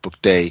comic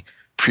book day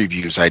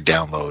previews I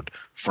download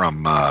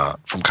from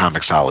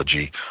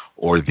Comixology,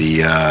 or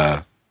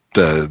the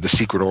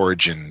Secret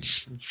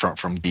Origins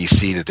from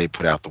DC that they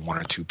put out, the 1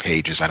 or 2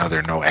 pages. I know there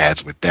are no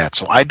ads with that,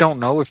 so I don't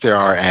know if there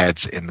are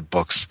ads in the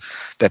books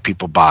that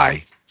people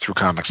buy through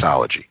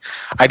Comixology.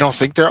 I don't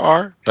think there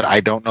are, but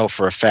I don't know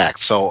for a fact.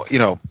 So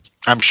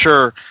I'm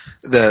sure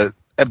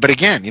but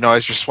again,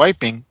 as you're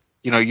swiping,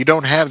 you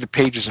don't have the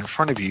pages in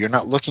front of you. You're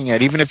not looking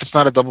at, even if it's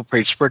not a double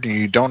page spread and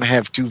you don't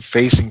have 2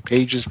 facing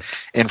pages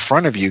in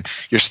front of you,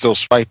 you're still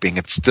swiping.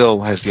 It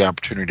still has the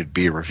opportunity to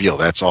be a reveal.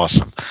 That's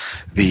awesome.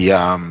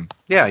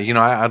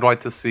 I'd like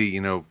to see,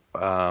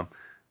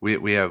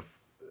 we have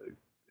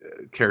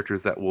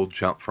characters that will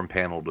jump from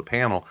panel to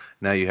panel.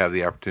 Now you have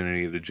the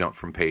opportunity to jump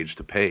from page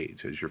to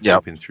page as you're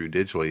flipping through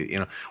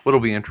digitally. What'll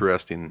be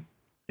interesting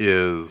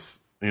is,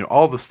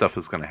 all this stuff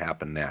is going to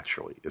happen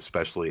naturally,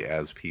 especially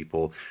as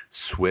people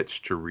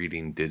switch to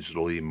reading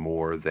digitally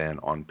more than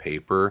on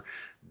paper.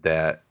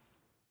 That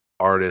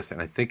artists,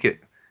 and I think it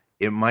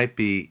might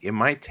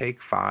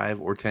take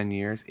 5 or 10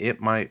 years. It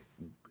might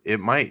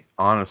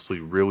honestly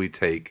really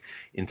take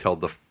until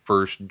the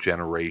first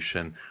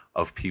generation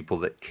of people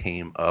that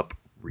came up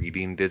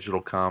reading digital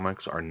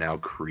comics are now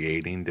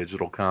creating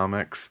digital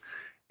comics.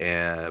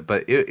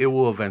 But it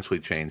will eventually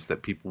change,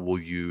 that people will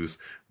use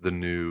the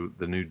new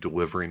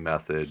delivery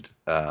method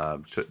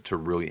to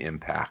really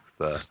impact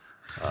the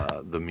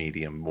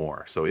medium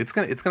more. So it's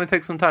gonna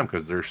take some time,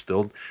 because they're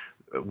still,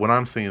 what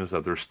I'm seeing is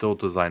that they're still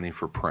designing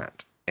for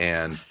print,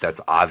 and that's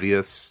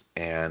obvious.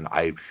 And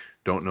I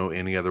don't know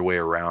any other way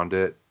around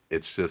it.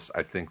 It's just,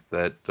 I think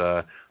that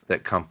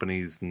that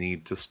companies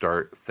need to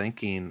start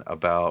thinking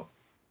about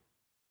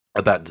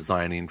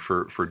designing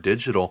for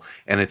digital,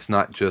 and it's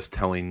not just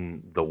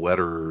telling the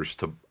letterers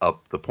to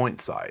up the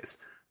point size,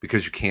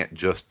 because you can't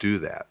just do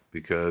that,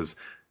 because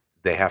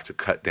they have to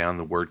cut down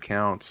the word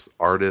counts.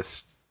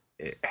 Artists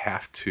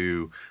have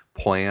to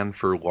plan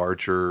for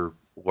larger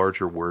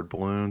word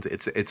balloons.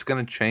 It's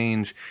going to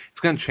change. It's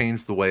going to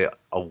change the way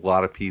a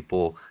lot of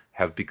people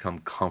have become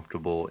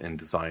comfortable in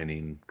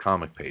designing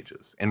comic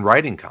pages and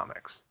writing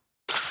comics.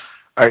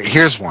 All right,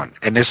 here's one,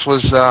 and this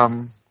was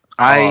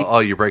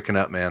you're breaking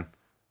up, man.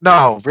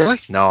 No, really?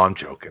 No, I'm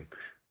joking.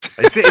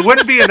 It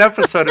wouldn't be an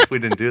episode if we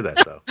didn't do that,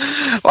 though.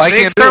 Well, I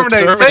can't do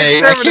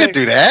exterminate. I can't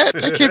do that.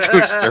 I can't do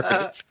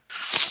exterminate.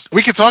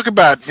 We could talk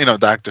about,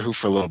 Doctor Who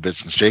for a little bit,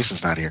 since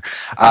Jason's not here.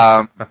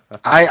 I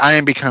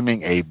am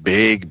becoming a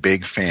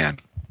big fan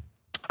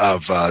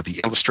of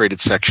the Illustrated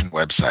Section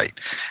website,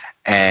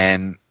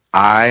 and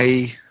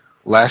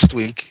last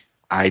week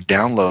I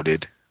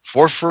downloaded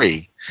for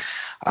free.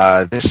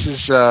 This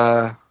is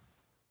a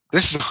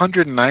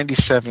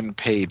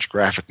 197-page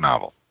graphic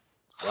novel.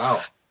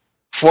 Wow.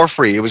 For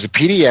free. It was a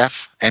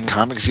PDF, and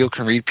Comic Zeal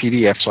can read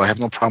PDF, so I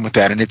have no problem with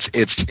that. And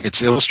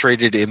it's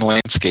illustrated in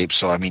landscape,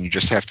 so you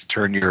just have to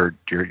turn your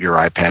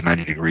iPad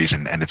 90 degrees,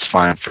 and it's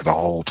fine for the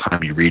whole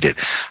time you read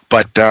it.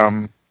 But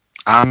I'm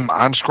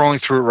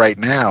scrolling through it right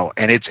now,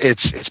 and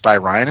it's by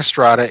Ryan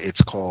Estrada.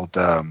 It's called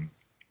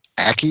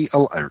AKI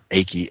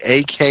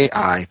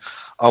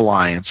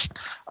Alliance,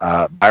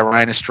 by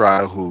Ryan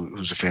Estrada,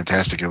 who's a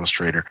fantastic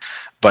illustrator.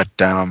 But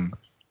and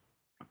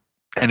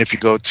if you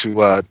go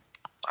to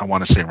I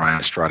want to say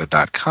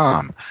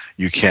RyanEstrada.com,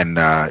 you can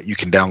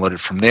download it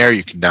from there.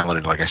 You can download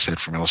it, like I said,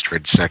 from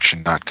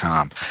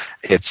illustratedsection.com.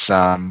 It's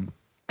and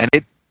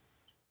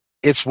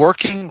it's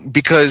working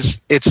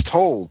because it's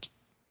told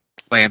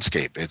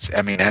landscape. That's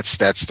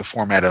the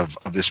format of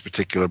this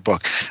particular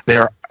book.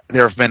 There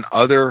have been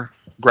other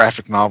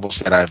graphic novels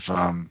that I've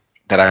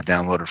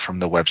downloaded from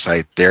the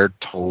website. They're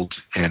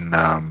told in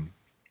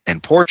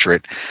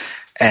portrait,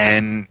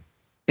 and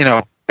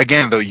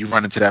again, though, you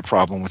run into that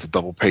problem with a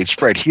double page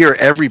spread. Here,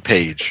 every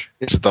page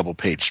is a double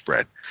page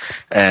spread,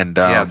 and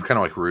it's kind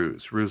of like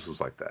Ruse. Ruse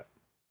was like that.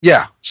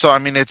 Yeah, so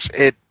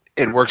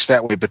it works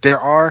that way. But there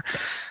are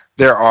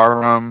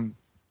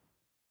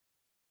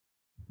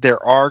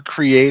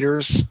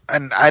creators,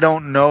 and I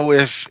don't know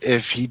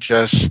if he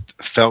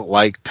just felt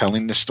like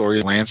telling the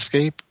story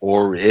landscape,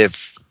 or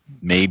if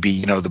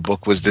maybe the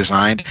book was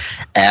designed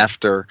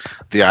after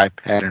the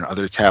iPad and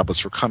other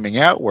tablets were coming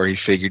out, where he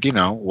figured,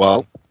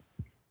 well,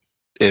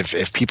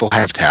 if people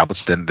have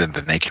tablets, then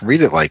they can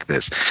read it like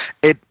this.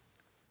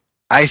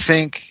 I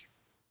think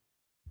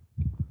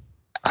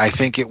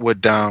it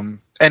would, and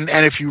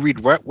if you read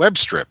web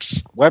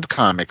strips, web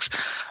comics,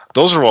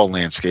 those are all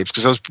landscapes,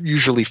 because those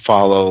usually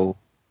follow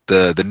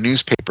the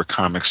newspaper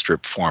comic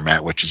strip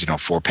format, which is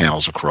 4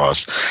 panels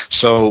across.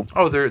 So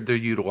they're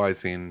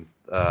utilizing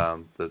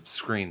the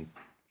screen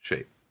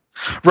shape,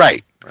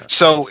 right?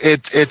 So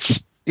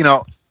it's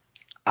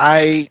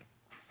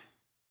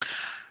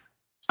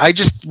I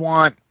just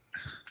want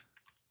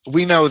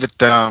we know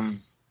that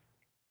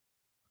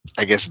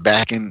I guess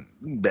back in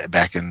the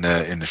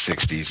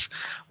 '60s,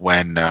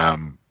 when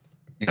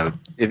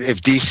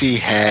if DC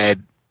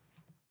had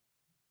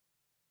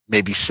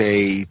maybe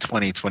say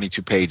 20,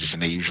 22 pages,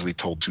 and they usually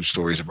told two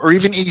stories, or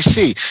even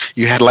EC,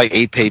 you had like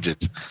 8 pages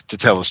to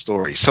tell a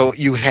story. So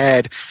you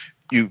had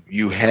a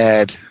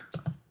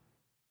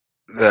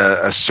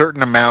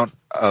certain amount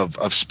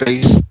of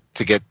space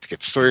to get the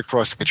story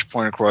across, to get your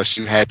point across.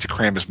 You had to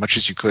cram as much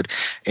as you could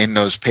in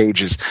those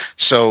pages.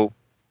 So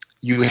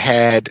you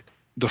had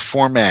the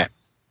format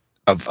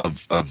of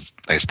I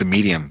guess the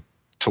medium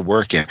to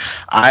work in.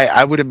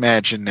 I would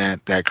imagine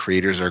that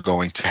creators are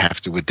going to have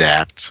to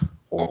adapt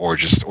or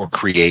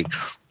create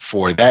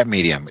for that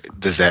medium.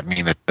 Does that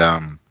mean that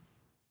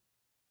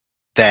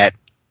that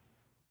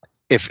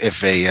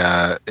if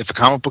a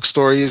comic book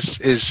story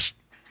is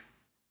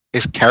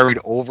carried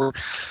over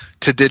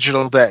to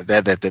digital,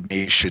 that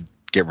maybe should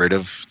get rid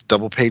of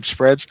double page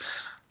spreads?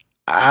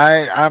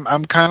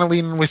 I'm kind of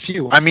leaning with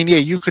you. I mean, yeah,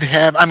 you could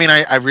have. I mean,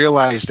 I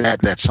realize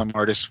that some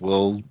artists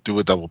will do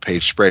a double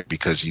page spread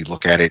because you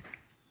look at it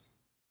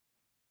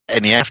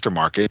in the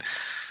aftermarket,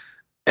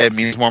 it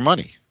means more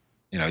money.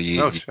 Sure.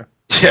 You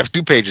have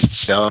 2 pages to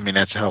sell. I mean,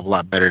 that's a hell of a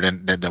lot better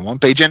than 1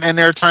 page. And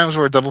there are times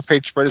where a double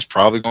page spread is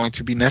probably going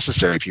to be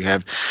necessary if you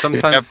have.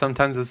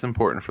 Sometimes it's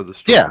important for the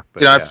story. Yeah,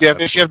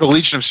 if you have the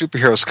Legion of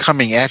Superheroes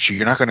coming at you,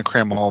 you're not going to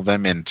cram all of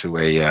them into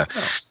a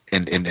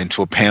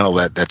into a panel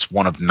that's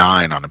one of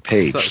 9 on a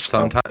page.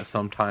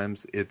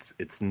 Sometimes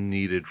it's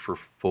needed for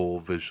full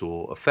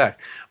visual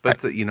effect,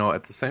 but at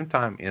the same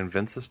time, and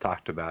Vince has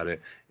talked about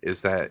it,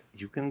 is that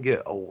you can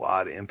get a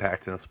lot of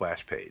impact in a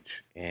splash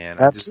page, and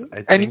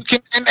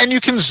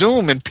you can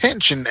zoom and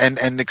pinch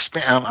and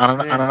expand on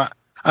a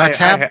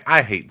tab.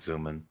 I hate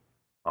zooming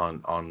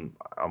on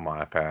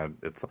my iPad.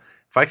 It's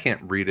if I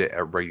can't read it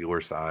at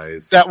regular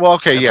size.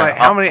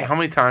 How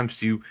many times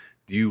do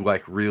you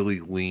like really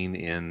lean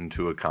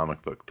into a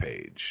comic book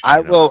page?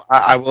 I will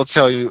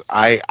tell you.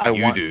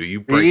 You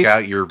break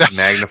out your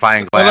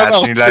magnifying glass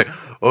and you're like,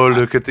 oh,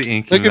 look at the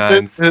inking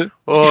lines.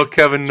 Oh,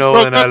 Kevin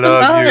Nolan, I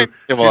love you.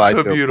 It's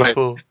so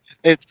beautiful.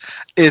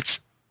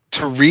 It's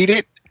to read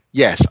it.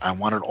 Yes, I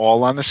want it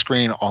all on the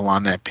screen, all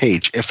on that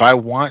page. If I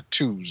want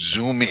to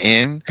zoom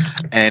in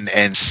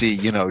and see,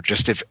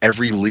 just if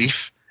every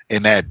leaf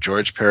in that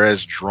George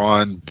Perez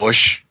drawn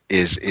bush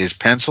is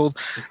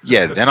penciled,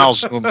 then I'll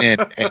zoom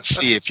in and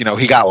see if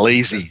he got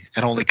lazy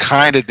and only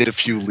kind of did a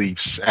few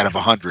leaps out of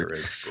 100.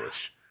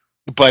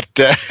 But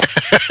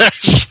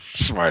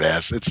smart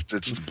ass, it's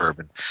the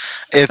bourbon.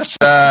 It's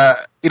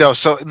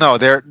so no,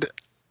 they're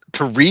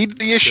to read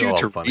the issue,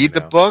 to read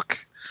the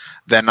book,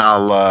 then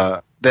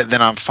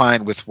then I'm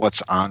fine with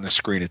what's on the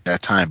screen at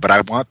that time. But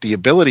I want the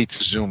ability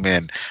to zoom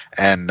in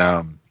and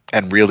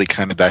really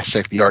kind of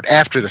dissect the art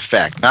after the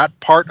fact, not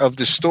part of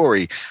the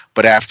story,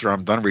 but after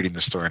I'm done reading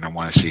the story and I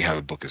want to see how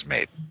the book is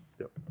made.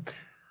 Yep.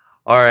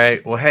 All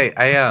right. Well, hey,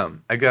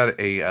 I got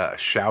a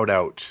shout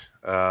out.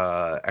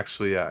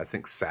 Actually, I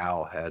think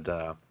Sal had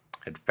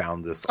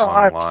found this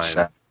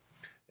online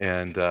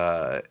and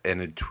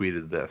had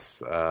tweeted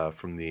this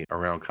from the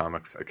Around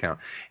Comics account,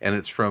 and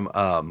it's from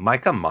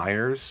Micah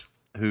Myers,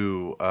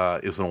 who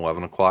is an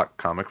 11 O'Clock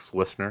Comics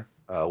listener,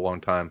 a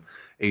longtime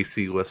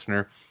AC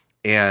listener,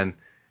 and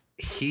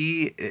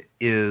he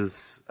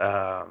is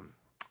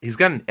he's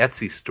got an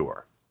Etsy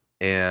store,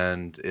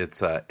 and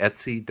it's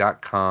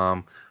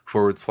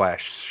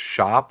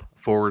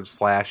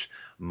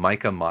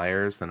etsy.com/shop/Micah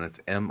Myers, and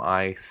it's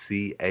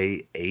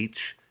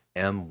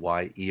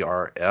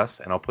MICAHMYERS,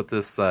 and I'll put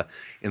this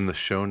in the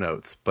show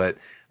notes. But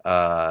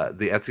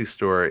the Etsy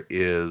store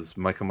is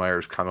Micah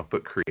Myers Comic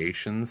Book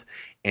Creations,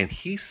 and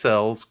he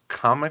sells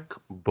comic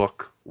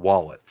book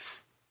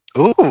wallets.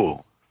 Ooh,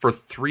 for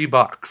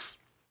 $3.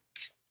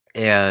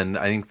 And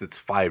I think that's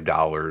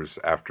 $5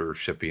 after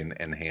shipping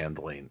and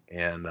handling.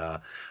 And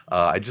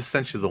I just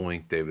sent you the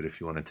link, David, if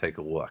you want to take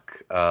a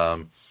look.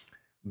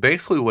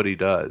 Basically what he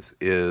does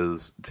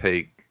is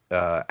take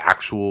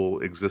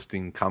actual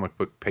existing comic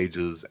book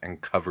pages and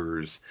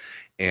covers,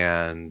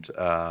 and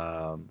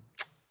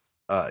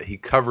he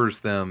covers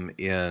them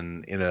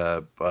in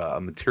a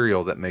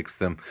material that makes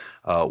them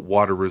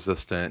water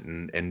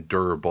resistant and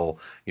durable.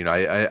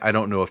 I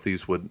don't know if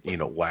these would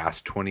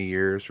last 20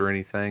 years or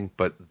anything,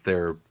 but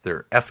they're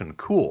effing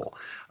cool.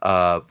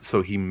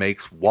 So he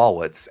makes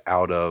wallets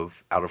out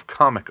of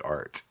comic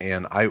art,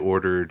 and I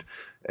ordered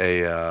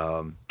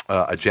a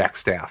Jack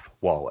Staff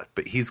wallet,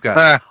 but he's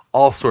got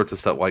all sorts of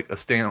stuff like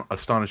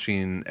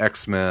Astonishing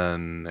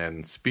X-Men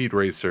and Speed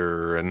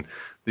Racer and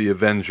the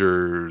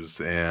Avengers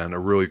and a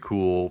really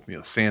cool,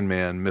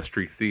 Sandman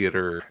Mystery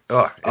Theater.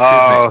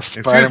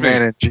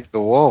 Spider-Man and Gene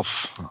the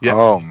Wolf. Yeah.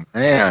 Oh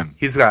man,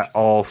 he's got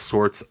all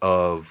sorts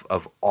of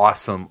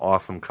awesome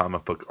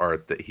comic book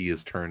art that he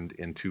has turned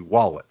into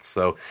wallets.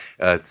 So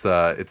it's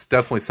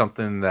definitely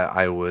something that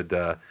I would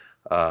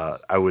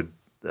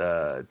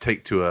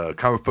take to a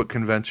comic book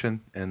convention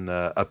and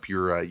up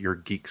your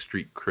Geek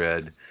Street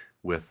cred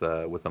with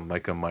a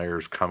Micah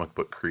Myers comic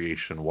book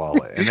creation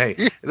wallet, and hey,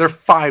 they're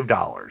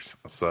 $5,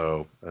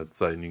 so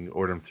it's you can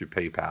order them through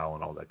PayPal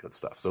and all that good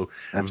stuff. So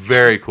that's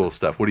very cool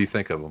stuff. What do you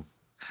think of them?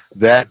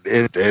 That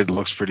it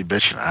looks pretty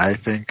bitchin'. I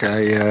think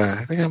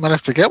I might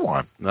have to get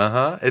one.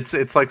 It's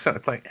like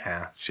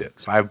shit,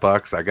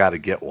 $5. I got to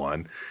get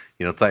one.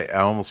 You know, it's like I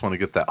almost want to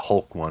get that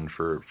Hulk one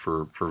for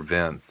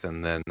Vince,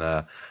 and then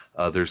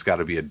there's got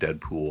to be a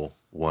Deadpool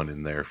one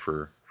in there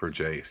for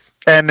Jace.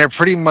 And they're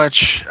pretty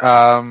much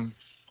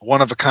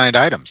one of a kind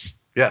items.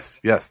 Yes,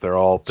 they're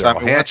all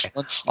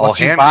once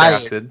you buy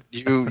it,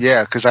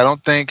 because I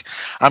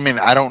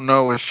don't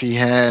know if he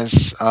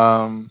has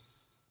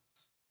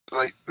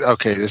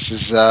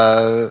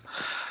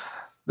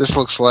this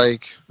looks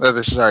like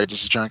this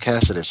is John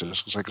Cassidy, so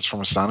this looks like it's from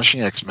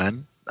Astonishing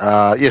X-Men.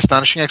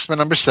 Astonishing X-Men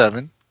number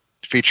 7,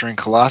 featuring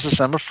Colossus,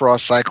 Emma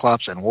Frost,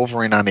 Cyclops, and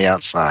Wolverine on the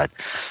outside.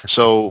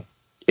 So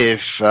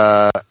if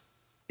I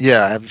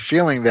have a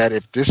feeling that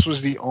if this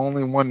was the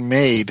only one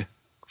made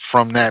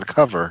from that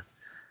cover,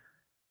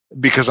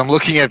 because I'm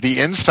looking at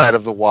the inside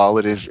of the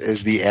wallet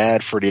is the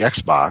ad for the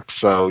Xbox.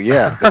 So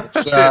yeah,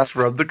 it's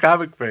from the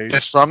comic page.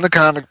 It's from the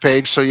comic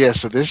page. So yeah,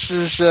 so this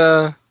is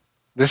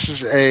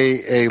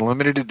a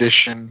limited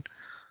edition,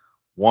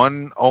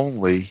 one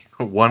only,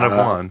 one of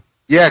one.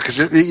 Yeah,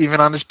 because even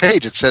on this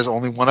page it says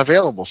only one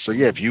available. So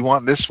yeah, if you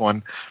want this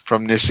one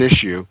from this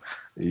issue,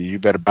 you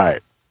better buy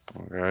it.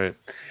 All right.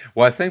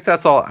 Well, I think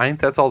that's all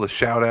the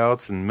shout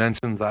outs and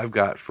mentions I've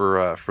got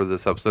for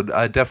this episode.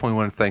 I definitely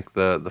want to thank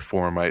the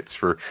Forumites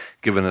for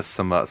giving us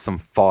some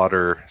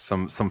fodder,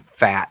 some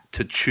fat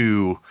to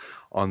chew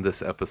on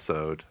this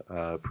episode.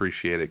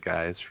 Appreciate it,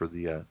 guys, for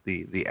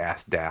the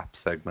Ask Dap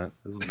segment.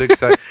 It was a big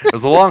it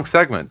was a long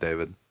segment,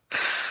 David.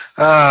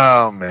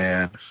 Oh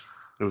man.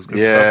 It was good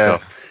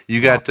stuff. You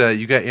got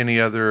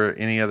any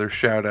other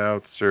shout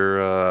outs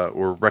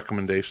or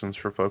recommendations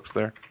for folks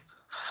there?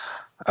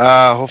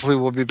 Hopefully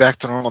we'll be back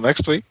to normal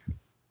next week.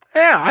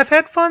 Yeah, I've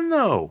had fun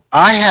though.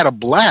 I had a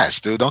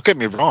blast, dude. Don't get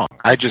me wrong.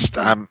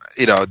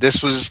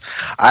 This was.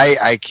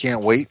 I can't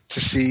wait to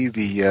see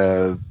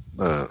the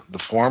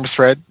forum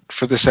thread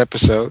for this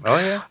episode. Oh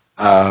yeah.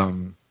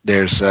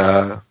 There's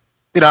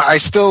I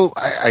still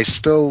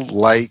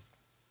like.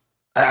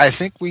 I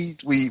think we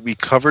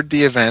covered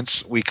the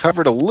events. We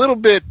covered a little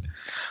bit.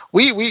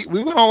 We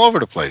went all over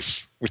the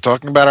place. We're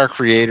talking about our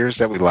creators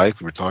that we like.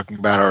 We were talking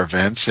about our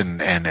events and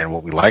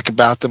what we like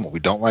about them, what we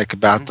don't like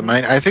about them.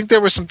 I think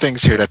there were some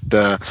things here that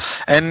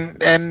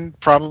and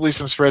probably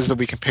some threads that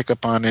we can pick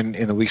up on in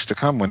the weeks to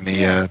come when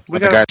the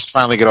guys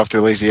finally get off their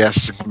lazy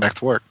asses and come back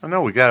to work. I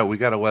know we got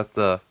to let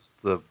the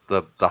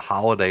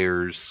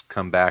holidayers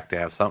come back to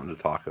have something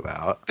to talk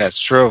about.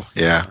 That's true.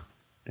 Yeah,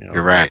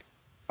 you're right.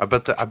 I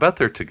bet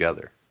they're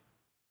together.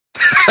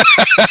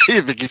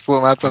 You think he flew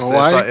them out to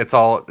Hawaii? It's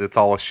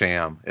all a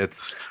sham. It's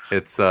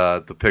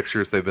the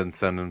pictures they've been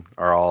sending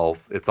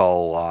it's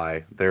all a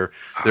lie. They're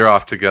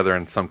off together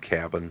in some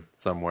cabin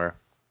somewhere.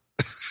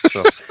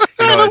 So,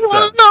 I don't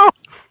want to know.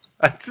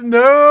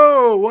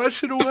 No,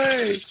 wash it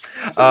away.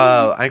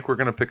 I think we're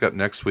going to pick up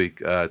next week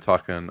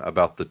talking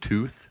about the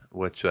Tooth,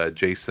 which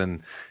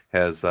Jason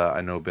has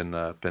I know been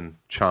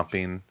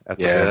chomping at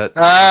the bit.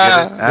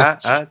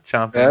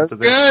 Chomping at the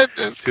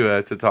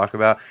bit to talk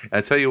about. And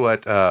I tell you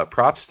what,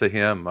 props to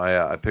him.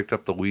 I picked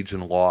up the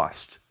Legion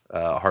Lost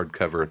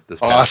hardcover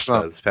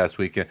this past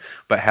weekend,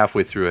 but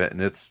halfway through it,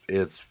 and it's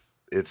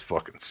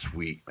fucking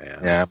sweet, man.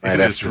 Yeah,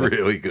 it's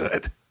really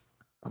good.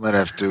 I might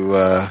have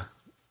to.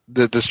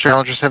 Does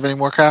Challengers have any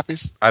more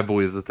copies? I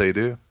believe that they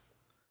do.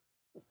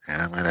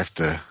 Yeah, I might have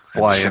to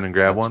fly in and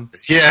grab one.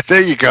 Yeah,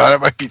 there you go.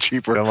 That might be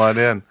cheaper. Come on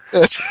in.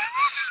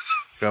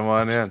 Come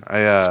on in.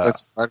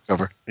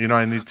 Hardcover.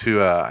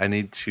 I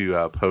need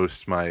to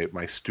post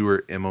my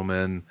Stuart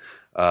Immelman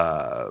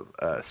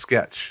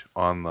sketch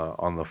on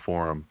the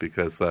forum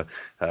because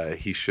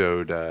he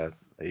showed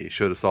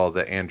us all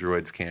the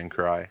androids can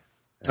cry.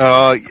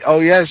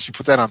 Oh yes, you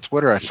put that on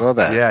Twitter. I saw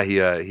that. Yeah,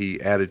 he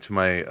added to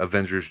my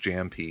Avengers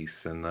Jam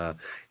piece, and I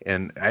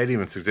didn't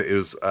even suggest it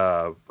was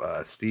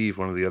Steve,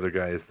 one of the other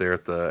guys there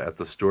at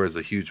the store, is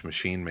a huge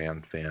Machine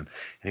Man fan, and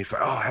he's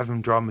like, "Oh, have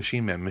him draw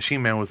Machine Man."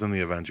 Machine Man was in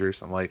the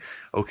Avengers. I'm like,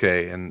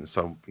 okay, and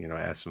so I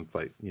asked him, it's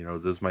like,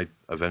 this is my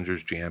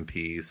Avengers Jam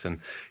piece,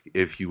 and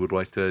if you would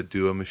like to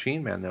do a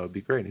Machine Man, that would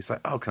be great. And he's like,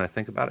 "Oh, can I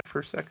think about it for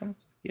a second?"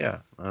 Yeah.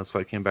 So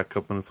I came back a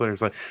couple minutes later.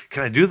 He's like,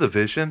 "Can I do the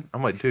Vision?"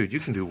 I'm like, "Dude, you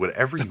can do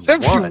whatever you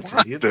want.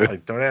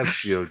 Like, don't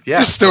ask. Yeah.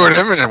 You're Stuart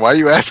Eminem. Why are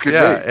you asking me?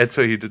 And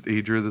so he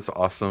drew this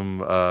awesome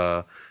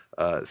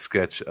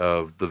sketch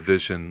of the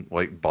Vision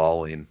like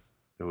bawling.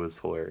 It was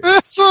hilarious.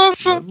 That's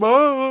awesome.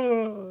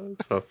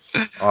 So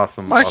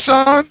awesome. My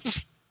awesome.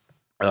 sons.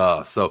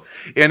 So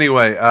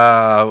anyway,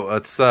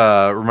 let's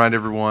remind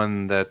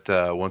everyone that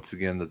once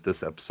again that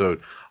this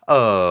episode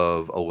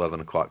of 11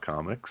 O'Clock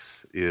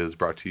Comics is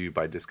brought to you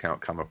by Discount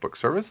Comic Book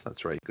Service.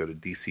 That's right. Go to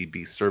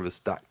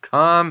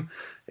dcbservice.com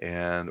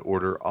and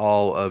order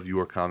all of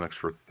your comics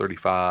for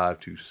 35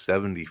 to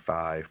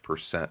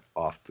 75%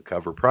 off the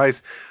cover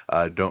price.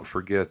 Don't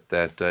forget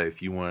that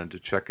if you wanted to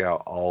check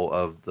out all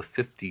of the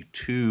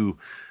 52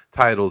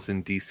 titles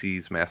in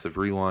DC's massive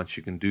relaunch,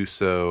 you can do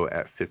so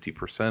at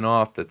 50%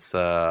 off. That's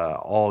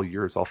all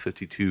yours, all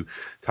 52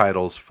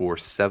 titles for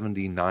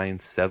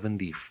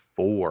 $79.74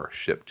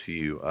 shipped to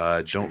you.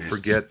 Don't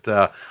forget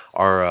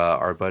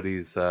our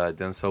buddies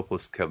Dennis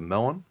Hopeless, Kevin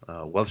Mellon.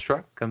 Love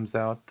Struck comes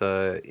out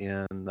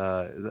in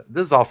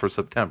this is all for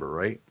September,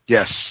 right?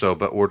 Yes. So,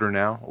 but order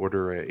now.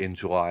 Order in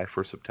July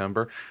for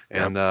September.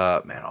 And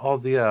man, all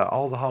the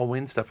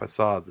Halloween stuff I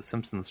saw. The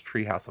Simpsons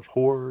Treehouse of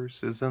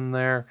Horrors is in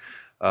there.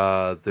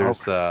 There's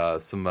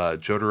some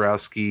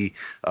Jodorowsky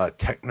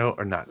techno,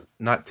 or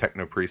not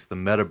techno priest, the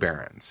Meta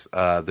Barons.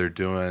 They're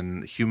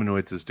doing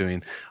Humanoids is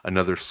doing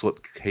another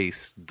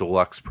slipcase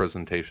deluxe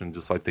presentation,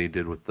 just like they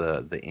did with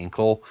the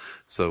Inkle.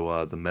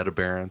 So the Meta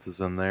Barons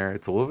is in there.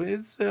 It's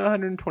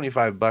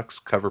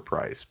 $125 cover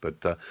price,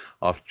 but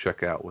I'll have to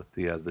check out with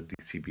the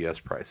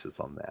DCBS prices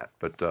on that.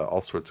 But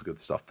all sorts of good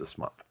stuff this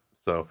month.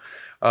 So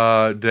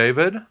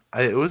David,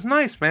 it was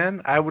nice,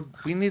 man.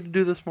 We need to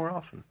do this more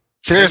often.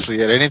 Seriously,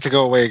 yeah, they need to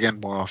go away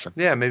again more often.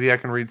 Yeah, maybe I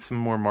can read some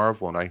more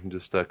Marvel, and I can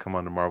just come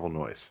on to Marvel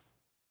Noise.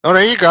 Oh,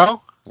 there you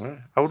go. Yeah,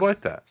 I would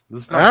like that.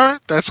 This is nice. All right,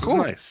 that's cool.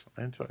 Nice.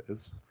 I enjoy it.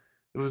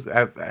 It was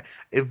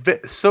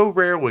so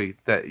rarely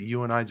that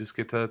you and I just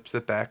get to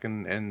sit back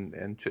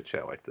and chit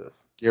chat like this.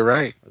 You're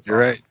right. You're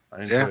right.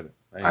 I enjoyed it.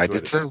 I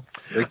did too.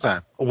 Big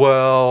time.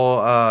 Well,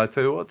 I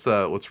tell you what,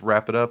 let's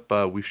wrap it up.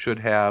 We should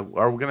have.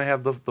 Are we going to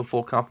have the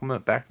full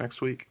complement back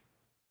next week?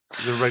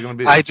 Is everybody going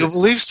to be? I do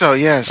believe so.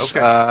 Yes. Okay.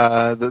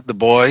 The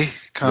boy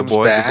comes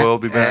back, the boy will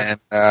be back,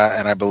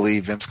 and I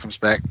believe Vince comes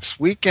back this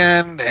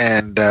weekend.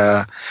 And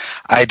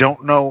I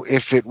don't know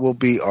if it will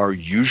be our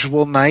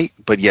usual night,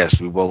 but yes,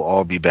 we will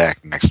all be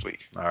back next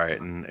week. All right,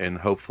 and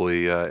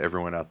hopefully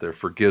everyone out there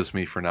forgives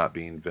me for not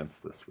being Vince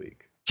this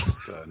week.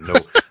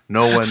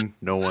 No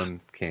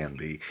one can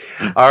be.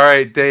 All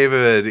right,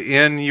 David,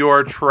 in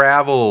your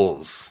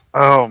travels.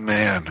 Oh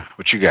man,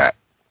 what you got?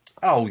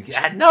 Oh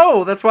yeah,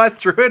 no, that's why I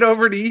threw it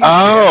over to you.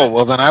 Oh,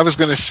 well then I was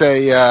going to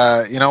say,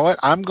 you know what?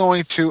 I'm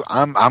going to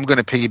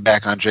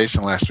piggyback on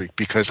Jason last week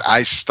because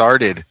I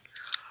started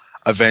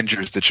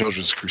Avengers: The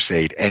Children's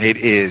Crusade, and it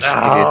is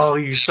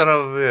you son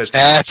of a bitch!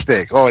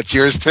 Fantastic. Oh, it's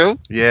yours too.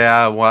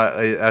 Yeah,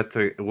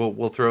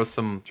 we'll throw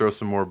some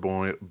more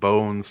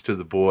bones to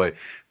the boy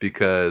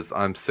because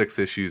I'm 6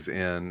 issues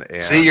in.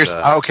 And, see, you're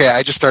okay.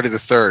 I just started the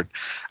third.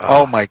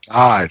 Oh my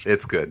god,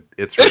 it's good.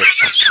 It's really,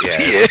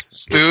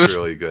 dude. It's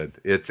really good.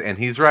 And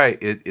he's right.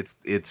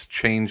 It's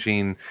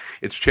changing.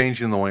 It's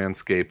changing the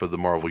landscape of the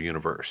Marvel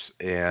universe,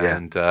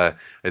 and I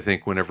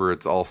think whenever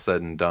it's all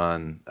said and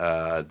done,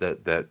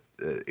 that.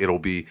 It'll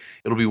be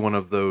one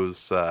of those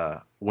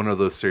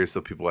series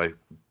that people like,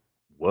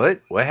 what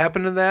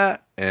happened to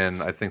that?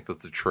 And I think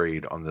that the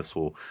trade on this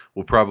will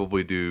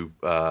probably do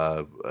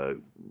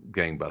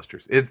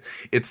gangbusters.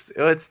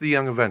 It's the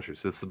Young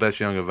Avengers. It's the best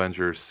Young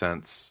Avengers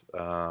since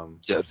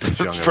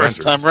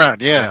first time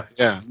around. Yeah.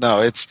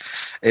 No,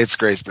 it's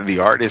great. The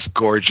art is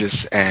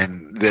gorgeous,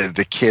 and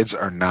the kids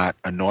are not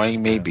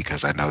annoying me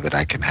because I know that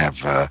I can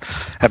have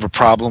a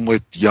problem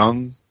with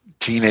young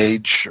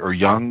teenage or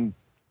young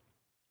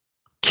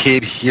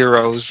kid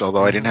heroes,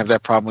 although I didn't have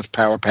that problem with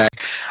Power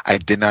Pack. I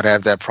did not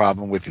have that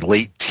problem with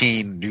new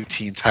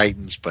Teen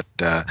Titans, but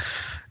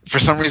for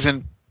some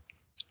reason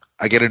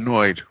I get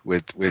annoyed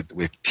with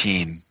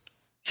teen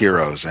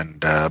heroes, and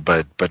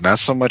but not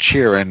so much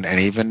here, and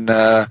even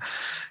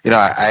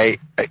I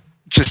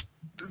just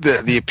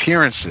the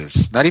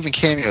appearances, not even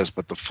cameos,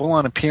 but the full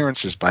on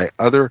appearances by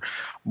other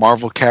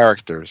Marvel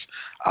characters.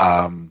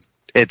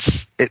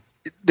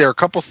 There are a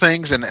couple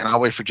things, and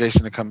I'll wait for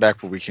Jason to come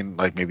back where we can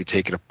maybe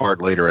take it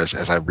apart later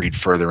as I read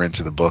further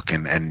into the book,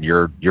 and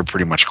you're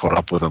pretty much caught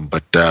up with them.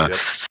 But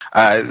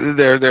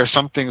there are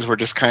some things where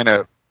just kind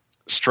of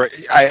straight.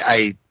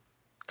 I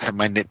have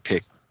my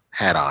nitpick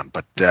hat on,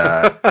 but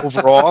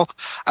overall,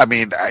 I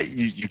mean,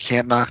 you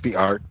can't knock the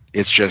art.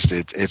 It's just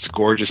it's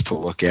gorgeous to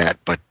look at.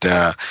 But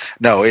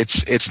no,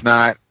 it's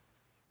not.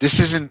 This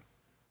isn't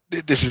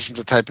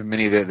the type of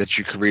mini that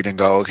you could read and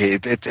go, okay,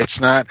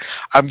 it's not.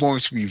 I'm going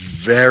to be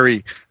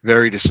very,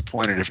 very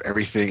disappointed if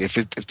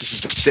this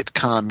is a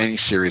sitcom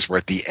miniseries where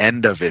at the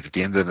end of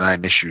the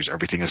 9 issues,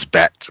 everything is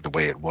back to the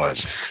way it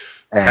was.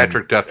 And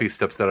Patrick Duffy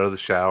steps out of the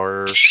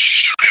shower.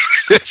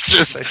 It's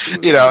just,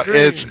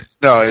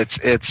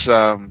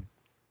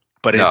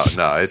 but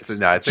I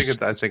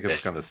think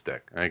it's going to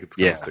stick. I think it's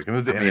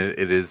going to stick, and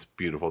it is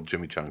beautiful.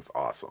 Jimmy Chung's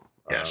awesome.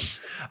 Yes.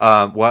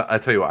 Well, I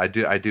tell you what,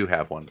 I do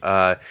have one.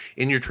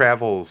 In your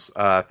travels,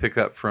 pick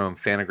up from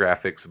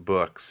Fantagraphics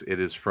Books. It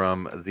is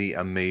from the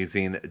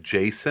amazing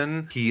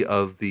Jason. He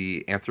of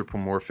the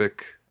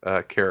anthropomorphic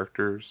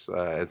characters,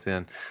 as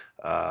in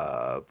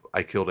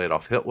I Killed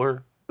Adolf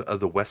Hitler.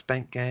 The West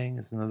Bank Gang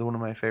is another one of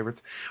my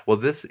favorites. Well,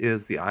 this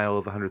is The Isle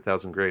of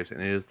 100,000 Graves,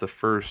 and it is the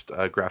first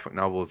graphic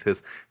novel of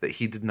his that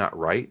he did not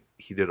write.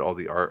 He did all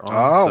the art on.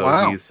 Oh, so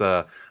wow. He's,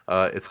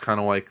 it's kind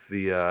of like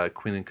the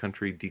Queen and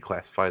Country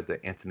Declassified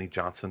that Anthony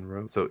Johnson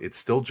wrote. So it's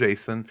still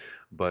Jason,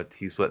 but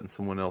he's letting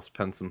someone else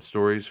pen some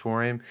stories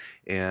for him.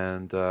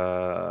 And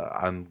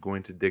I'm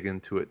going to dig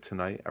into it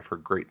tonight. I've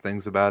heard great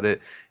things about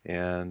it,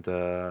 and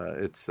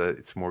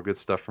it's more good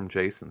stuff from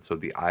Jason. So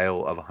The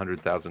Isle of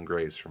 100,000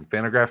 Graves from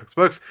Fantagraphics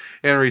Books,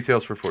 and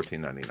retails for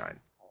 $14.99.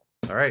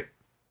 All right,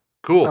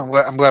 cool.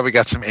 I'm glad we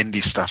got some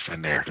indie stuff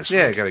in there.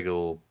 Yeah, I got to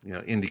go,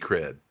 indie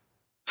cred.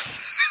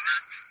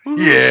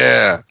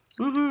 Yeah.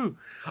 Woohoo!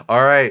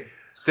 All right,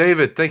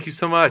 David, thank you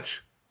so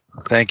much.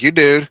 Thank you,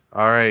 dude.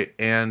 All right,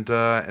 and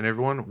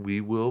everyone,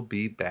 we will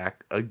be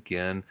back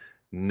again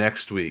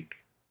next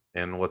week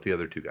and let the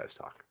other two guys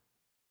talk.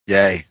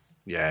 Yay.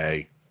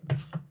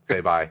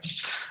 Say bye.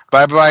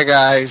 Bye,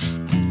 guys.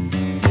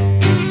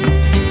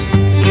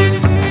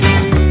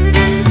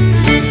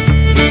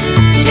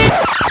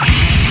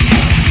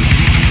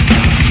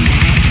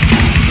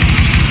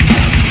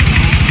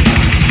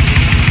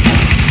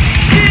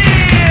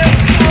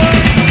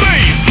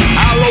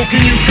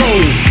 Can you go?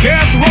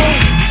 Death row?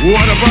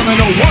 What a brother,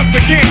 no. Once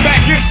again, back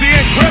is the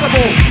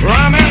incredible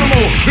rhyme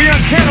animal, the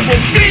uncannibal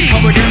thief.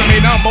 Public enemy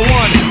number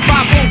one.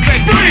 5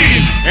 said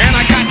freeze, and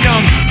I got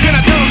young. Can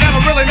I tell him that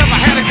I really never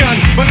had a gun?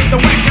 But it's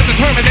the wax that the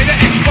Terminator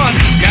X-Bun.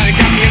 Now they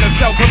got me in a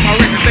cell, cause my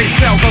records they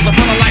sell. Cause a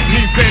brother like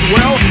me said,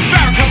 well,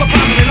 Farrakhan's a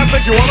prophet, and I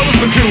think you ought to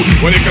listen to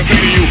what he can say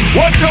to you.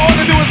 What you ought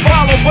to do is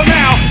follow for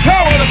now.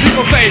 How will the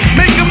people say?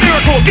 Make a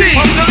miracle. Deep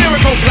up the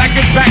lyrical. Black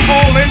is back,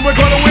 all in. We're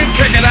gonna win.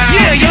 Check it out.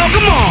 Yeah, yo,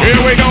 come on. Here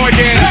we go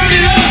again. Turn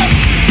it up.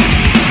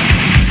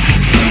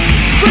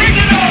 Bring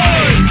the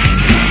noise.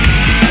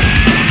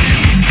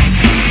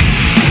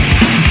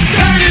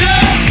 Turn it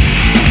up.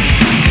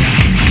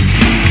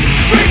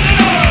 Bring the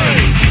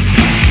noise.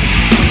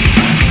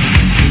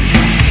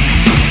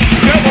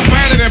 Never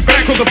batted and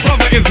back, cause the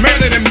brother is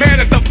madder than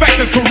mad at the fact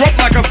that's corrupt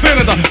like a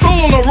senator.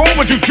 Soul on the road,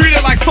 but you treat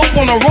it like soap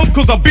on a rope,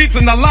 cause the beats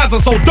and the lines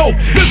are so dope.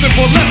 Listen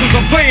for lessons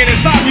I'm saying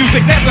inside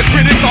music that the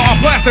critics are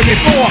blasting me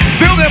for.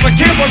 They'll never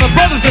care for the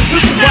brothers and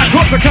sisters why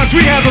cause the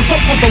country has us up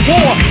for the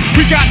war.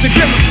 We got to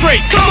get them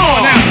straight. Come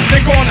on now,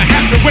 they're gonna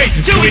have to wait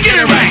till we get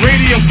it right.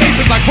 Radio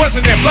stations like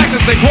question their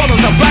blackness, they call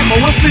us a black, but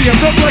we'll see if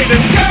they'll play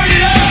this. Turn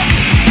it up.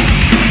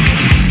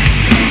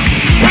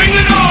 Bring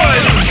the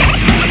noise.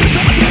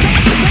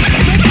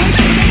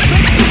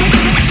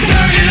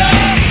 Turn it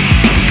up.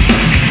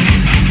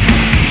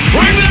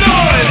 Bring the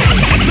noise.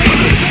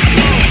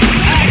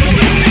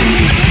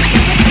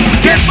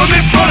 Get from in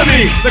front of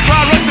me. The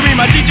crowd runs to me.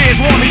 My DJ is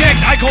warm. He's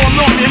X. I call him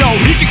Norm.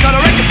 He can cut a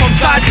record from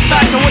side to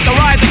side. So with the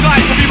ride, the glide,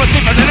 to be much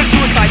safer than a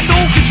suicide.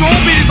 Soul control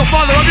beat is the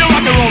father of your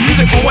rock and roll.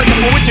 Music for what,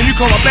 for which, and you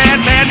call a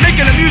band.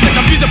 Making the music,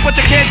 I'm music, but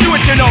you can't do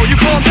it. You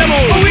call them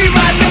demos. But we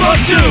ride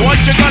demos too.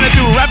 What you gonna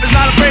do? Rap is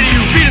not afraid of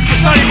you. Beat is for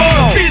Sonny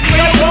Bono. Beat is for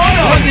Young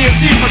Bono. Run the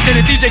MC for say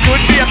the DJ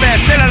couldn't be a band.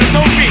 Stand on his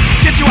own feet.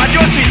 Get you out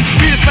your seat.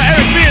 Beat is for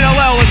Eric B and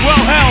LL as well.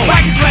 Hell,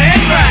 wax is for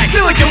Anthrax.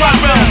 Still like your rock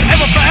bell.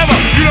 Ever forever.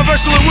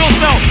 Universal and will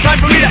sell. Time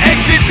for me to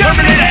exit.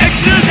 Terminator X.